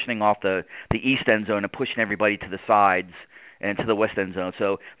partitioning off the east end zone and pushing everybody to the sides and to the west end zone.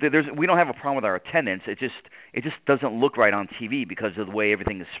 So we don't have a problem with our attendance. It just doesn't look right on TV because of the way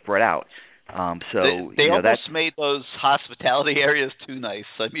everything is spread out. They almost made those hospitality areas too nice.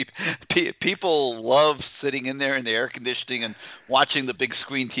 I mean, people love sitting in there in the air conditioning and watching the big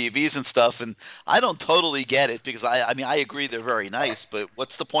screen TVs and stuff, and I don't totally get it because I agree they're very nice, but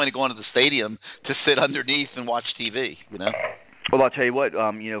what's the point of going to the stadium to sit underneath and watch TV? Well, I'll tell you what.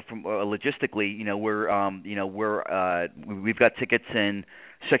 From logistically, we've got tickets in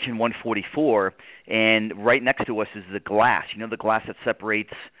section 144, and right next to us is the glass. The glass that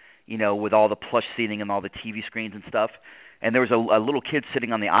separates. With all the plush seating and all the TV screens and stuff. And there was a little kid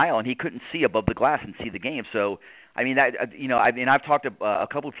sitting on the aisle, and he couldn't see above the glass and see the game. So, I've talked to a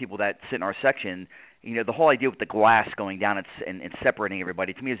couple of people that sit in our section. The whole idea with the glass going down and separating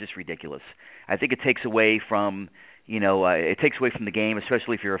everybody, to me, is just ridiculous. I think it takes away from, the game,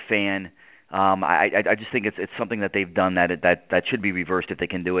 especially if you're a fan. I just think it's something that they've done that should be reversed if they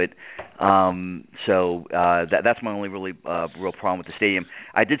can do it. That's my only really real problem with the stadium.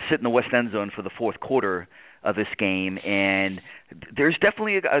 I did sit in the west end zone for the fourth quarter of this game, and there's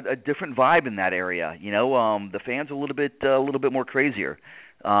definitely a different vibe in that area. The fans are a little bit more crazier.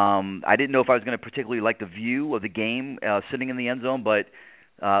 I didn't know if I was going to particularly like the view of the game sitting in the end zone, but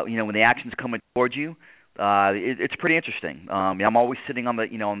when the action's coming towards you, it's pretty interesting. I'm always sitting on the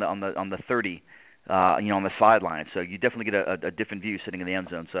on the 30, on the sideline, so you definitely get a different view sitting in the end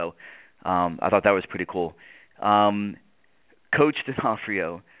zone. So I thought that was pretty cool. Coach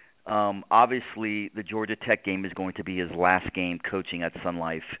D'Onofrio, obviously the Georgia Tech game is going to be his last game coaching at Sun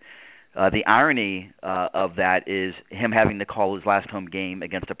Life. The irony of that is him having to call his last home game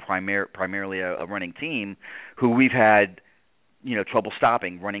against primarily a running team who we've had trouble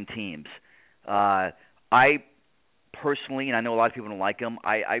stopping, running teams. I personally, and I know a lot of people don't like him,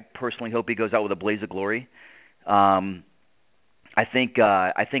 I personally hope he goes out with a blaze of glory. I think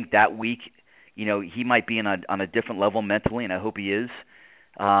that week, he might be on a different level mentally, and I hope he is.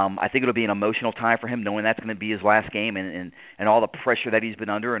 I think it'll be an emotional time for him, knowing that's going to be his last game, and all the pressure that he's been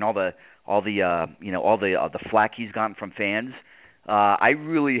under, and all the flack he's gotten from fans. I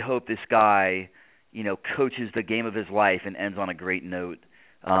really hope this guy, coaches the game of his life and ends on a great note.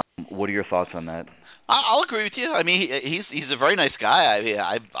 What are your thoughts on that? I'll agree with you. I mean, he's a very nice guy.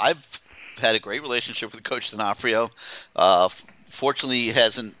 I've had a great relationship with Coach D'Onofrio. Fortunately, he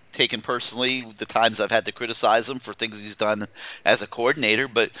hasn't taken personally the times I've had to criticize him for things he's done as a coordinator,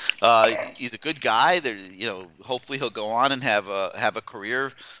 but he's a good guy. Hopefully he'll go on and have a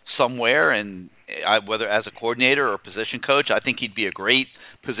career somewhere, and whether as a coordinator or position coach, I think he'd be a great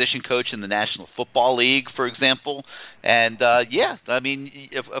position coach in the National Football League, for example. And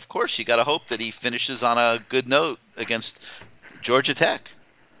of course, you got to hope that he finishes on a good note against Georgia Tech.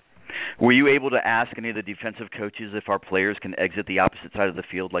 Were you able to ask any of the defensive coaches if our players can exit the opposite side of the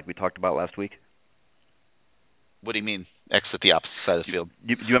field like we talked about last week? What do you mean, exit the opposite side of the field?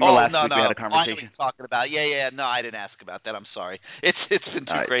 Do you remember last week we had a conversation? I know what you're talking about. Yeah. No, I didn't ask about that. I'm sorry. It's been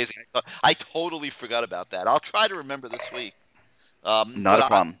too crazy. I totally forgot about that. I'll try to remember this week. Not a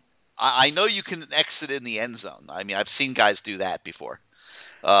problem. I know you can exit in the end zone. I mean, I've seen guys do that before.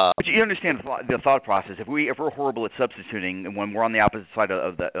 But you understand the thought process. If we're horrible at substituting, and when we're on the opposite side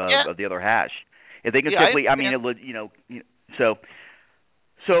of the other hash, if they can simply,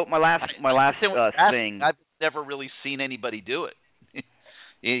 So my last thing. I've never really seen anybody do it.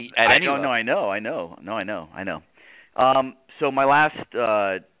 I know. So my last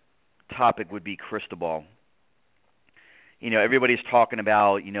topic would be Cristobal. Everybody's talking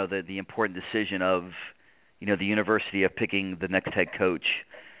about the important decision of the university of picking the next head coach.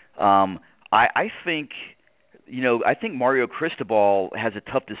 I think Mario Cristobal has a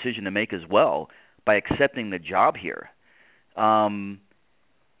tough decision to make as well by accepting the job here. I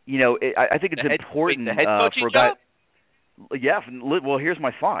think it's important the head coaching for a guy. Job? Yeah. Well, here's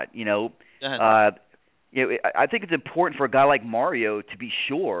my thought. I think it's important for a guy like Mario to be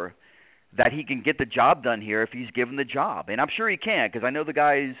sure that he can get the job done here if he's given the job, and I'm sure he can, because I know the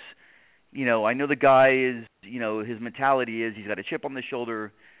guy's. His mentality is he's got a chip on the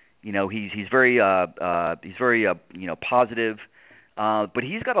shoulder. He's very positive, but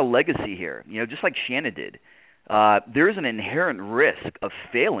he's got a legacy here. Just like Shannon did. There is an inherent risk of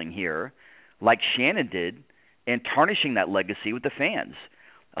failing here, like Shannon did, and tarnishing that legacy with the fans.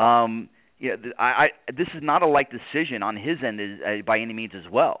 This is not a light decision on his end by any means as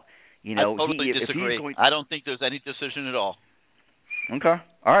well. I totally disagree. I don't think there's any decision at all. Okay,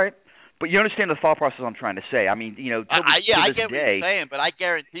 all right. But you understand the thought process I'm trying to say. I mean, I get what you're saying, but I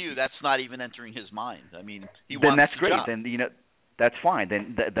guarantee you that's not even entering his mind. I mean, he wants that's the great. job. Then that's fine.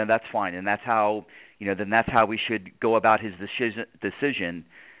 Then that's fine, and that's how that's how we should go about his decision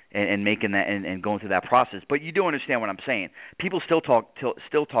and making that and going through that process. But you do understand what I'm saying. People still talk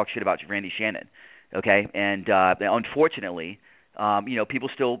shit about Randy Shannon, okay? And unfortunately. People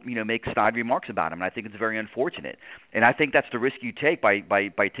still, make snide remarks about him, and I think it's very unfortunate. And I think that's the risk you take by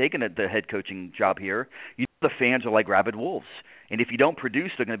taking the head coaching job here. The fans are like rabid wolves, and if you don't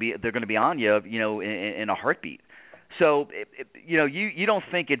produce, they're going to be on you, in a heartbeat. So, you don't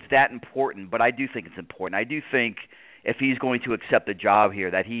think it's that important, but I do think it's important. I do think if he's going to accept the job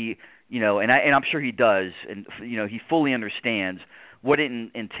here, that he, and I'm sure he does, and he fully understands what it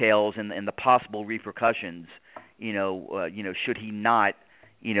entails and the possible repercussions. Should he not,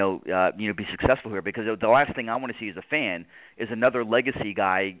 be successful here? Because the last thing I want to see as a fan is another legacy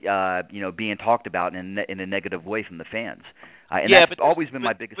guy, being talked about in a negative way from the fans. That's always been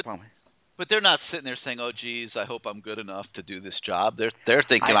my biggest problem. But they're not sitting there saying, "Oh, geez, I hope I'm good enough to do this job." They're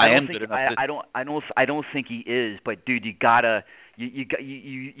thinking, "I am good enough." I don't think he is. But dude, you gotta, you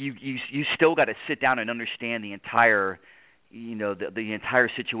still got to sit down and understand the entire. the entire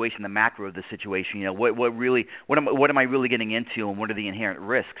situation, the macro of the situation. What am I really getting into, and what are the inherent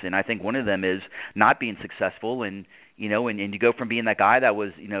risks? And I think one of them is not being successful, and you go from being that guy that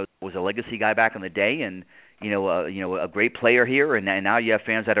was a legacy guy back in the day, and a great player here, and now you have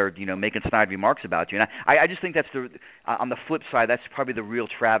fans that are making snide remarks about you. And I just think that's on the flip side, that's probably the real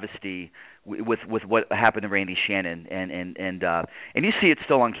travesty with what happened to Randy Shannon, and you see it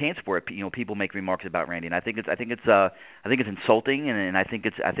still on CaneSport. People make remarks about Randy, and I think it's insulting, and I think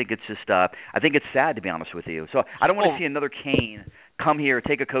it's sad, to be honest with you. So I don't want to see another Kane come here,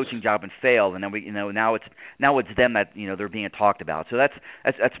 take a coaching job, and fail, and then now it's them that they're being talked about. So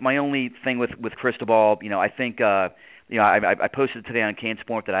that's my only thing with Cristobal. I think I posted today on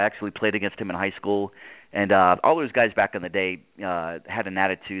CaneSport that I actually played against him in high school. And all those guys back in the day had an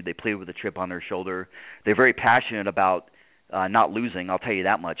attitude. They played with a chip on their shoulder. They're very passionate about not losing. I'll tell you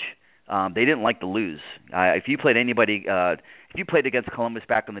that much. They didn't like to lose. If you played against Columbus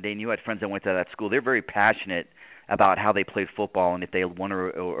back in the day, and you had friends that went to that school, they're very passionate about how they played football and if they won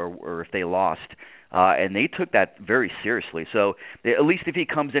or if they lost. And they took that very seriously. So at least if he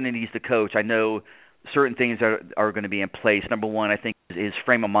comes in and he's the coach, I know certain things are going to be in place. Number one, I think his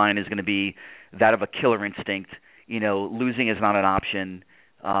frame of mind is going to be that of a killer instinct. Losing is not an option.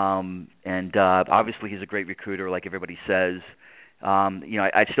 And obviously he's a great recruiter, like everybody says.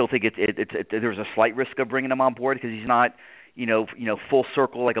 I still think there's a slight risk of bringing him on board because he's not, full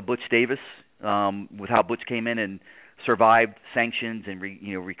circle like a Butch Davis, with how Butch came in and survived sanctions and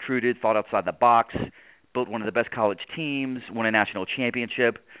recruited, thought outside the box, built one of the best college teams, won a national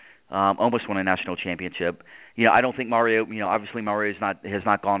championship. Almost won a national championship. I don't think Mario. Obviously Mario has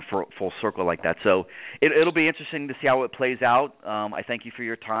not gone full circle like that. So it'll be interesting to see how it plays out. I thank you for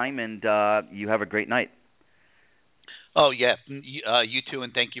your time, and you have a great night. Oh yeah, you too,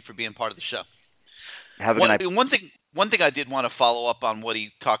 and thank you for being part of the show. Have a good night. One thing I did want to follow up on what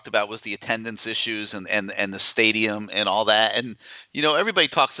he talked about was the attendance issues and the stadium and all that. And everybody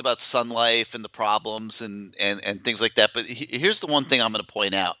talks about Sun Life and the problems and things like that. But here's the one thing I'm going to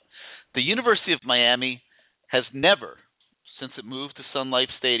point out. The University of Miami has never, since it moved to Sun Life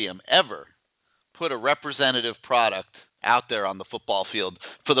Stadium, ever put a representative product out there on the football field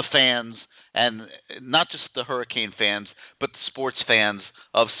for the fans, and not just the Hurricane fans, but the sports fans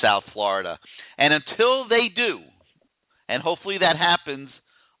of South Florida. And until they do, and hopefully that happens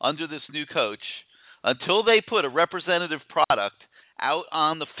under this new coach, until they put a representative product out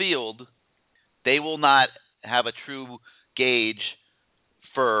on the field, they will not have a true gauge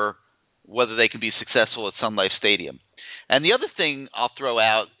for whether they can be successful at Sun Life Stadium. And the other thing I'll throw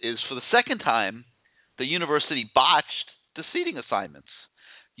out is, for the second time, the university botched the seating assignments.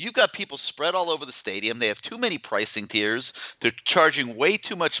 You've got people spread all over the stadium. They have too many pricing tiers. They're charging way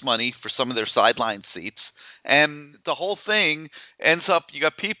too much money for some of their sideline seats. And the whole thing ends up, you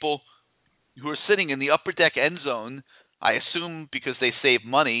got people who are sitting in the upper deck end zone, I assume because they save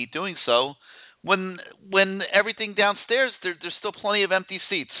money doing so, when everything downstairs, there's still plenty of empty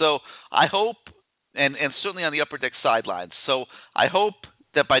seats. So I hope, and certainly on the upper deck sidelines, so I hope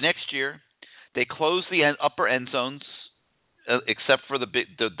that by next year they close the upper end zones, except for the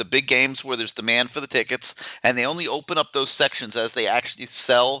big games where there's demand for the tickets, and they only open up those sections as they actually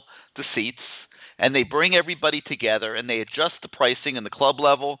sell the seats, and they bring everybody together, and they adjust the pricing in the club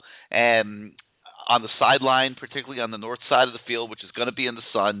level and on the sideline, particularly on the north side of the field, which is going to be in the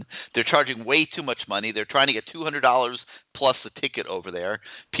sun. They're charging way too much money. They're trying to get $200 plus a ticket over there.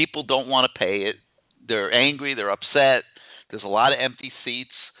 People don't want to pay it. They're angry. They're upset. There's a lot of empty seats.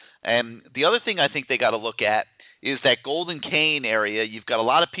 And the other thing I think they got to look at is that Golden Cane area. You've got a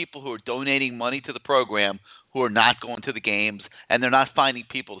lot of people who are donating money to the program who are not going to the games, and they're not finding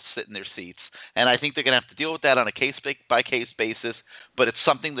people to sit in their seats. And I think they're going to have to deal with that on a case-by-case basis, but it's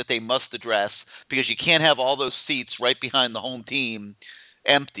something that they must address, because you can't have all those seats right behind the home team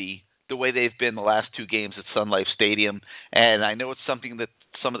empty the way they've been the last two games at Sun Life Stadium. And I know it's something that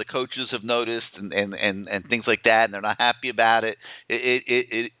some of the coaches have noticed and things like that, and they're not happy about it.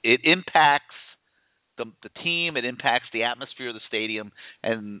 It impacts the team. It impacts the atmosphere of the stadium,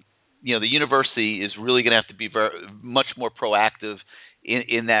 and the university is really going to have to be much more proactive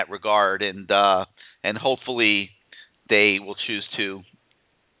in that regard, and hopefully they will choose to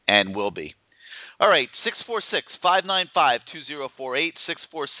and will be. All right, 646-595-2048,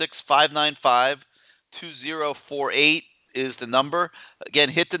 646-595-2048 is the number. Again,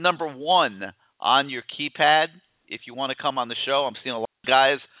 hit the number 1 on your keypad if you want to come on the show. I'm seeing a lot of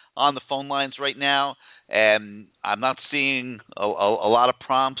guys on the phone lines right now, and I'm not seeing a lot of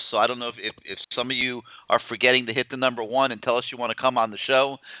prompts, so I don't know if some of you are forgetting to hit the number 1 and tell us you want to come on the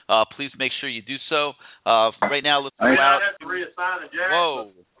show. Please make sure you do so. Right now, let's go out.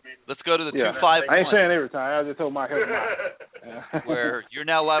 Whoa. Let's go to the 251. I ain't saying every time. I just told my help. Where you're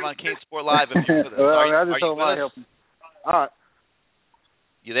now live on CaneSport Live. If you're with us. I just told my help. All right.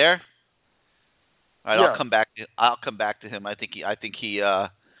 You there? All right, yeah. I'll come back to him. I think he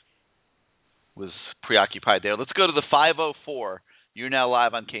was preoccupied there. Let's go to the 504. You're now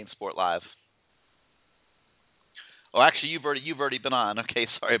live on CaneSport Live. Oh, actually, you've already been on. Okay,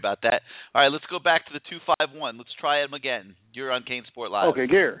 sorry about that. All right, let's go back to the 251. Let's try him again. You're on CaneSport Live. Okay,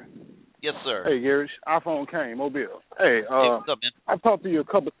 Gary. Yes, sir. Hey, Gary. iPhone Kane, Mobile. Hey, what's up, man? I've talked to you a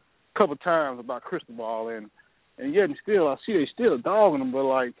couple times about Cristobal, and yet still I see they still dogging him. But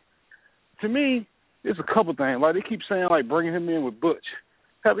like, to me, it's a couple things. Like they keep saying like bringing him in with Butch.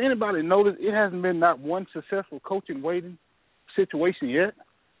 Have anybody noticed it hasn't been not one successful coaching waiting situation yet?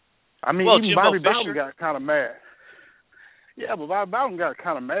 I mean, even Bobby Bowden got kind of mad. Yeah, but Bobby Bowden got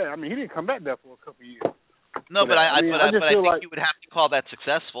kind of mad. I mean, he didn't come back there for a couple of years. No, but I think you would have to call that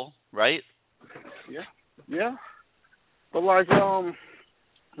successful, right? Yeah. But like,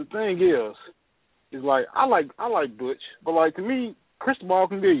 the thing is like I like Butch, but like to me, Cristobal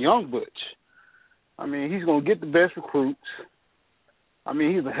can be a young Butch. I mean, he's gonna get the best recruits. I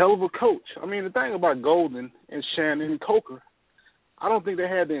mean, he's a hell of a coach. I mean, the thing about Golden and Shannon and Coker, I don't think they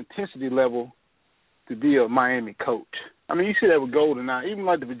had the intensity level to be a Miami coach. I mean, you see that with Golden now. Even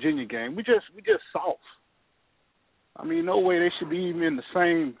like the Virginia game, we just soft. I mean, no way they should be even in the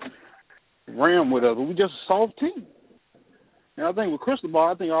same realm with us. We just a soft team. And I think with Cristobal,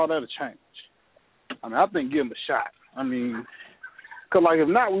 I think all that'll change. I mean, I think give him a shot. I mean, because like if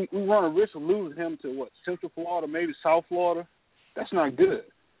not, we run a risk of losing him to Central Florida, maybe South Florida. That's not good.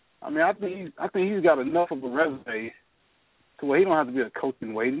 I mean, I think he's got enough of a resume to where he don't have to be a coach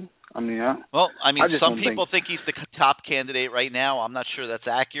in waiting. I mean, some people think he's the top candidate right now. I'm not sure that's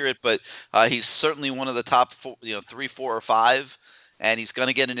accurate, but he's certainly one of the top 3, 4, or 5, and he's going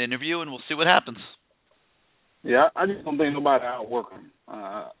to get an interview, and we'll see what happens. Yeah, I just don't think nobody outwork him.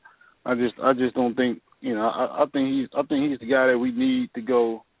 I just don't think I think he's the guy that we need to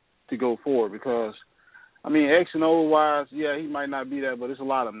go forward because. I mean, X and O wise, yeah, he might not be that, but there's a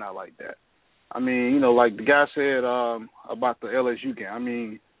lot of them not like that. I mean, like the guy said about the LSU game. I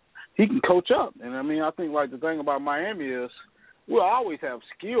mean, he can coach up, and I mean, I think like the thing about Miami is we'll always have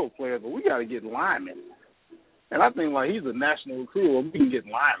skilled players, but we got to get linemen. And I think like he's a national recruiter, we can get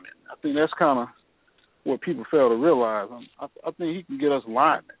linemen. I think that's kind of what people fail to realize. I think he can get us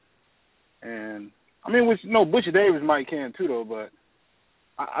linemen, and I mean, Butcher Davis might can too though, but.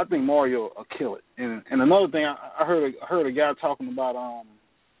 I think Mario will kill it. And another thing, I heard a guy talking about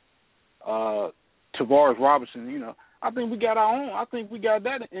Tavares Robinson. I think we got our own. I think we got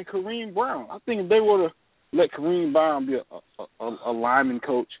that in Kareem Brown. I think if they were to let Kareem Brown be a lineman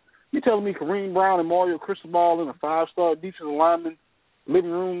coach, you telling me Kareem Brown and Mario Cristobal in a 5-star defensive lineman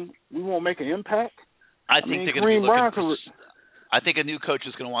living room, we won't make an impact? I think they're going to be looking I think a new coach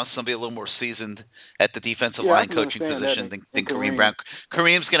is going to want somebody a little more seasoned at the defensive line coaching position than Kareem Brown.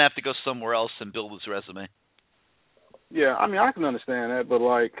 Kareem's going to have to go somewhere else and build his resume. Yeah, I mean, I can understand that, but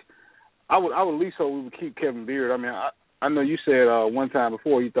like, I would at least hope we would keep Kevin Beard. I mean, I know you said one time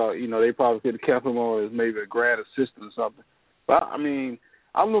before you thought they probably could have kept him on as maybe a grad assistant or something. But I mean,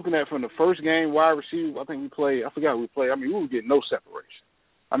 I'm looking at from the first game wide receiver. I think we played. I forgot who we played. I mean, we would get no separation.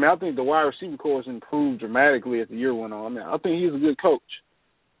 I mean, I think the wide receiver corps improved dramatically as the year went on. I mean, I think he's a good coach.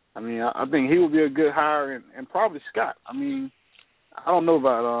 I mean, I think he would be a good hire, and probably Scott. I mean, I don't know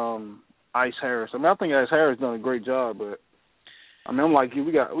about Ice Harris. I mean, I think Ice Harris done a great job, but I mean, I'm like you.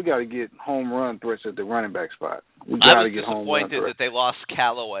 We got to get home run threats at the running back spot. We got to get home run threats. I was disappointed that they lost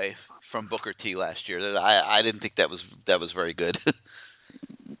Callaway from Booker T last year. I didn't think that was very good.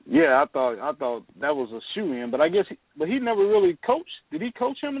 Yeah, I thought that was a shoe-in, but I guess he never really coached. Did he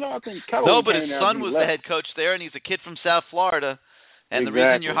coach him at all? I think Callaway. No, but his son was the head coach there, and he's a kid from South Florida. And the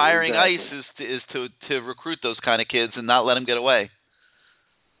reason you're hiring Ice is to recruit those kind of kids and not let them get away.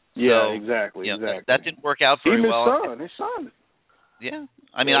 Yeah, so, exactly. That didn't work out very well. His son. Yeah,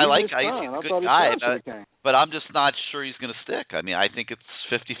 I mean, I like Ice. He's a good guy, but I'm just not sure he's going to stick. I mean, I think it's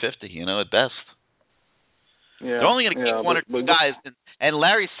 50-50, at best. Yeah, they're only going to keep one or two guys, and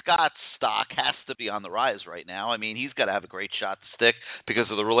Larry Scott's stock has to be on the rise right now. I mean, he's got to have a great shot to stick because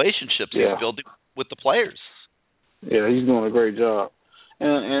of the relationships he's building with the players. Yeah, he's doing a great job,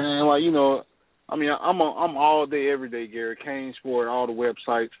 and like I mean, I'm all day, every day, Gary. CaneSport, all the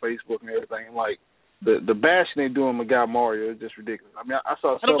websites, Facebook, and everything. Like the bashing they doing with guy Mario is just ridiculous. I mean, I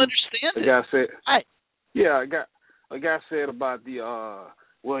saw something. I don't understand. The guy said, Yeah, a guy said about the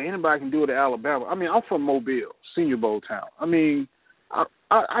well, anybody can do it at Alabama. I mean, I'm from Mobile, Senior Bowl town. I mean,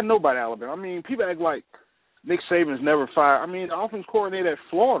 I know about Alabama. I mean, people act like Nick Saban's never fired. I mean, the offense coordinator at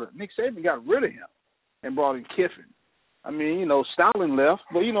Florida, Nick Saban got rid of him and brought in Kiffin. I mean, you know, Stalin left,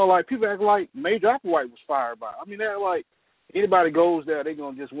 but, you know, like, people act like Major Applewhite was fired by. I mean, they're like, anybody goes there, they're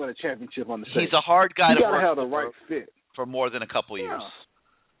going to just win a championship on the stage. He's a hard guy to work You got to have the right fit. For more than a couple years.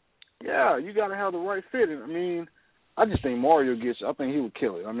 Yeah, you got to have the right fit. And, I mean, I just think Mario I think he would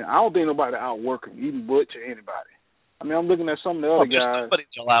kill it. I mean, I don't think nobody outwork him, even Butch or anybody. I mean, I'm looking at some of the other guys. Somebody's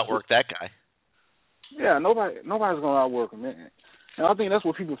going to outwork that guy. Yeah, nobody's going to outwork him. And I think that's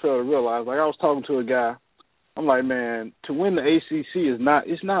what people fail to realize. Like, I was talking to a guy. I'm like, man, to win the ACC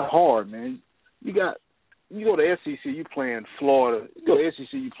it's not hard, man. You go to SEC, you playing Florida. You go to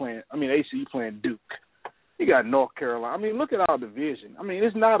SEC, you playing Duke. You got North Carolina. I mean, look at our division. I mean,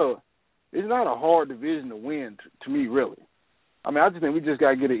 it's not a hard division to win to me, really. I mean, I just think we just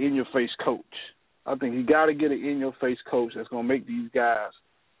got to get an in-your-face coach. I think you got to get an in-your-face coach that's going to make these guys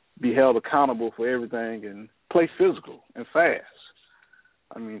be held accountable for everything and play physical and fast.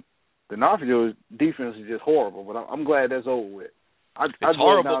 I mean, the Nashville defense is just horrible, but I'm glad that's over with. It's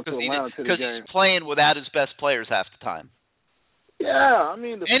horrible because he's playing without his best players half the time. Yeah, I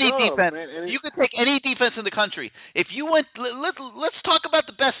mean, any defense. Man, you could take any defense in the country. If you went, let's talk about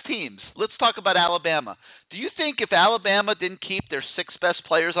the best teams. Let's talk about Alabama. Do you think if Alabama didn't keep their 6 best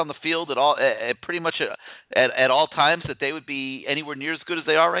players on the field at all, pretty much at all times, that they would be anywhere near as good as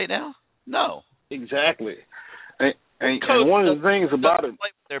they are right now? No. Exactly. And one of the things about it,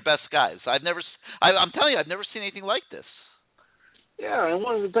 their best guys. I'm telling you, I've never seen anything like this. Yeah, and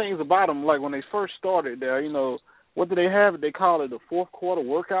one of the things about them, like when they first started there, you know. What do they have? They call it the fourth quarter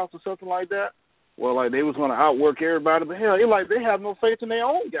workouts or something like that. Well, like they was going to outwork everybody, but hell, they have no faith in their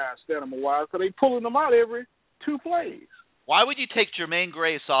own guys stamina-wise, so they pulling them out every 2 plays. Why would you take Jermaine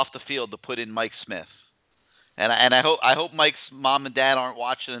Grace off the field to put in Mike Smith? And I hope Mike's mom and dad aren't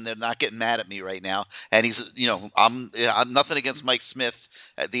watching and they're not getting mad at me right now. And he's, you know, I'm nothing against Mike Smith,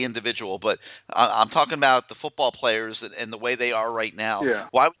 the individual, but I'm talking about the football players and the way they are right now. Yeah.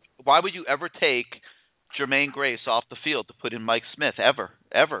 Why would you ever take Jermaine Grace off the field to put in Mike Smith ever?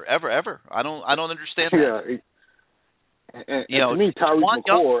 I don't understand that. Yeah, and to me, Tyrese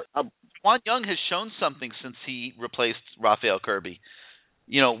McCord, Juwan Young has shown something since he replaced Raphael Kirby.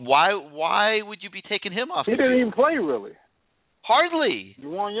 You know, why would you be taking him off? He didn't even play really. Hardly.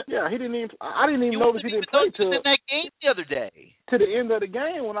 Yeah, he didn't even. I didn't even notice he didn't play till in that game the other day. To the end of the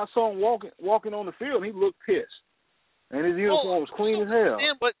game when I saw him walking on the field, he looked pissed. And his uniform was clean as hell.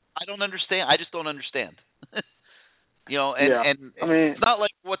 But I don't understand. I just don't understand. You know, and I mean, it's not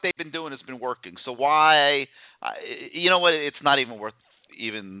like what they've been doing has been working. So why? You know what? It's not even worth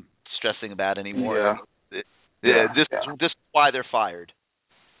even stressing about anymore. Yeah. This is why they're fired.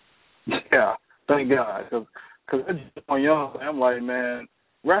 Yeah, thank God. Because on young, I'm like, man,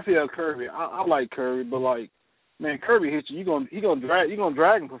 Raphael Kirby. I like Kirby, but like, man, Kirby hits you. You gonna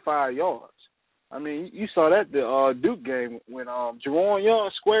drag him for 5 yards. I mean, you saw that the Duke game when Juwan Young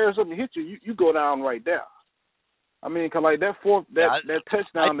squares up and hits you, you go down right there. I mean, cause like that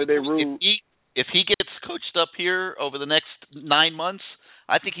touchdown that they ruled. If he gets coached up here over the next 9 months,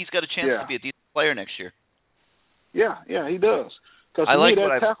 I think he's got a chance to be a decent player next year. Yeah, he does. Because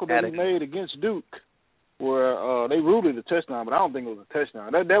that tackle that he made against Duke, where they ruled it a touchdown, but I don't think it was a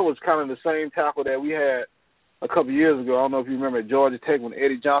touchdown. That was kind of the same tackle that we had a couple years ago. I don't know if you remember at Georgia Tech when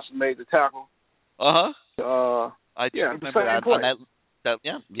Eddie Johnson made the tackle. I remember that.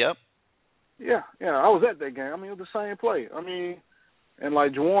 Yep. Yeah, I was at that game. I mean, it was the same play. I mean, and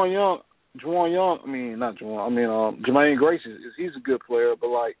like Jermaine Grace he's a good player, but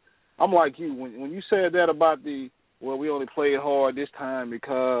like I'm like you when you said that about we only played hard this time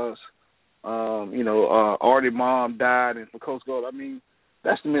because Artie's mom died and for Coach Gold. I mean,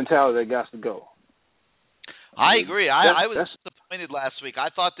 that's the mentality that got to go. I agree. I was disappointed last week. I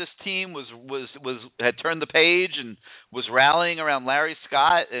thought this team had turned the page and was rallying around Larry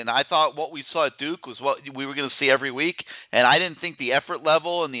Scott, and I thought what we saw at Duke was what we were going to see every week. And I didn't think the effort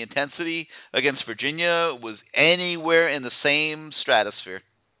level and the intensity against Virginia was anywhere in the same stratosphere.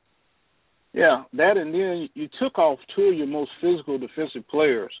 Yeah, that, and then you took off 2 of your most physical defensive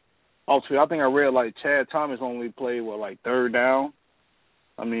players. Also, I think I read like Chad Thomas only played third down.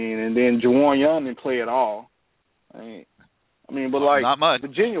 I mean, and then Juwan Young didn't play at all. I mean, but like not much.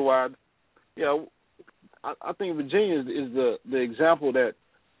 Virginia-wide, I think Virginia is the example that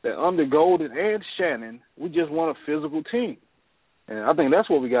under Golden and Shannon, we just want a physical team, and I think that's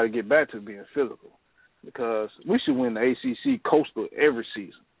what we got to get back to, being physical, because we should win the ACC Coastal every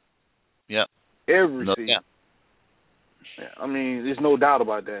season. Yeah. every season. I mean, there's no doubt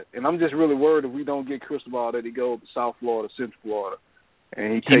about that. And I'm just really worried if we don't get Cristobal that he goes to South Florida, Central Florida,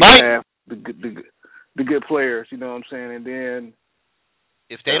 and he takes half the good players, you know what I'm saying? And then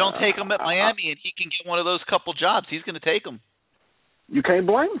if they don't take him at Miami and he can get one of those couple jobs, he's going to take them. You can't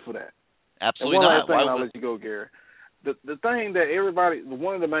blame him for that. Absolutely and one not. Last thing, I'll let you go, Gary. The thing that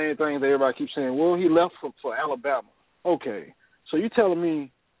one of the main things that everybody keeps saying, well, he left for Alabama. Okay, so you're telling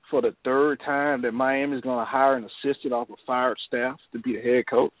me for the third time that Miami's going to hire an assistant off a fired staff to be the head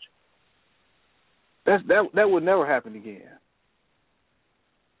coach? That would never happen again.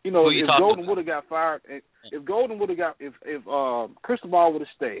 You know, if Golden would have got fired, if Cristobal would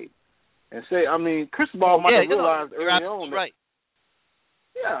have stayed, and Cristobal might have realized early on that. Right.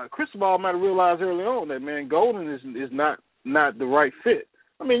 Yeah, Cristobal might have realized early on that, man, Golden is not the right fit.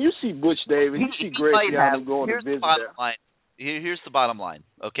 I mean, you see Butch Davis, you see Greg Schiano going to visit that. Here's the bottom line,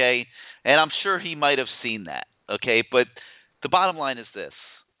 okay? And I'm sure he might have seen that, okay? But the bottom line is this.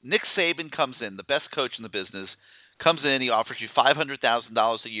 Nick Saban comes in, the best coach in the business, comes in, he offers you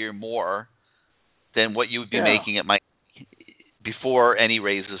 $500,000 a year more than what you would be making at before any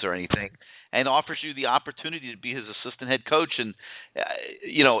raises or anything, and offers you the opportunity to be his assistant head coach. And,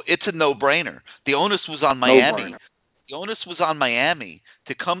 it's a no-brainer. The onus was on Miami. No-brainer. The onus was on Miami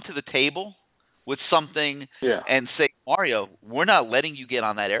to come to the table with something and say, Mario, we're not letting you get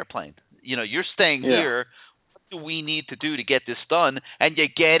on that airplane. You're staying here. What do we need to do to get this done? And you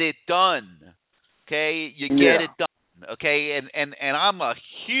get it done. Okay? You get it done. Okay? And I'm a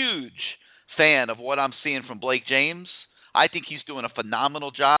huge fan of what I'm seeing from Blake James. I think he's doing a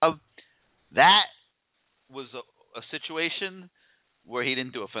phenomenal job. That was a situation where he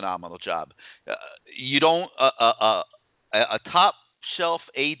didn't do a phenomenal job. You don't a top shelf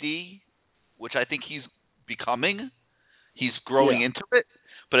AD, which I think he's becoming. He's growing into it.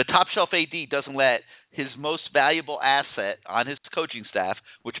 But a top shelf AD doesn't let his most valuable asset on his coaching staff,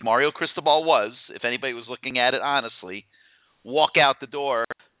 which Mario Cristobal was, if anybody was looking at it honestly, walk out the door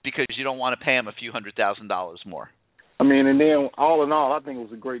because you don't want to pay him a few $100,000 more. I mean, and then all in all, I think it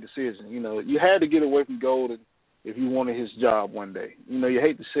was a great decision. You had to get away from Golden if you wanted his job one day. You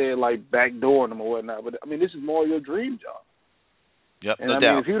hate to say it like backdooring him or whatnot, but I mean, this is more your dream job. Yep, and no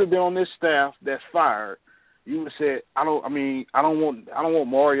doubt. mean, if you'd have been on this staff that's fired, you would have said, I don't want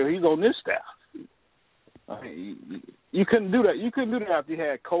Mario. He's on this staff. I mean, you couldn't do that. You couldn't do that after you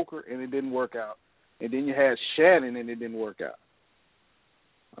had Coker and it didn't work out, and then you had Shannon and it didn't work out.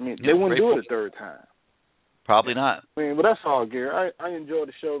 I mean, they wouldn't do it a third time. Probably not. I mean, but that's all, Gary. I enjoyed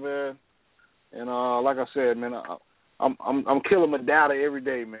the show, man. And like I said, man, I'm killing my data every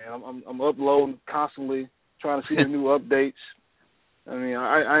day, man. I'm uploading constantly, trying to see the new updates. I mean,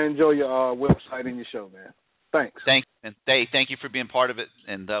 I enjoy your website and your show, man. Thanks. Thank you for being part of it,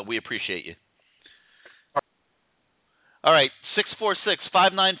 and we appreciate you. All right,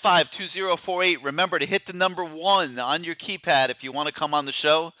 646-595-2048. Remember to hit the number 1 on your keypad if you want to come on the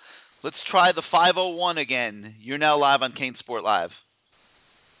show. Let's try the 501 again. You're now live on CaneSport Live.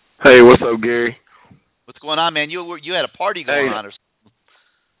 Hey, what's up, Gary? What's going on, man? You had a party going on or something.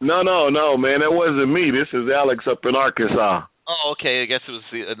 No, man. That wasn't me. This is Alex up in Arkansas. Oh, okay. I guess it was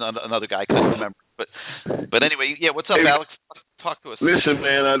another guy. I couldn't remember. But anyway, what's up, Alex? Talk to us. Listen,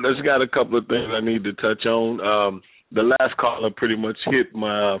 man, I just got a couple of things I need to touch on. The last caller pretty much hit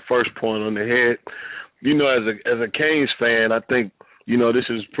my first point on the head. As a Canes fan, I think, this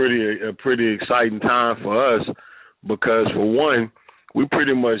is a pretty exciting time for us because, for one, we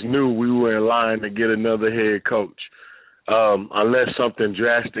pretty much knew we were in line to get another head coach. Unless something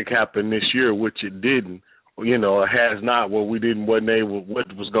drastic happened this year, which it didn't. It has not. What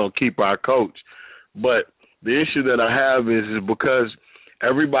was going to keep our coach. But the issue that I have is because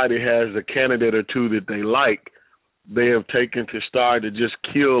everybody has a candidate or two that they like, they have taken to start to just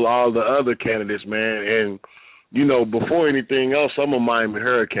kill all the other candidates, man. And, before anything else, I'm a Miami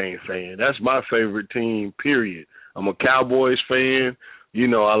Hurricane fan. That's my favorite team, period. I'm a Cowboys fan.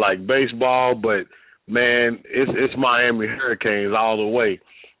 I like baseball, but, man, it's Miami Hurricanes all the way.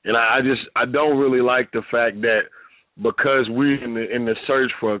 And I don't really like the fact that because we're in the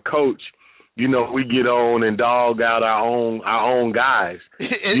search for a coach, we get on and dog out our own guys. It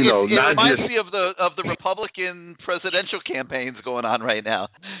reminds me of the Republican presidential campaigns going on right now.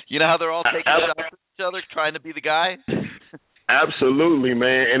 You know how they're all taking shots at each other, trying to be the guy. Absolutely,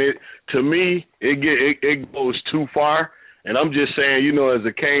 man. And to me, it goes too far. And I'm just saying, as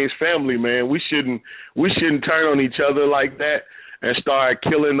a Canes family, man, we shouldn't turn on each other like that and start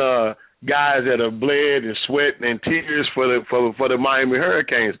killing guys that have bled and sweat and tears for the Miami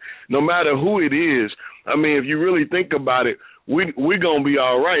Hurricanes. No matter who it is, I mean, if you really think about it, we're gonna be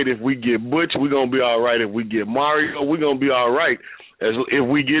all right if we get Butch. We're gonna be all right if we get Mario. We're gonna be all right if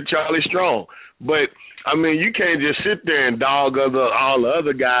we get Charlie Strong. But I mean, you can't just sit there and dog all the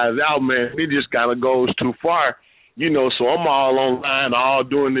other guys out, man. It just kind of goes too far, you know. So I'm all online all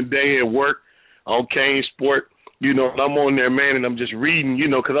during the day at work on CaneSport. You know, I'm on there, man, and I'm just reading, you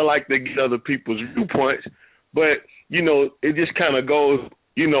know, because I like to get other people's viewpoints. But, you know, it just kind of goes,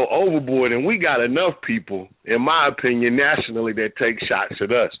 you know, overboard. And we got enough people, in my opinion, nationally that take shots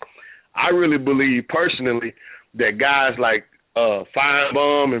at us. I really believe personally that guys like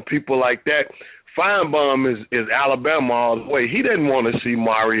Feinbaum and people like that, Feinbaum is Alabama all the way. He didn't want to see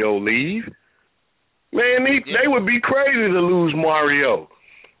Mario leave. Man, they would be crazy to lose Mario.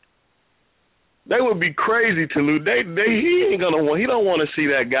 They would be crazy to lose. He don't want to see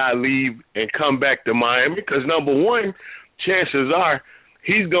that guy leave and come back to Miami because, number one, chances are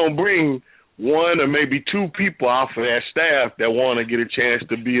he's going to bring one or maybe two people off of that staff that want to get a chance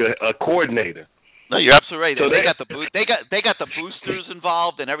to be a coordinator. No, you're absolutely right. So they got the boosters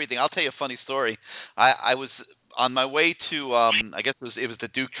involved and everything. I'll tell you a funny story. I was on my way to I guess it was the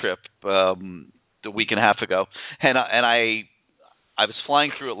Duke trip the week and a half ago, and I was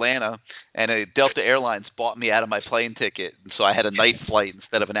flying through Atlanta, and Delta Airlines bought me out of my plane ticket, and so I had a night flight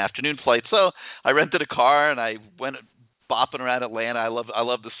instead of an afternoon flight. So I rented a car, and I went bopping around Atlanta. I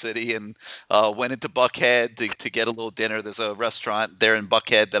love the city, and went into Buckhead to get a little dinner. There's a restaurant there in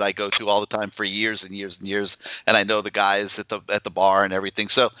Buckhead that I go to all the time for years and years and years, and I know the guys at the bar and everything.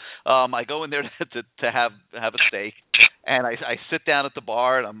 So I go in there to have a steak, and I sit down at the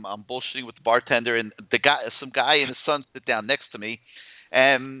bar, and I'm bullshitting with the bartender, and some guy and his son sit down next to me,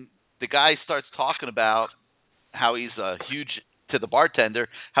 and the guy starts talking about how he's a huge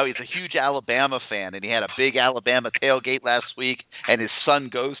Alabama fan, and he had a big Alabama tailgate last week, and his son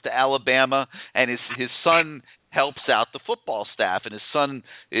goes to Alabama, and his son helps out the football staff, and his son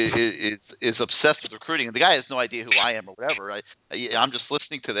is obsessed with recruiting, and the guy has no idea who I am or whatever. I'm just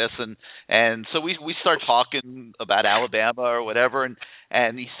listening to this, and so we start talking about Alabama or whatever,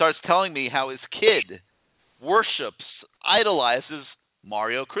 and he starts telling me how his kid idolizes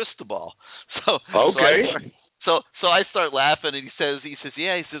Mario Cristobal. So okay. So I start laughing, and he says,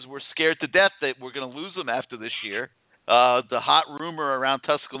 we're scared to death that we're going to lose him after this year. The hot rumor around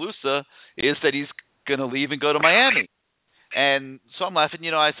Tuscaloosa is that he's going to leave and go to Miami. And so I'm laughing.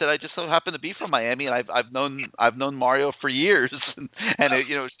 You know, I said I just so happen to be from Miami, and I've known Mario for years, and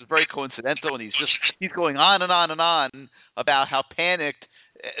you know, it's just very coincidental. And he's going on and on and on about how panicked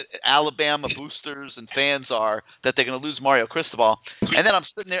Alabama boosters and fans are that they're going to lose Mario Cristobal. And then I'm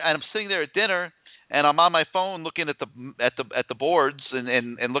sitting there at dinner, and I'm on my phone looking at the boards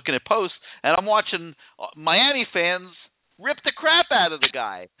and looking at posts, and I'm watching Miami fans rip the crap out of the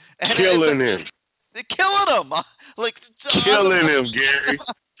guy. And killing him. They're killing him. Killing him, Gary.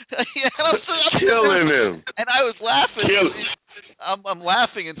 Killing him. And I was laughing. I'm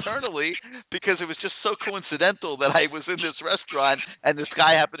laughing internally because it was just so coincidental that I was in this restaurant and this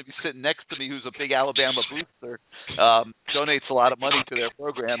guy happened to be sitting next to me who's a big Alabama booster, donates a lot of money to their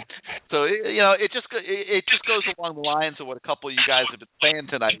program. So you know, it just goes along the lines of what a couple of you guys have been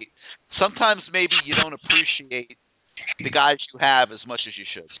saying tonight. Sometimes maybe you don't appreciate the guys you have as much as you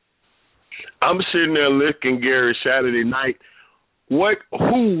should. I'm sitting there looking, Gary, Saturday night.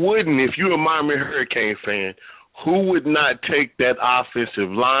 Who wouldn't, if you're a Miami Hurricane fan, who would not take that offensive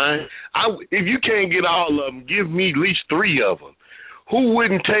line? If you can't get all of them, give me at least three of them. Who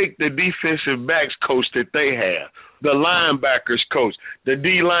wouldn't take the defensive backs coach that they have, the linebackers coach, the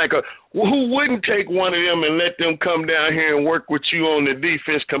D-line coach? Who wouldn't take one of them and let them come down here and work with you on the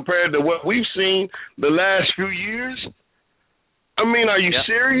defense compared to what we've seen the last few years? I mean, are you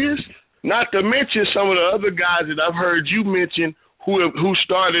serious? Not to mention some of the other guys that I've heard you mention who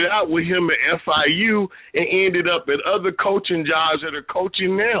started out with him at FIU and ended up at other coaching jobs that are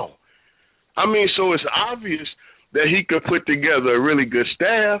coaching now. I mean, so it's obvious that he could put together a really good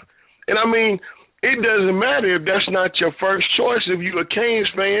staff. And, I mean, it doesn't matter if that's not your first choice if you're a Canes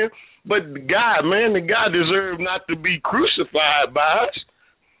fan, but the guy deserves not to be crucified by us.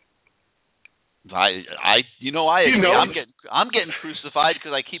 I agree. I'm getting crucified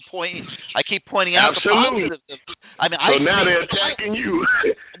because I keep pointing out Absolutely. the positives. Now they're attacking you.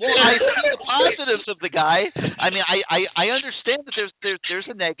 Well, I see the positives of the guy. I mean, I understand that there's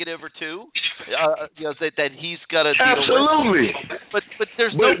a negative or two, that he's got to deal Absolutely. with. But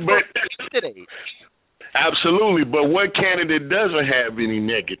there's no candidate. Absolutely, but what candidate doesn't have any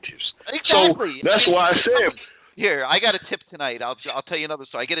negatives? Exactly. So that's why I said. Here, I got a tip tonight. I'll tell you another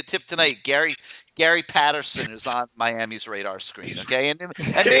story. I get a tip tonight. Gary Patterson is on Miami's radar screen. Okay, and maybe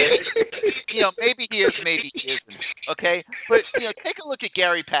he is, maybe he isn't. okay? But, take a look at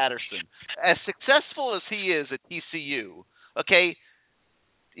Gary Patterson. As successful as he is at TCU, okay,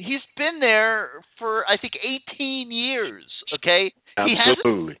 he's been there for, I think, 18 years, okay?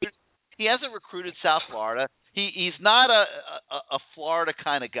 Absolutely. He hasn't recruited South Florida. He's not a Florida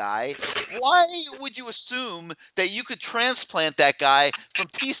kind of guy. Why would you assume that you could transplant that guy from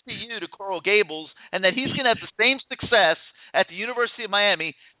TCU to Coral Gables and that he's going to have the same success at the University of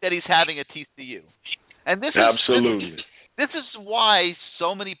Miami that he's having at TCU? And this Absolutely. This is why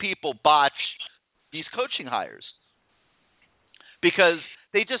so many people botch these coaching hires. Because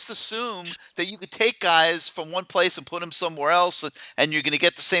they just assume that you could take guys from one place and put them somewhere else and you're going to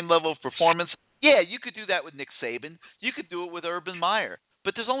get the same level of performance. Yeah, you could do that with Nick Saban. You could do it with Urban Meyer.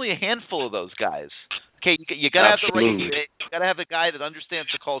 But there's only a handful of those guys. Okay, you got to have the right fit. You got to have the guy that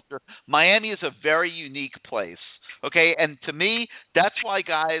understands the culture. Miami is a very unique place. Okay, and to me, that's why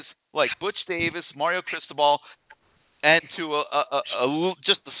guys like Butch Davis, Mario Cristobal, and to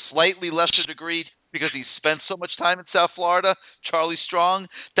just a slightly lesser degree, because he spent so much time in South Florida, Charlie Strong,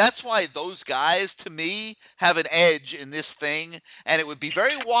 that's why those guys, to me, have an edge in this thing. And it would be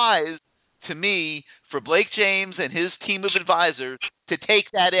very wise, to me, for Blake James and his team of advisors to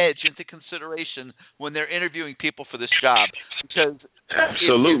take that edge into consideration when they're interviewing people for this job. Because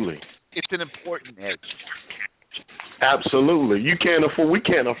absolutely, it's an important edge. Absolutely. We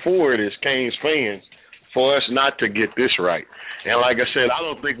can't afford as Canes fans for us not to get this right. And like I said, I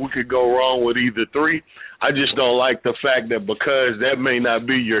don't think we could go wrong with either three. I just don't like the fact that because that may not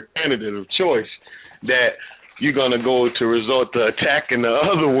be your candidate of choice, that you're going to go to resort to attacking the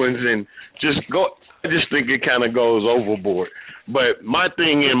other ones and just go. I just think it kind of goes overboard. But my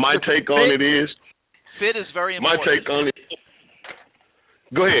thing and my take on it is, fit is very important. My take on it.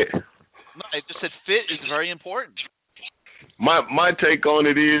 Go ahead. No, I just said fit is very important. My take on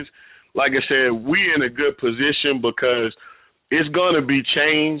it is, like I said, we're in a good position because it's going to be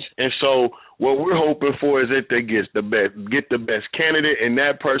changed, and so what we're hoping for is that they get the best candidate, and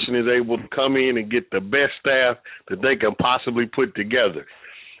that person is able to come in and get the best staff that they can possibly put together.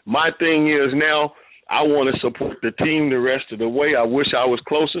 My thing is now, I want to support the team the rest of the way. I wish I was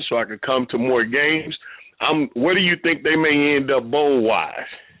closer so I could come to more games. Where do you think they may end up bowl-wise?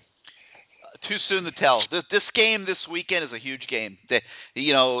 Too soon to tell. This game this weekend is a huge game. If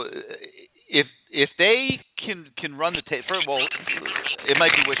they can run the table, well, it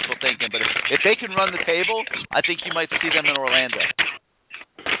might be wishful thinking, but if they can run the table, I think you might see them in Orlando.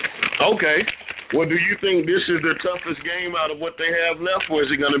 Okay. Well, do you think this is the toughest game out of what they have left, or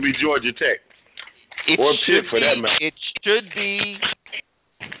is it going to be Georgia Tech? Or Pitt, for that matter? It should be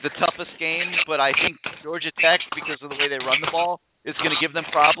the toughest game, but I think Georgia Tech, because of the way they run the ball, is going to give them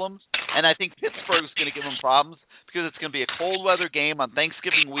problems. And I think Pittsburgh is going to give them problems because it's going to be a cold weather game on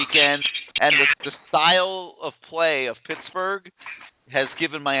Thanksgiving weekend, and the style of play of Pittsburgh has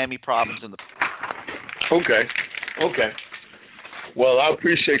given Miami problems in the past. Okay. Well, I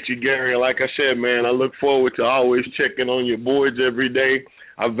appreciate you, Gary. Like I said, man, I look forward to always checking on your boards every day.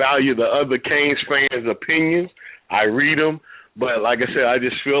 I value the other Canes fans' opinions. I read them. But like I said, I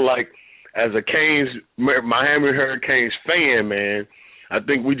just feel like as a Miami Hurricanes fan, man, I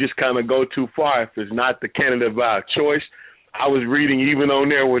think we just kind of go too far if it's not the candidate of our choice. I was reading even on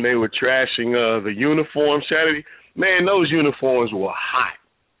there when they were trashing the uniform Saturday. Man, those uniforms were hot.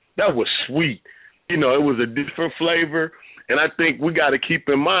 That was sweet. It was a different flavor. And I think we got to keep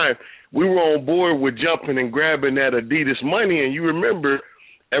in mind, we were on board with jumping and grabbing that Adidas money. And you remember,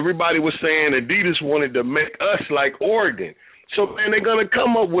 everybody was saying Adidas wanted to make us like Oregon. So, man, they're going to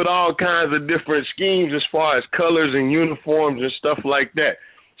come up with all kinds of different schemes as far as colors and uniforms and stuff like that.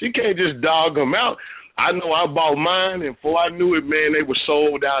 So you can't just dog them out. I know I bought mine, and before I knew it, man, they were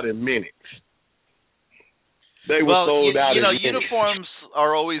sold out in minutes. They were sold out in minutes. Uniforms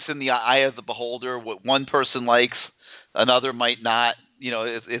are always in the eye of the beholder. What one person likes, another might not.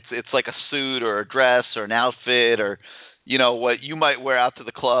 It's like a suit or a dress or an outfit or what you might wear out to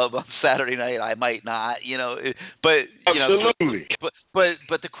the club on Saturday night, I might not, Absolutely.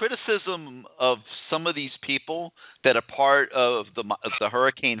 But the criticism of some of these people that are part of the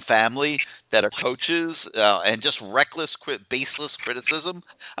Hurricane family, that are coaches, and just reckless, baseless criticism.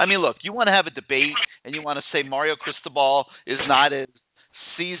 I mean, look, you want to have a debate and you want to say Mario Cristobal is not as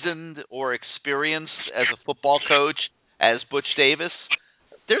seasoned or experienced as a football coach as Butch Davis.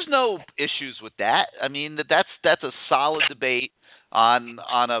 There's no issues with that. I mean, that's a solid debate on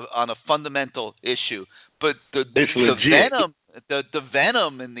a fundamental issue. But the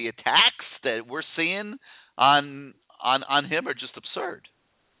venom and the attacks that we're seeing on him are just absurd.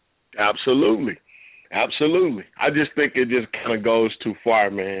 Absolutely. I just think it just kind of goes too far,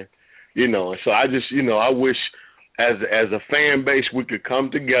 man. And so I just, I wish as a fan base, we could come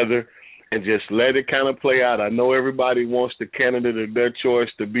together and just let it kind of play out. I know everybody wants the candidate of their choice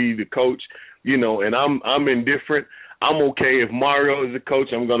to be the coach, and I'm indifferent. I'm okay if Mario is the coach.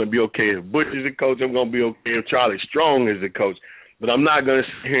 I'm going to be okay if Butch is the coach. I'm going to be okay if Charlie Strong is the coach. But I'm not going to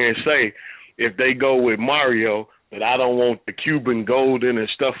sit here and say if they go with Mario that I don't want the Cuban Golden and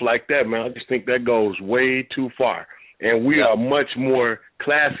stuff like that, man. I just think that goes way too far. And we are much more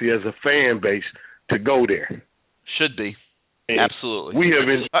classy as a fan base to go there. Should be. And absolutely.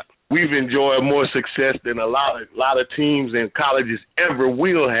 We've enjoyed more success than a lot of teams and colleges ever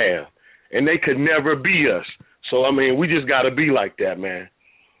will have. And they could never be us. So, I mean, we just got to be like that, man.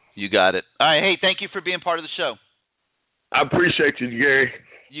 You got it. All right, hey, thank you for being part of the show. I appreciate you, Gary.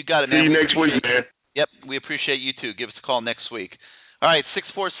 You got it, man. See you next week, man. Yep, we appreciate you, too. Give us a call next week. All right,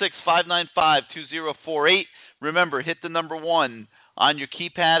 646-595-2048. Remember, hit the number 1 on your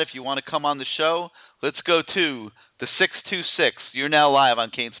keypad if you want to come on the show. Let's go to the 626. You're now live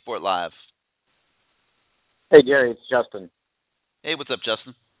on CaneSport Live. Hey, Gary, it's Justin. Hey, what's up,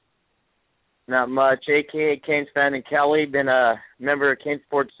 Justin? Not much. A.K.A. Canes fan and Kelly. Been a member of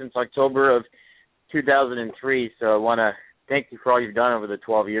CaneSport since October of 2003, so I want to thank you for all you've done over the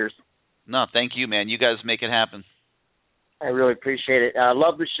 12 years. No, thank you, man. You guys make it happen. I really appreciate it.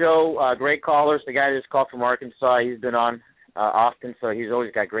 Love the show. Great callers. The guy that just called from Arkansas, he's been on often, so he's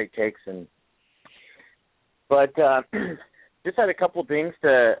always got great takes. But just had a couple things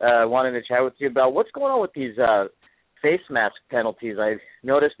to wanted to chat with you about. What's going on with these face mask penalties? I've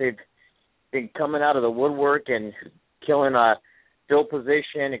noticed they've been coming out of the woodwork and killing field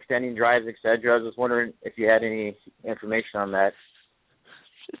position, extending drives, etc. I was just wondering if you had any information on that.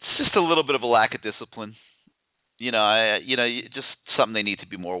 It's just a little bit of a lack of discipline. Just something they need to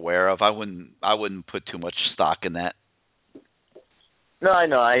be more aware of. I wouldn't put too much stock in that. No, I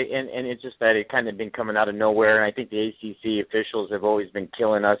know. And it's just that it kind of been coming out of nowhere. And I think the ACC officials have always been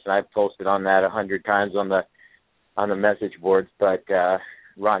killing us. And I've posted on that 100 times on the message boards. But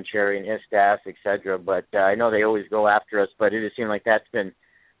Ron Cherry and his staff, etc. But I know they always go after us. But it just seemed like that's been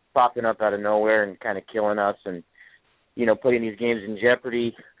popping up out of nowhere and kind of killing us and putting these games in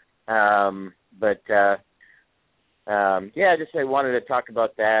jeopardy. I wanted to talk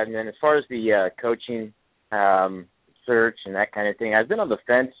about that. And then as far as the coaching search and that kind of thing, I've been on the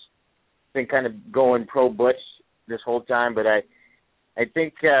fence, been kind of going pro-Butch this whole time, but I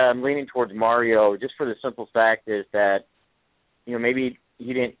think I'm leaning towards Mario just for the simple fact is that, maybe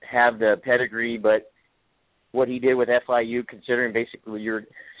he didn't have the pedigree, but what he did with FIU, considering basically what you're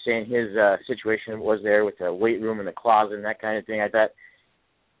saying his situation was there with the weight room and the closet and that kind of thing, I thought,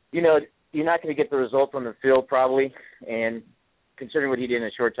 you're not going to get the result on the field probably, and considering what he did in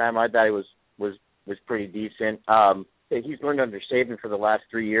a short time, I thought it was pretty decent. He's learned under Saban for the last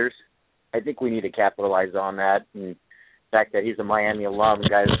 3 years. I think we need to capitalize on that, and the fact that he's a Miami alum, a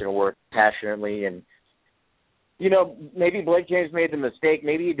guy that's going to work passionately, and maybe Blake James made the mistake.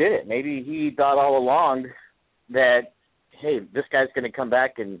 Maybe he did it. Maybe he thought all along that, hey, this guy's going to come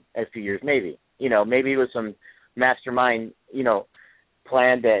back in a few years. Maybe it was some mastermind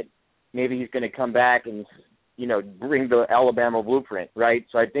plan that maybe he's going to come back and, bring the Alabama blueprint, right?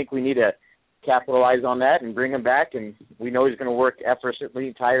 So I think we need to capitalize on that and bring him back, and we know he's going to work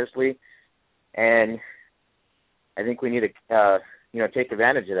effortlessly, tirelessly, and I think we need to, take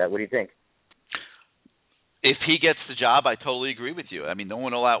advantage of that. What do you think? If he gets the job, I totally agree with you. I mean, no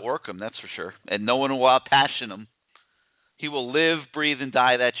one will outwork him, that's for sure, and no one will outpassion him. He will live, breathe, and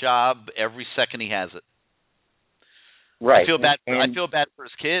die that job every second he has it. Right. I feel bad for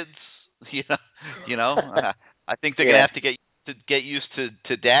his kids. I think they're gonna have to get used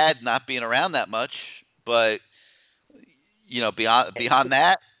to dad not being around that much. But beyond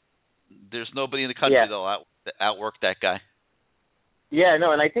that, there's nobody in the country that'll outwork that guy. Yeah,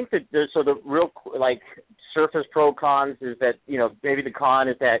 no, and I think that the real surface pro cons is that maybe the con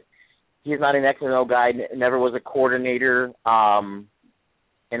is that he's not an X&O guy, never was a coordinator. And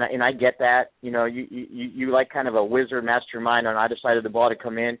I get that. You like kind of a wizard mastermind on either side of the ball to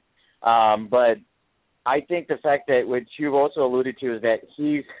come in. But I think the fact that what you've also alluded to is that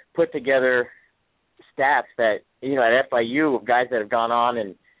he's put together staffs that, at FIU of guys that have gone on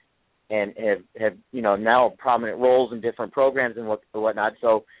and have now prominent roles in different programs and whatnot.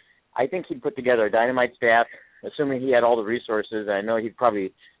 So I think he put together a dynamite staff, assuming he had all the resources. I know he'd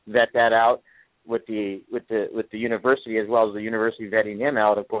probably vet that out with the university as well as the university vetting him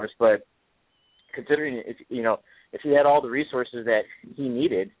out, of course. But considering if he had all the resources that he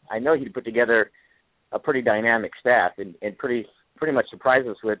needed, I know he'd put together a pretty dynamic staff and pretty much surprise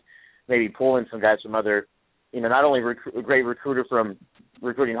us with maybe pulling some guys from other, not only a great recruiter from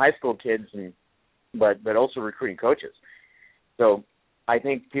recruiting high school kids and but also recruiting coaches. So I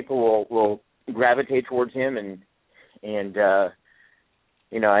think people will gravitate towards him, and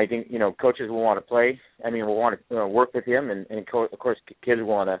I think coaches will want to play. Will want to work with him, and of course kids will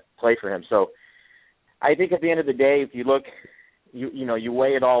want to play for him. So I think at the end of the day, if you look, you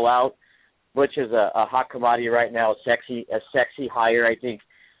weigh it all out. Butch is a hot commodity right now, a sexy hire. I think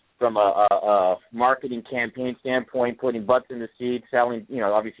from a marketing campaign standpoint, putting butts in the seats, selling,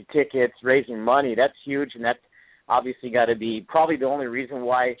 obviously tickets, raising money, that's huge, and that's obviously got to be probably the only reason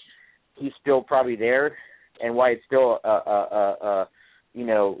why he's still probably there and why it's still,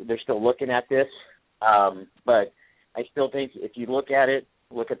 they're still looking at this. But I still think if you look at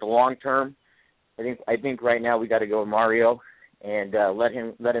the long term, I think right now we got to go with Mario and let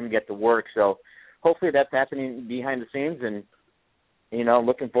him get to work. So hopefully that's happening behind the scenes, and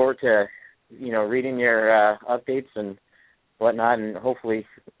looking forward to reading your updates and whatnot, and hopefully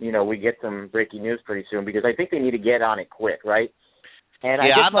we get some breaking news pretty soon, because I think they need to get on it quick, right? And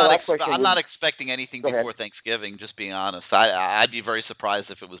I'm not expecting anything before Thanksgiving, just being honest. I'd be very surprised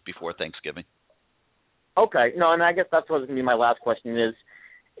if it was before Thanksgiving. Okay. No, and I guess that's what's going to be my last question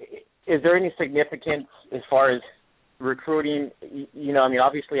is there any significance as far as recruiting?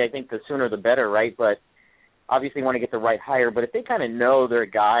 Obviously I think the sooner the better, right? But obviously want to get the right hire. But if they kind of know their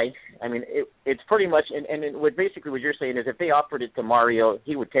guy, it's pretty much, and what you're saying is if they offered it to Mario,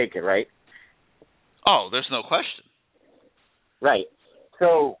 he would take it, right? Oh, there's no question. Right.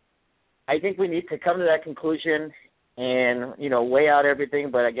 So I think we need to come to that conclusion and, weigh out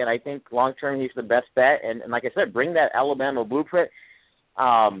everything. But, again, I think long-term he's the best bet. And like I said, bring that Alabama blueprint.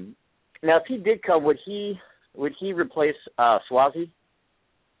 Now, if he did come, would he replace Swazi?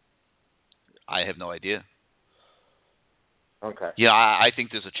 I have no idea. Okay. Yeah, I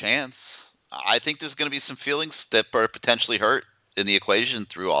think there's a chance. I think there's going to be some feelings that are potentially hurt in the equation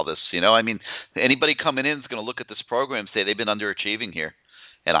through all this. Anybody coming in is going to look at this program and say they've been underachieving here,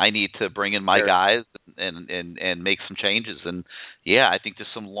 and I need to bring in my guys and make some changes. And yeah, I think there's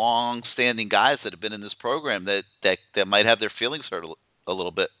some long-standing guys that have been in this program that might have their feelings hurt a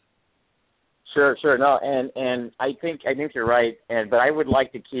little bit. Sure. No, and I think you're right. But I would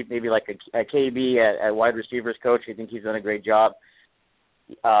like to keep maybe like a KB at wide receivers coach. I think he's done a great job.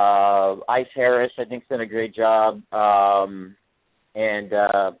 Ice Harris, I think, has done a great job. And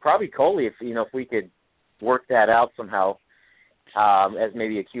probably Coley, if we could work that out somehow, as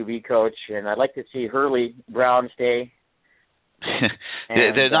maybe a QB coach. And I'd like to see Hurley Brown stay.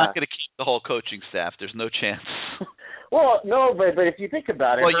 They're not going to keep the whole coaching staff. There's no chance. Well, no, but if you think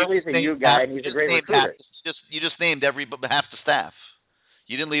about it, Hurley's a new guy, and he's a great recruiter. You just named half the staff.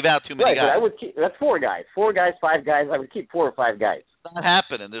 You didn't leave out too many guys. Right, but I would keep, that's 4 guys. 4 guys, 5 guys. I would keep 4 or 5 guys. It's not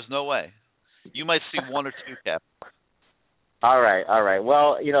happening. There's no way. You might see 1 or 2 cap. All right.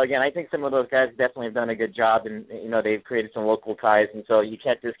 Well, again, I think some of those guys definitely have done a good job, and they've created some local ties, and so you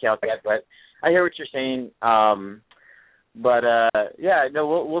can't discount that. But I hear what you're saying.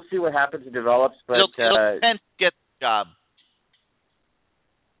 We'll see what happens and develops. But it'll depend to get the job.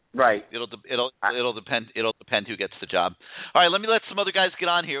 Right. It'll depend. It'll depend who gets the job. All right. Let me let some other guys get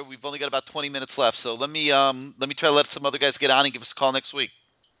on here. We've only got about 20 minutes left, so let me try to let some other guys get on and give us a call next week.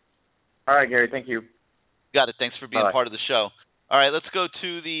 All right, Gary. Thank you. Got it. Thanks for being part of the show. All right. Let's go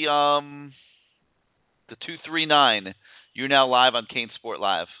to the 239. You're now live on CaneSport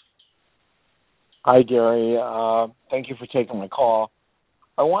Live. Hi, Gary. Thank you for taking my call.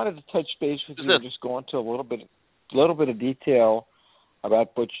 I wanted to touch base with you and just go into a little bit of detail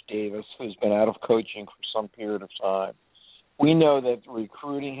about Butch Davis, who's been out of coaching for some period of time. We know that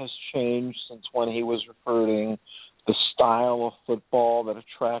recruiting has changed since when he was recruiting. The style of football that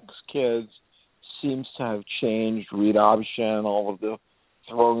attracts kids seems to have changed. Read option, all of the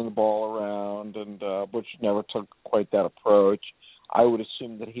throwing the ball around, and Butch never took quite that approach. I would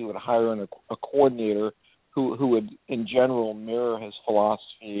assume that he would hire a coordinator who would, in general, mirror his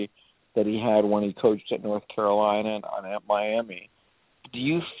philosophy that he had when he coached at North Carolina and at Miami. Do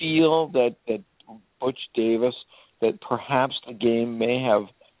you feel that Butch Davis, that perhaps the game may have,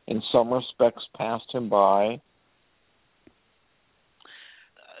 in some respects, passed him by?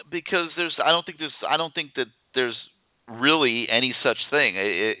 Because I don't think that there's really any such thing.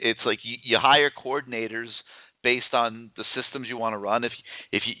 It's like you hire coordinators based on the systems you want to run. If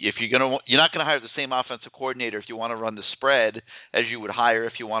you're not going to hire the same offensive coordinator if you want to run the spread as you would hire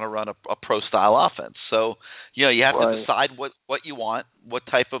if you want to run a pro style offense. So you have to decide what you want, what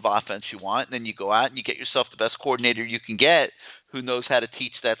type of offense you want, and then you go out and you get yourself the best coordinator you can get who knows how to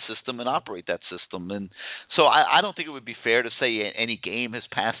teach that system and operate that system. And so I don't think it would be fair to say any game has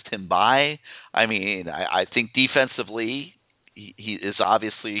passed him by. I mean, I think defensively he is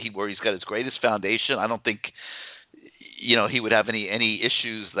obviously where he's got his greatest foundation. I don't think he would have any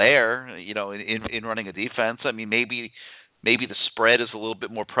issues there, in running a defense. I mean, maybe the spread is a little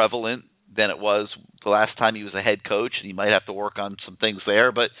bit more prevalent than it was the last time he was a head coach, and he might have to work on some things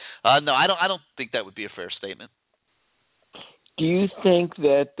there. But no, I don't think that would be a fair statement. Do you think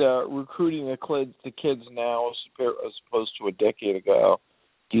that recruiting the kids now as opposed to a decade ago,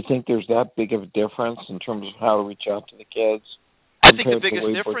 do you think there's that big of a difference in terms of how to reach out to the kids? I think the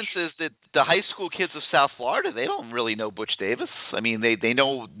biggest difference is that the high school kids of South Florida, they don't really know Butch Davis. I mean, they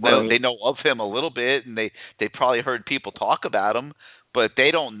know they know of him a little bit, and they probably heard people talk about him, but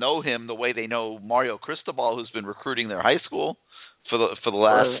they don't know him the way they know Mario Cristobal, who's been recruiting their high school for the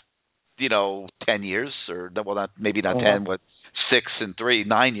last 10 years, or not 10, but 6 and 3,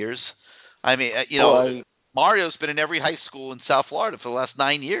 9 years. I mean, Mario's been in every high school in South Florida for the last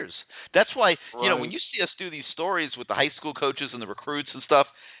 9 years. That's why, when you see us do these stories with the high school coaches and the recruits and stuff,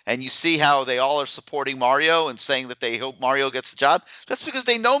 and you see how they all are supporting Mario and saying that they hope Mario gets the job, that's because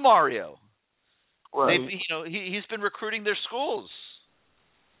they know Mario. Right. He's been recruiting their schools.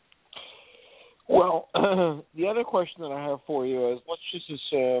 Well, the other question that I have for you is, let's just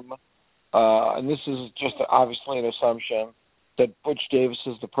assume, and this is just obviously an assumption, that Butch Davis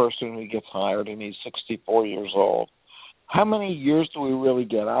is the person who gets hired and he's 64 years old. How many years do we really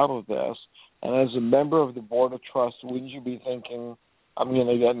get out of this? And as a member of the Board of Trust, wouldn't you be thinking, I'm going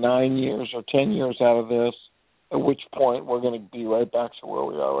to get 9 years or 10 years out of this, at which point we're going to be right back to where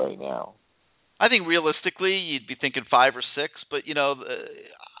we are right now? I think realistically you'd be thinking 5 or 6, but,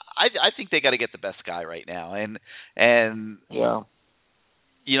 I think they got to get the best guy right now. And yeah.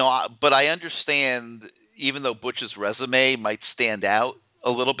 But I understand, even though Butch's resume might stand out a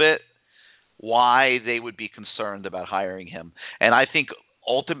little bit, why they would be concerned about hiring him. And I think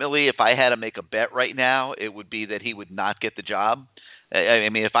ultimately, if I had to make a bet right now, it would be that he would not get the job. I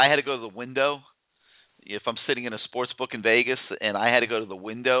mean, if I had to go to the window, if I'm sitting in a sports book in Vegas and I had to go to the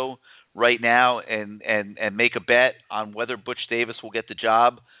window right now and make a bet on whether Butch Davis will get the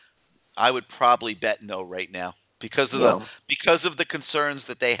job, I would probably bet no right now because of the concerns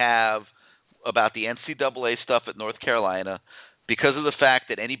that they have about the NCAA stuff at North Carolina, because of the fact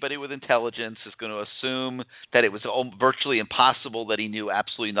that anybody with intelligence is going to assume that it was virtually impossible that he knew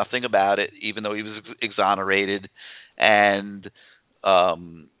absolutely nothing about it, even though he was exonerated, and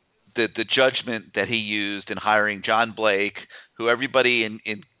the judgment that he used in hiring John Blake, who everybody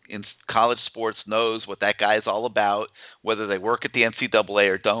in college sports knows what that guy is all about, whether they work at the NCAA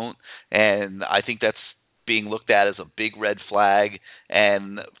or don't, and I think that's being looked at as a big red flag,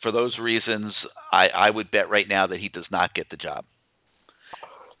 and for those reasons, I would bet right now that he does not get the job.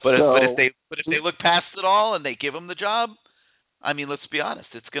 But if they look past it all and they give him the job, I mean, let's be honest,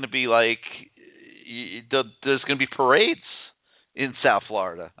 it's going to be like there's going to be parades in South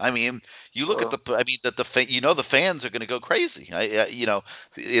Florida. I mean, you look at the fans are going to go crazy.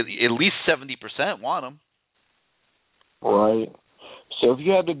 At least 70% want him. Right. So if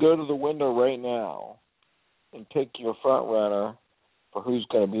you had to go to the window right now and pick your front runner for who's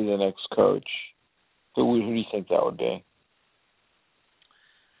going to be the next coach, who do you think that would be?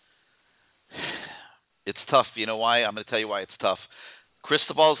 It's tough. You know why? I'm going to tell you why it's tough.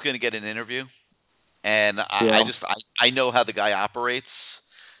 Cristobal's going to get an interview, and I know how the guy operates.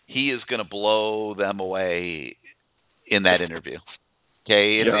 He is going to blow them away in that interview.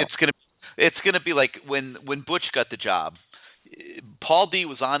 Okay, it's going to be like when Butch got the job. Paul D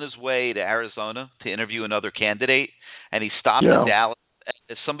was on his way to Arizona to interview another candidate, and he stopped in Dallas.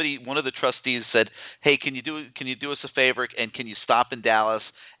 One of the trustees said, "Hey, can you do us a favor, and can you stop in Dallas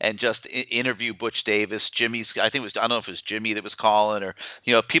and just interview Butch Davis?" I don't know if it was Jimmy that was calling, or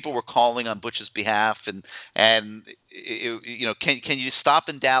people were calling on Butch's behalf, and can you stop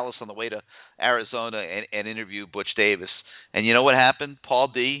in Dallas on the way to Arizona and interview Butch Davis? And you know what happened? Paul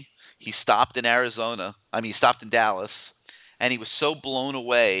D, he stopped in Dallas, and he was so blown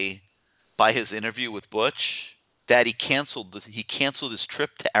away by his interview with Butch that he canceled his trip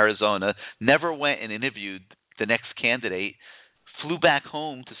to Arizona, never went and interviewed the next candidate, flew back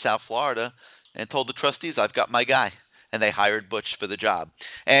home to South Florida, and told the trustees, "I've got my guy," and they hired Butch for the job.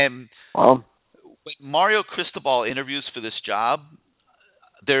 And when Mario Cristobal interviews for this job,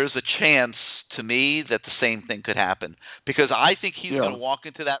 there's a chance to me that the same thing could happen, because I think he's going to walk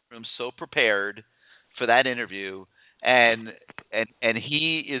into that room so prepared for that interview, and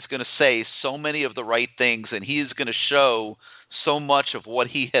he is going to say so many of the right things, and he is going to show so much of what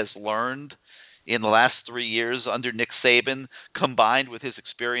he has learned in the last 3 years under Nick Saban, combined with his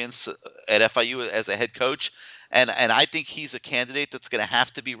experience at FIU as a head coach. And I think he's a candidate that's going to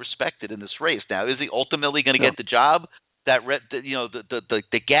have to be respected in this race. Now, is he ultimately going to get the job?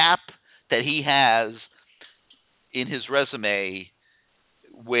 the gap that he has in his resume,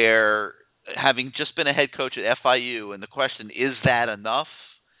 where having just been a head coach at FIU, and the question, is that enough,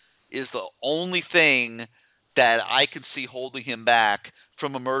 is the only thing that I could see holding him back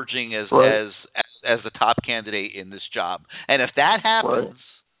from emerging as the top candidate in this job. And if that happens,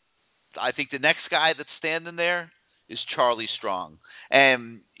 I think the next guy that's standing there is Charlie Strong,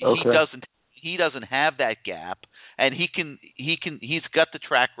 and he doesn't have that gap, and he's got the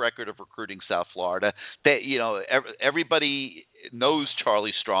track record of recruiting South Florida. That everybody knows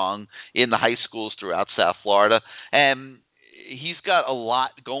Charlie Strong in the high schools throughout South Florida, and he's got a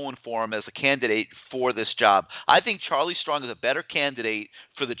lot going for him as a candidate for this job. I think Charlie Strong is a better candidate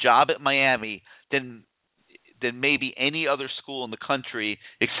for the job at Miami than maybe any other school in the country,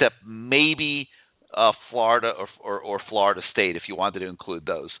 except maybe Florida or Florida State, if you wanted to include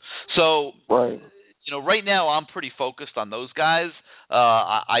those. So, right now I'm pretty focused on those guys.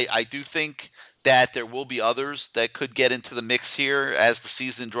 I do think that there will be others that could get into the mix here as the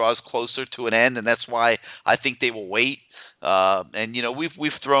season draws closer to an end, and that's why I think they will wait. And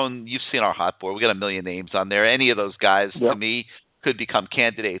we've thrown, you've seen our hot board, we got a million names on there. Any of those guys to me could become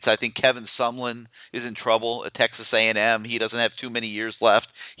candidates. I think Kevin Sumlin is in trouble at Texas A&M. He doesn't have too many years left.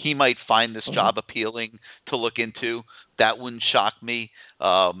 He might find this job appealing to look into. That wouldn't shock me.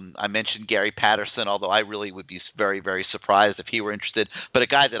 I mentioned Gary Patterson, although I really would be very, very surprised if he were interested. But a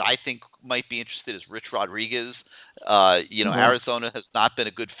guy that I think might be interested is Rich Rodriguez. Arizona has not been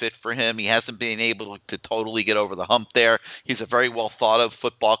a good fit for him. He hasn't been able to totally get over the hump there. He's a very well thought of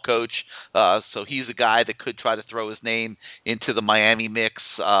football coach, so he's a guy that could try to throw his name into the Miami mix.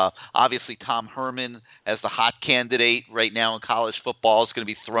 Obviously, Tom Herman as the hot candidate right now in college football is going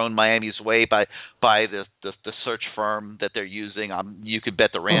to be thrown Miami's way by the search firm that they're using. You could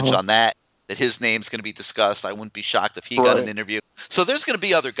bet the ranch on that his name's going to be discussed. I wouldn't be shocked if he got an interview. So there's going to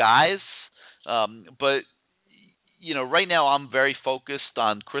be other guys, but right now I'm very focused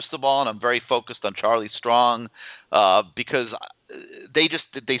on Cristobal and I'm very focused on Charlie Strong because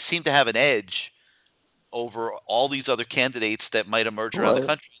they seem to have an edge over all these other candidates that might emerge around the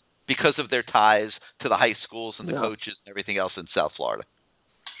country because of their ties to the high schools and the coaches and everything else in South Florida.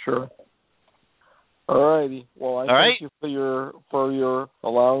 Sure. All righty. Well, I thank you for your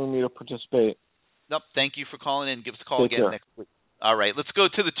allowing me to participate. Nope. Thank you for calling in. Give us a call again next week. All right. Let's go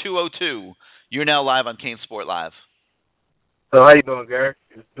to the 202. You're now live on CaneSport Live. So how you doing, Gary?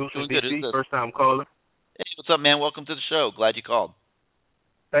 It's Deuce from good. DC, first time caller. Hey, what's up, man? Welcome to the show. Glad you called.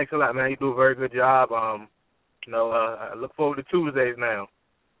 Thanks a lot, man. You do a very good job. I look forward to Tuesdays now.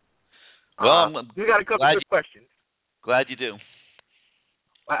 Well, we got a couple of quick questions. Glad you do.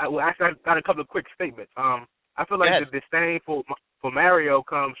 I got a couple of quick statements. I feel like the disdain for Mario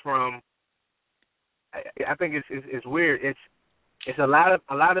comes from. I think it's weird. It's a lot of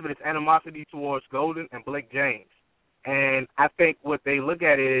it is animosity towards Golden and Blake James, and I think what they look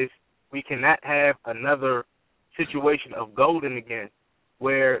at is we cannot have another situation of Golden again,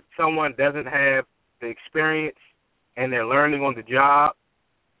 where someone doesn't have the experience and they're learning on the job,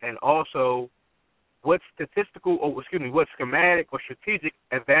 and also what schematic or strategic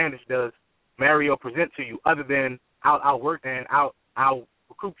advantage does Mario present to you other than I'll outwork and I'll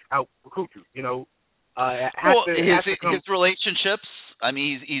recruit you, his relationships. I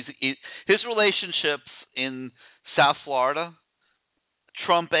mean, his relationships in South Florida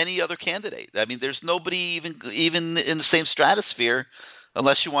trump any other candidate. I mean, there's nobody even in the same stratosphere,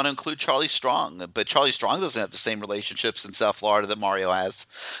 unless you want to include Charlie Strong. But Charlie Strong doesn't have the same relationships in South Florida that Mario has.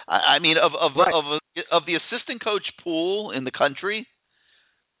 I mean, of the assistant coach pool in the country,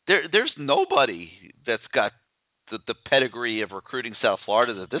 there's nobody that's got the pedigree of recruiting South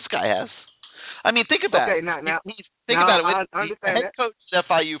Florida that this guy has. I mean, think about it. Think about it. He's head coach at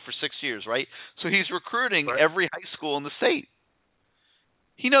FIU for 6 years, right? So he's recruiting every high school in the state.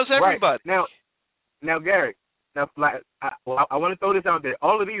 He knows everybody. Right. Now, Gary. Now, I want to throw this out there.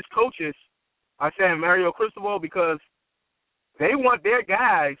 All of these coaches are saying Mario Cristobal because they want their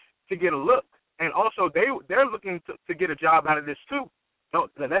guys to get a look, and also they're looking to get a job out of this too.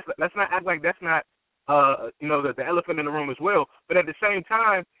 Let's not act like that's not the elephant in the room as well. But at the same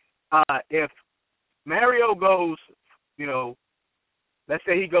time, if Mario goes, let's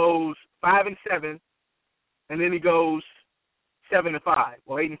say he goes 5-7, and then he goes 7-5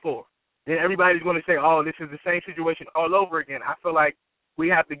 or 8-4. Then everybody's going to say, "Oh, this is the same situation all over again." I feel like we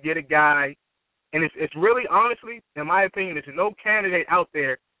have to get a guy, and it's really, honestly, in my opinion, there's no candidate out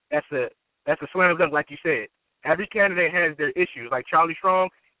there that's a slam dunk, like you said. Every candidate has their issues. Like Charlie Strong,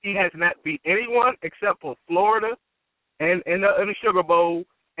 he has not beat anyone except for Florida and in the Sugar Bowl,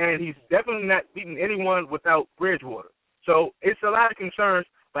 and he's definitely not beaten anyone without Bridgewater. So it's a lot of concerns.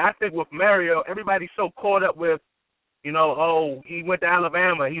 But I think with Mario, everybody's so caught up with, he went to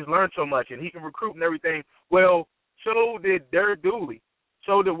Alabama, he's learned so much, and he can recruit and everything. Well, so did Derek Dooley.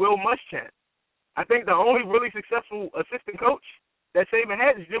 So did Will Muschamp. I think the only really successful assistant coach that Saban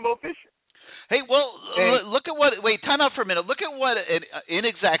had is Jimbo Fisher. Hey, well, look at time out for a minute. Look at what an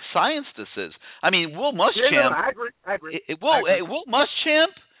inexact science this is. I mean, Will Muschamp. Yeah, no, I agree. Will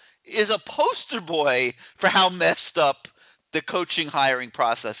Muschamp is a poster boy for how messed up the coaching hiring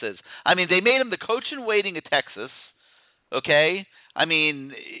process is. I mean, they made him the coach in waiting at Texas, okay? I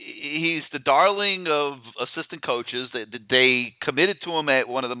mean, he's the darling of assistant coaches. They committed to him at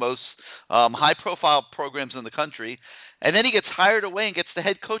one of the most high-profile programs in the country. And then he gets hired away and gets the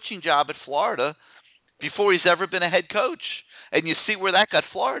head coaching job at Florida before he's ever been a head coach. And you see where that got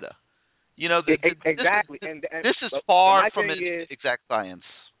Florida. Exactly. This is far from an exact science.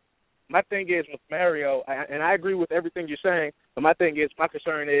 My thing is with Mario, and I agree with everything you're saying, but my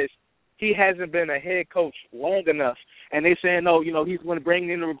concern is he hasn't been a head coach long enough. And they're saying, he's going to bring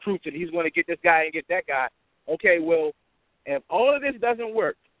in the recruits and he's going to get this guy and get that guy. Okay, well, if all of this doesn't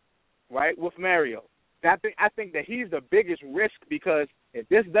work, right, with Mario, I think that he's the biggest risk, because if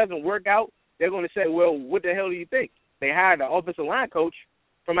this doesn't work out, they're going to say, well, what the hell do you think? They hired an offensive line coach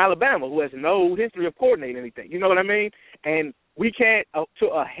from Alabama who has no history of coordinating anything. You know what I mean? And we can't, to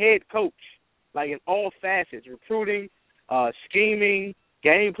a head coach, like in all facets, recruiting, scheming,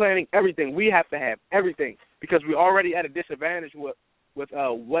 game planning, everything. We have to have everything, because we're already at a disadvantage with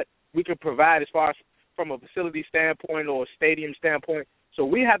what we can provide as far as from a facility standpoint or a stadium standpoint. So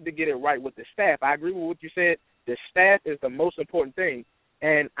we have to get it right with the staff. I agree with what you said. The staff is the most important thing.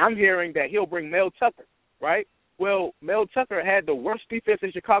 And I'm hearing that he'll bring Mel Tucker, right? Well, Mel Tucker had the worst defense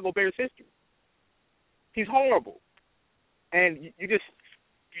in Chicago Bears history. He's horrible. And you can't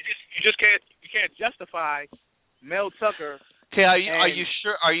justify Mel Tucker. Okay, are you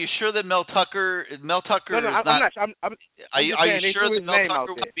sure that Mel Tucker is not? I'm not. Are you sure that Mel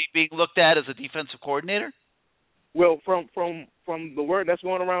Tucker would be being looked at as a defensive coordinator? Well, from the word that's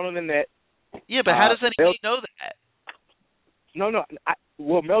going around on the net. Yeah, but how does anybody know that? No.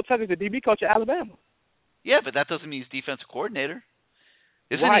 Mel Tucker's the DB coach at Alabama. Yeah, but that doesn't mean he's defensive coordinator.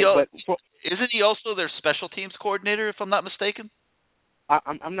 Isn't he also their special teams coordinator, if I'm not mistaken?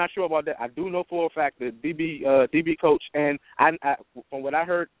 I'm not sure about that. I do know for a fact that DB coach, and I from what I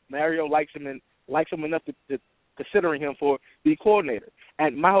heard, Mario likes him enough to considering him for the coordinator.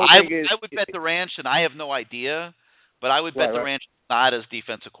 And my whole thing is, I would bet the Ranch, and I have no idea, but I would bet the Ranch not as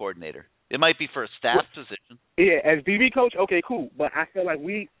defensive coordinator. It might be for a staff position. Yeah, as DB coach, okay, cool. But I feel like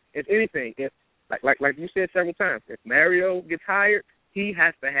if anything, if like you said several times, if Mario gets hired, he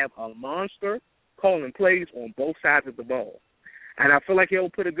has to have a monster calling plays on both sides of the ball. And I feel like he'll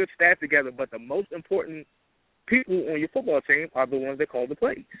put a good staff together, but the most important people on your football team are the ones that call the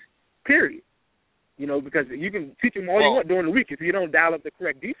plays, period. Because you can teach them all you want during the week. If you don't dial up the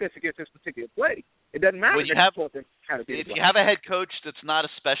correct defense against this particular play, it doesn't matter. If you have a head coach that's not a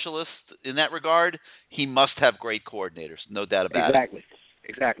specialist in that regard, he must have great coordinators, no doubt about it.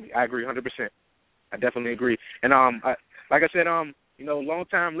 Exactly. I agree 100%. I definitely agree. And like I said,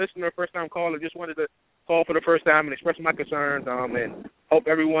 long-time listener, first-time caller, just wanted to call for the first time and express my concerns. And hope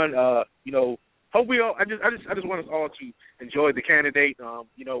everyone, hope we all. I just want us all to enjoy the candidate. To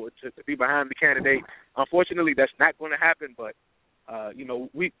be behind the candidate. Unfortunately, that's not going to happen. But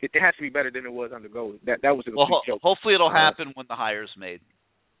it has to be better than it was under Golden. That was a complete joke. Hopefully, it'll happen when the hire's made.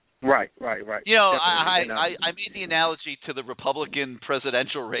 Right. I made the analogy to the Republican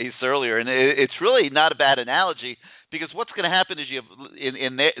presidential race earlier, and it's really not a bad analogy, because what's going to happen is you have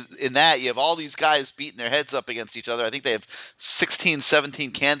in that you have all these guys beating their heads up against each other. I think they have 16,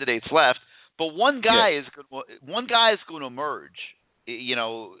 17 candidates left, but one guy is going to emerge. 6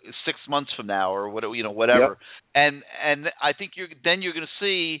 months from now or whatever. Yep. And I think you're going to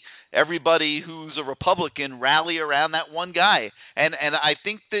see everybody who's a Republican rally around that one guy. And I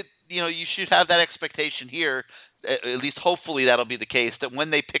think that you should have that expectation here. At least hopefully that'll be the case, that when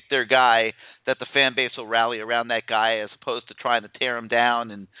they pick their guy, that the fan base will rally around that guy as opposed to trying to tear him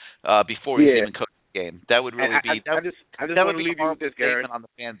down and before he's even coached the game. That would really be I just want to leave you with this, Gary, on the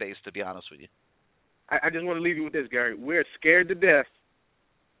fan base, to be honest with you. I just want to leave you with this, Gary. We're scared to death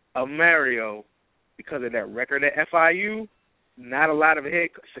of Mario because of that record at FIU. Not a lot of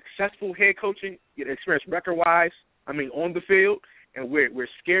successful head coaching experience record-wise, on the field. And we're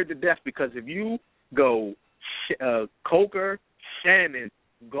scared to death because if you go Coker, Shannon,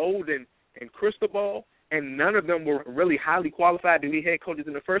 Golden, and Cristobal, and none of them were really highly qualified to be head coaches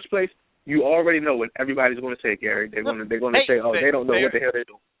in the first place, you already know what everybody's going to say, Gary. They're going to say, oh, they don't know what the hell they're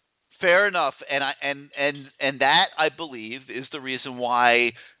doing. Fair enough, and that, I believe, is the reason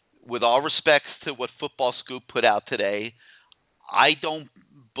why, with all respects to what Football Scoop put out today, I don't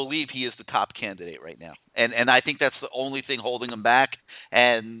believe he is the top candidate right now. And I think that's the only thing holding him back.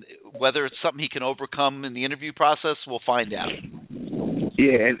 And whether it's something he can overcome in the interview process, we'll find out.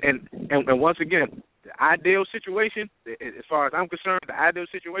 Yeah, and once again, the ideal situation, as far as I'm concerned, the ideal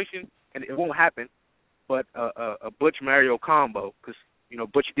situation, and it won't happen, but a Butch Mario combo, because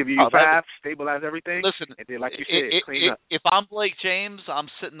Butch give you your five, stabilize everything. Listen, and then, like you said, clean up. If I'm Blake James, I'm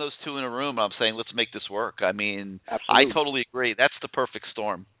sitting those two in a room. I'm saying, let's make this work. I mean, Absolutely. I totally agree. That's the perfect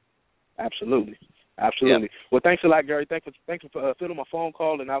storm. Absolutely. Yeah. Well, thanks a lot, Gary. Thanks for filling my phone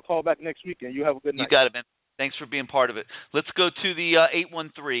call, and I'll call back next week, and you have a good night. You got it, man. Thanks for being part of it. Let's go to the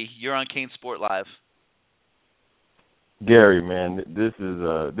 813. You're on CaneSport Live. Gary, man, this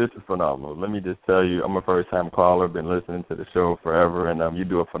is phenomenal. Let me just tell you, I'm a first-time caller, been listening to the show forever, and you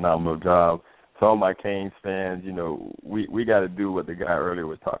do a phenomenal job. To all my Canes fans, we got to do what the guy earlier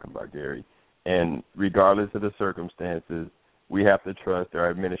was talking about, Gary. And regardless of the circumstances, we have to trust our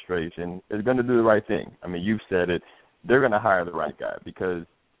administration is going to do the right thing. I mean, you've said it. They're going to hire the right guy because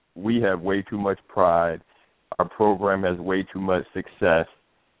we have way too much pride. Our program has way too much success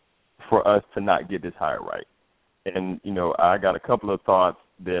for us to not get this hire right. And, I got a couple of thoughts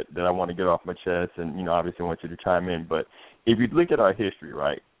that I want to get off my chest, and, obviously I want you to chime in. But if you look at our history,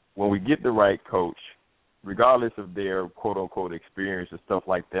 right, when we get the right coach, regardless of their quote-unquote experience and stuff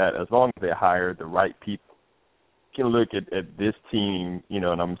like that, as long as they hire the right people, you can look at this team,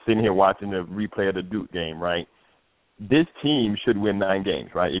 and I'm sitting here watching the replay of the Duke game, right? This team should win 9 games,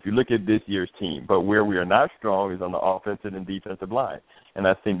 right, if you look at this year's team. But where we are not strong is on the offensive and defensive line. And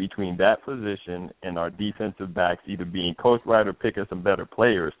I think between that position and our defensive backs either being coached right or picking some better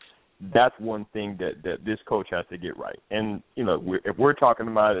players, that's one thing that this coach has to get right. And, if we're talking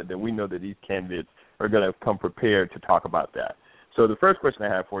about it, then we know that these candidates are going to come prepared to talk about that. So the first question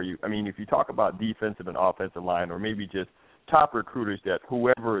I have for you, I mean, if you talk about defensive and offensive line, or maybe just top recruiters that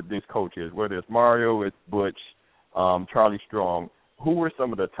whoever this coach is, whether it's Mario, it's Butch, Charlie Strong, who were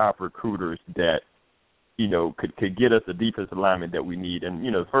some of the top recruiters that, could get us the defensive lineman that we need? And,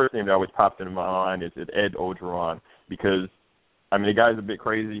 the first thing that always pops into my mind is Ed Ogeron, because, I mean, the guy's a bit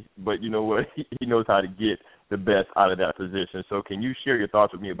crazy, but you know what? He knows how to get the best out of that position. So can you share your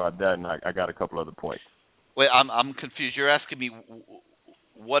thoughts with me about that? And I got a couple other points. Wait, I'm confused. You're asking me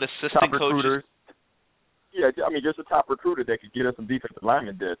what assistant top recruiters? Yeah, I mean, just a top recruiter that could get us some defensive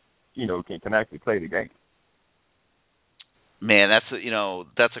linemen that, can actually play the game. Man,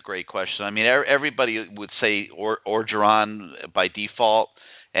 that's a great question. I mean, everybody would say Orgeron by default,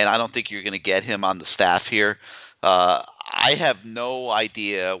 and I don't think you're going to get him on the staff here. I have no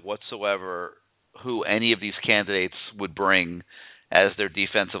idea whatsoever who any of these candidates would bring as their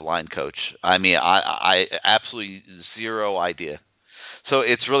defensive line coach. I mean, I absolutely zero idea. So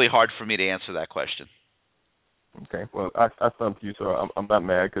it's really hard for me to answer that question. Okay, well, I stumped you, so I'm not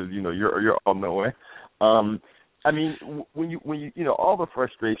mad because you're all knowing. I mean, when you all the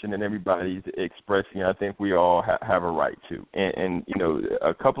frustration that everybody's expressing, I think we all have a right to. And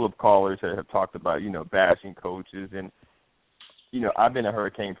a couple of callers have talked about bashing coaches, and I've been a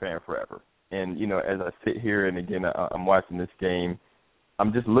Hurricane fan forever. And as I sit here and again I'm watching this game,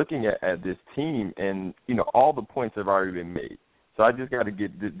 I'm just looking at this team, and all the points have already been made. So I just got to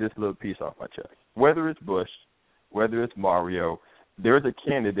get this little piece off my chest. Whether it's Bush, whether it's Mario, there's a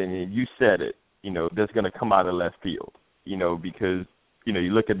candidate, and you said it, that's going to come out of left field, because, you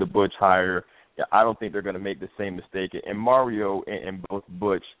look at the Butch hire, I don't think they're going to make the same mistake. And Mario and both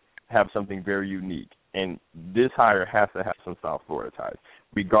Butch have something very unique. And this hire has to have some South Florida ties,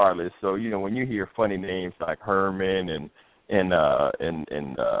 regardless. So, when you hear funny names like Herman and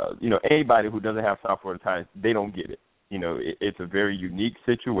anybody who doesn't have South Florida ties, they don't get it. It's a very unique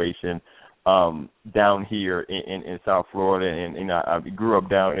situation down here in South Florida, and I grew up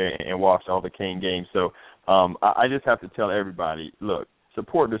down there and watched all the Cane games. So I just have to tell everybody, look,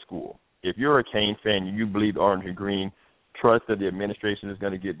 support the school. If you're a Cane fan and you believe orange and green, trust that the administration is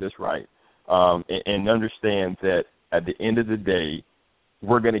going to get this right, and understand that at the end of the day,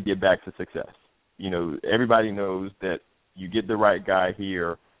 we're going to get back to success. Everybody knows that you get the right guy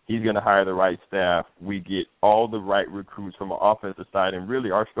here, he's going to hire the right staff. We get all the right recruits from the offensive side, and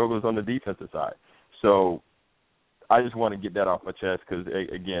really our struggle is on the defensive side. So I just want to get that off my chest because,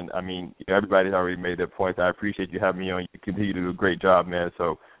 again, I mean, everybody's already made their points. I appreciate you having me on. You continue to do a great job, man.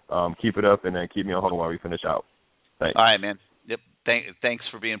 So keep it up and then keep me on hold while we finish out. Thanks. All right, man. Yep. Thanks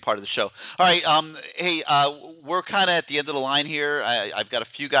for being part of the show. All right. Hey, we're kind of at the end of the line here. I've got a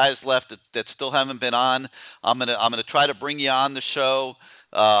few guys left that still haven't been on. I'm gonna try to bring you on the show.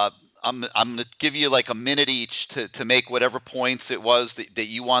 I'm going to give you like a minute each to make whatever points it was that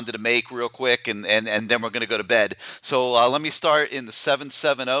you wanted to make real quick, and then we're going to go to bed. So let me start in the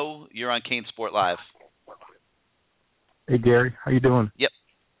 770. You're on CaneSport Live. Hey, Gary. How you doing? Yep.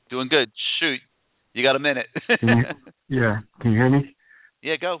 Doing good. Shoot. You got a minute. Yeah. Can you hear me?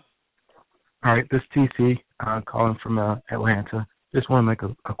 Yeah, go. All right. This is TC calling from Atlanta. Just want to make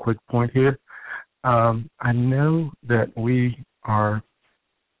a quick point here. I know that we are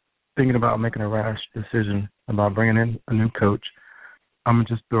thinking about making a rash decision about bringing in a new coach. I'm going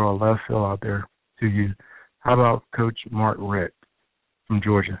to just throw a left field out there to you. How about Coach Mark Richt from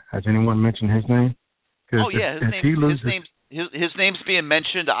Georgia? Has anyone mentioned his name? Oh, yeah. His name's being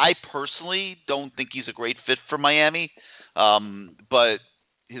mentioned. I personally don't think he's a great fit for Miami, but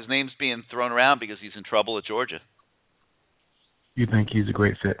his name's being thrown around because he's in trouble at Georgia. You think he's a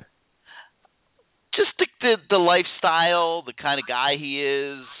great fit? Just the lifestyle, the kind of guy he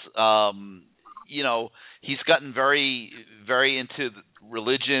is. He's gotten very, very into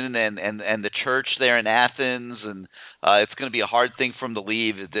religion and the church there in Athens, and it's going to be a hard thing for him to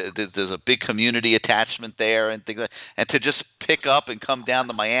leave. There's a big community attachment there and things like that. And to just pick up and come down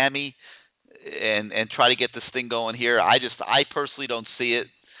to Miami and try to get this thing going here, I personally don't see it.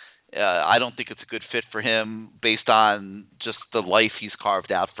 I don't think it's a good fit for him based on just the life he's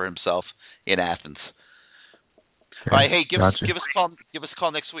carved out for himself in Athens. Okay. All right, hey, give us a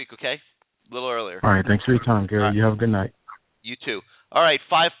call next week, okay? A little earlier. All right, thanks for your time, Gary. Right. You have a good night. You too. All right,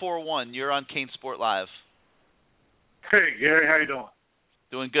 541, you're on CaneSport Live. Hey, Gary, how you doing?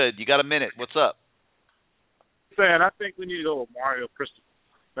 Doing good. You got a minute. What's up? I think we need to go with Mario Cristobal.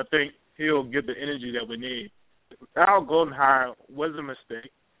 I think he'll give the energy that we need. Our golden hire was a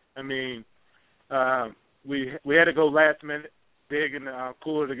mistake. I mean, we had to go last minute, big and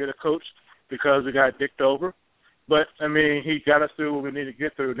cooler to get a coach because we got dicked over. But, I mean, he got us through what we need to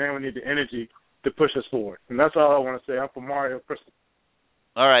get through. Now we need the energy to push us forward. And that's all I want to say. I'm for Mario Cristobal.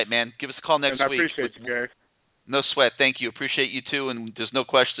 All right, man. Give us a call next week. I appreciate you, Gary. No sweat. Thank you. Appreciate you, too. And there's no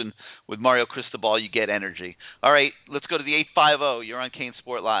question with Mario Cristobal, you get energy. All right, let's go to the 850. You're on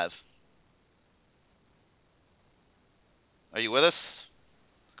CaneSport Live. Are you with us?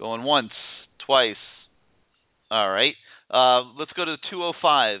 Going once, twice. All right. Let's go to the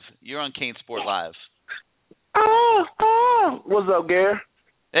 205. You're on CaneSport Live. What's up, Gary?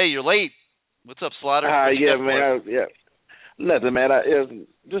 Hey, you're late. What's up, Slaughter? Yeah, man. Nothing, man.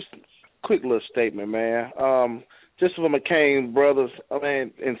 Just quick little statement, man. Just for my Kane brothers,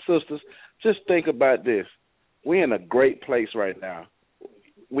 and sisters, just think about this. We're in a great place right now.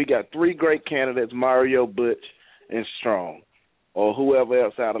 We got three great candidates, Mario, Butch, and Strong, or whoever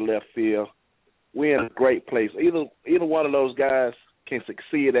else out of left field. We're in a great place. Either one of those guys can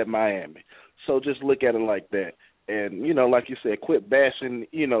succeed at Miami. So just look at it like that. And, like you said, quit bashing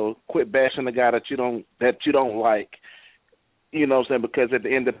the guy that you don't like. You know what I'm saying? Because at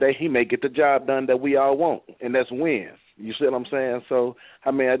the end of the day, he may get the job done that we all want, and that's wins. You see what I'm saying? So,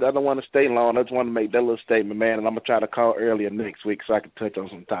 I mean, I don't want to stay long. I just want to make that little statement, man, and I'm going to try to call earlier next week so I can touch on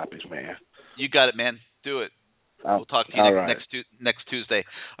some topics, man. You got it, man. Do it. We'll talk to you next Tuesday.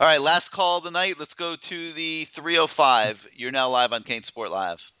 All right, last call of the night. Let's go to the 305. You're now live on CaneSport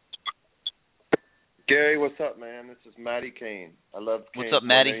Live. Gary, what's up, man? This is Matty Kane. I love Kane. What's up,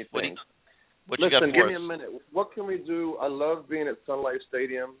 Matty? What you got for Listen, give us? me a minute. What can we do? I love being at Sun Life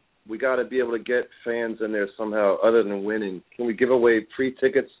Stadium. We got to be able to get fans in there somehow other than winning. Can we give away free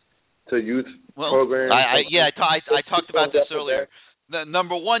tickets to youth programs? I talked about this earlier.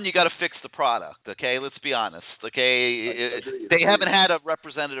 Number one, you got to fix the product, okay? Let's be honest, okay? They haven't had a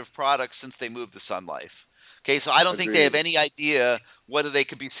representative product since they moved to Sun Life. Okay, so I don't think they have any idea whether they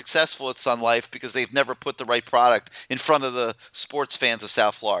could be successful at Sun Life because they've never put the right product in front of the sports fans of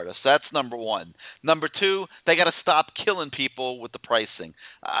South Florida. So that's number one. Number two, they got to stop killing people with the pricing.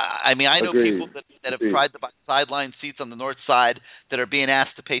 I know people that have tried to buy sideline seats on the north side that are being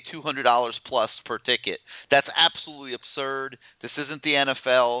asked to pay $200 plus per ticket. That's absolutely absurd. This isn't the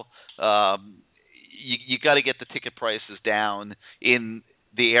NFL. You got to get the ticket prices down in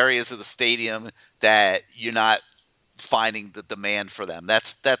the areas of the stadium that you're not finding the demand for them.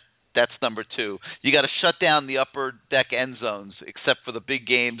 That's number two. You got to shut down the upper deck end zones, except for the big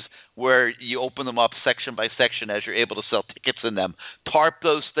games where you open them up section by section as you're able to sell tickets in them. Tarp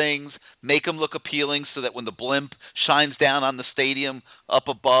those things, make them look appealing so that when the blimp shines down on the stadium up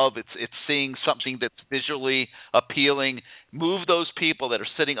above, it's seeing something that's visually appealing. Move those people that are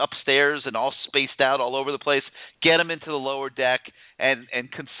sitting upstairs and all spaced out all over the place. Get them into the lower deck and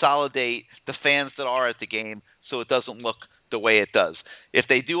consolidate the fans that are at the game so it doesn't look the way it does. If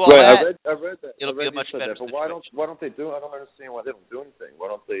they do all right, that, I read that. it'll be a much better. But why don't they do? I don't understand why they don't do anything. Why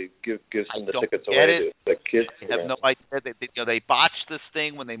don't they give some of the tickets get away it. to the kids? I have no idea. They botched this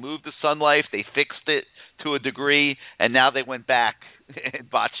thing when they moved to Sun Life. They fixed it to a degree, and now they went back and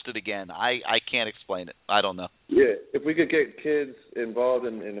botched it again. I can't explain it. I don't know. Yeah, if we could get kids involved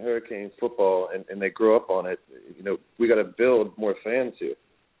in Hurricanes football and they grow up on it, we got to build more fans here.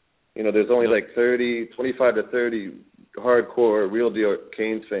 There's only like 25 to 30 hardcore, real deal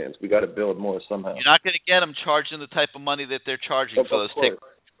Canes fans. We got to build more somehow. You're not going to get them charging the type of money that they're charging for those tickets,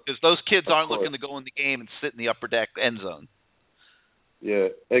 because those kids aren't looking to go in the game and sit in the upper deck end zone. Yeah.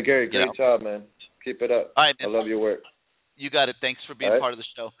 Hey, Gary, great job, man. Keep it up. All right, man. I love your work. You got it. Thanks for being part of the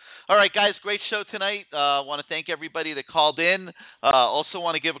show. All right, guys, great show tonight. I want to thank everybody that called in. Also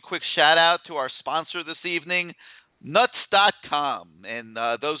want to give a quick shout-out to our sponsor this evening, Nuts.com. And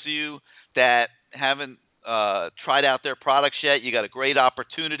those of you that haven't tried out their products yet, you got a great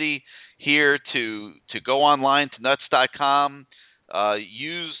opportunity here to go online to Nuts.com.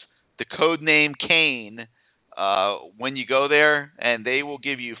 Use the code name Kane when you go there, and they will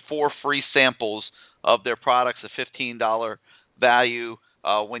give you 4 free samples of their products, a $15 value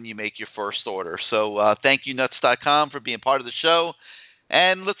when you make your first order. So thank you, Nuts.com, for being part of the show.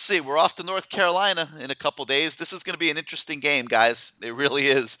 And let's see, we're off to North Carolina in a couple days. This is going to be an interesting game, guys. It really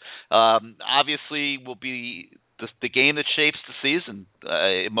is. Obviously, will be the game that shapes the season,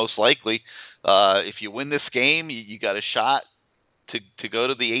 most likely. If you win this game, you got a shot to go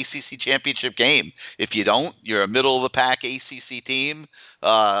to the ACC championship game. If you don't, you're a middle-of-the-pack ACC team,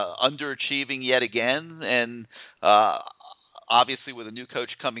 underachieving yet again, and obviously with a new coach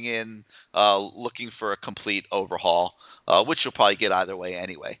coming in, looking for a complete overhaul, which you'll probably get either way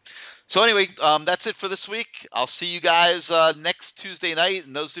anyway. So anyway, that's it for this week. I'll see you guys next Tuesday night,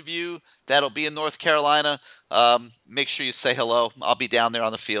 and those of you that'll be in North Carolina, make sure you say hello. I'll be down there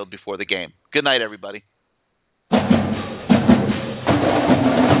on the field before the game. Good night, everybody.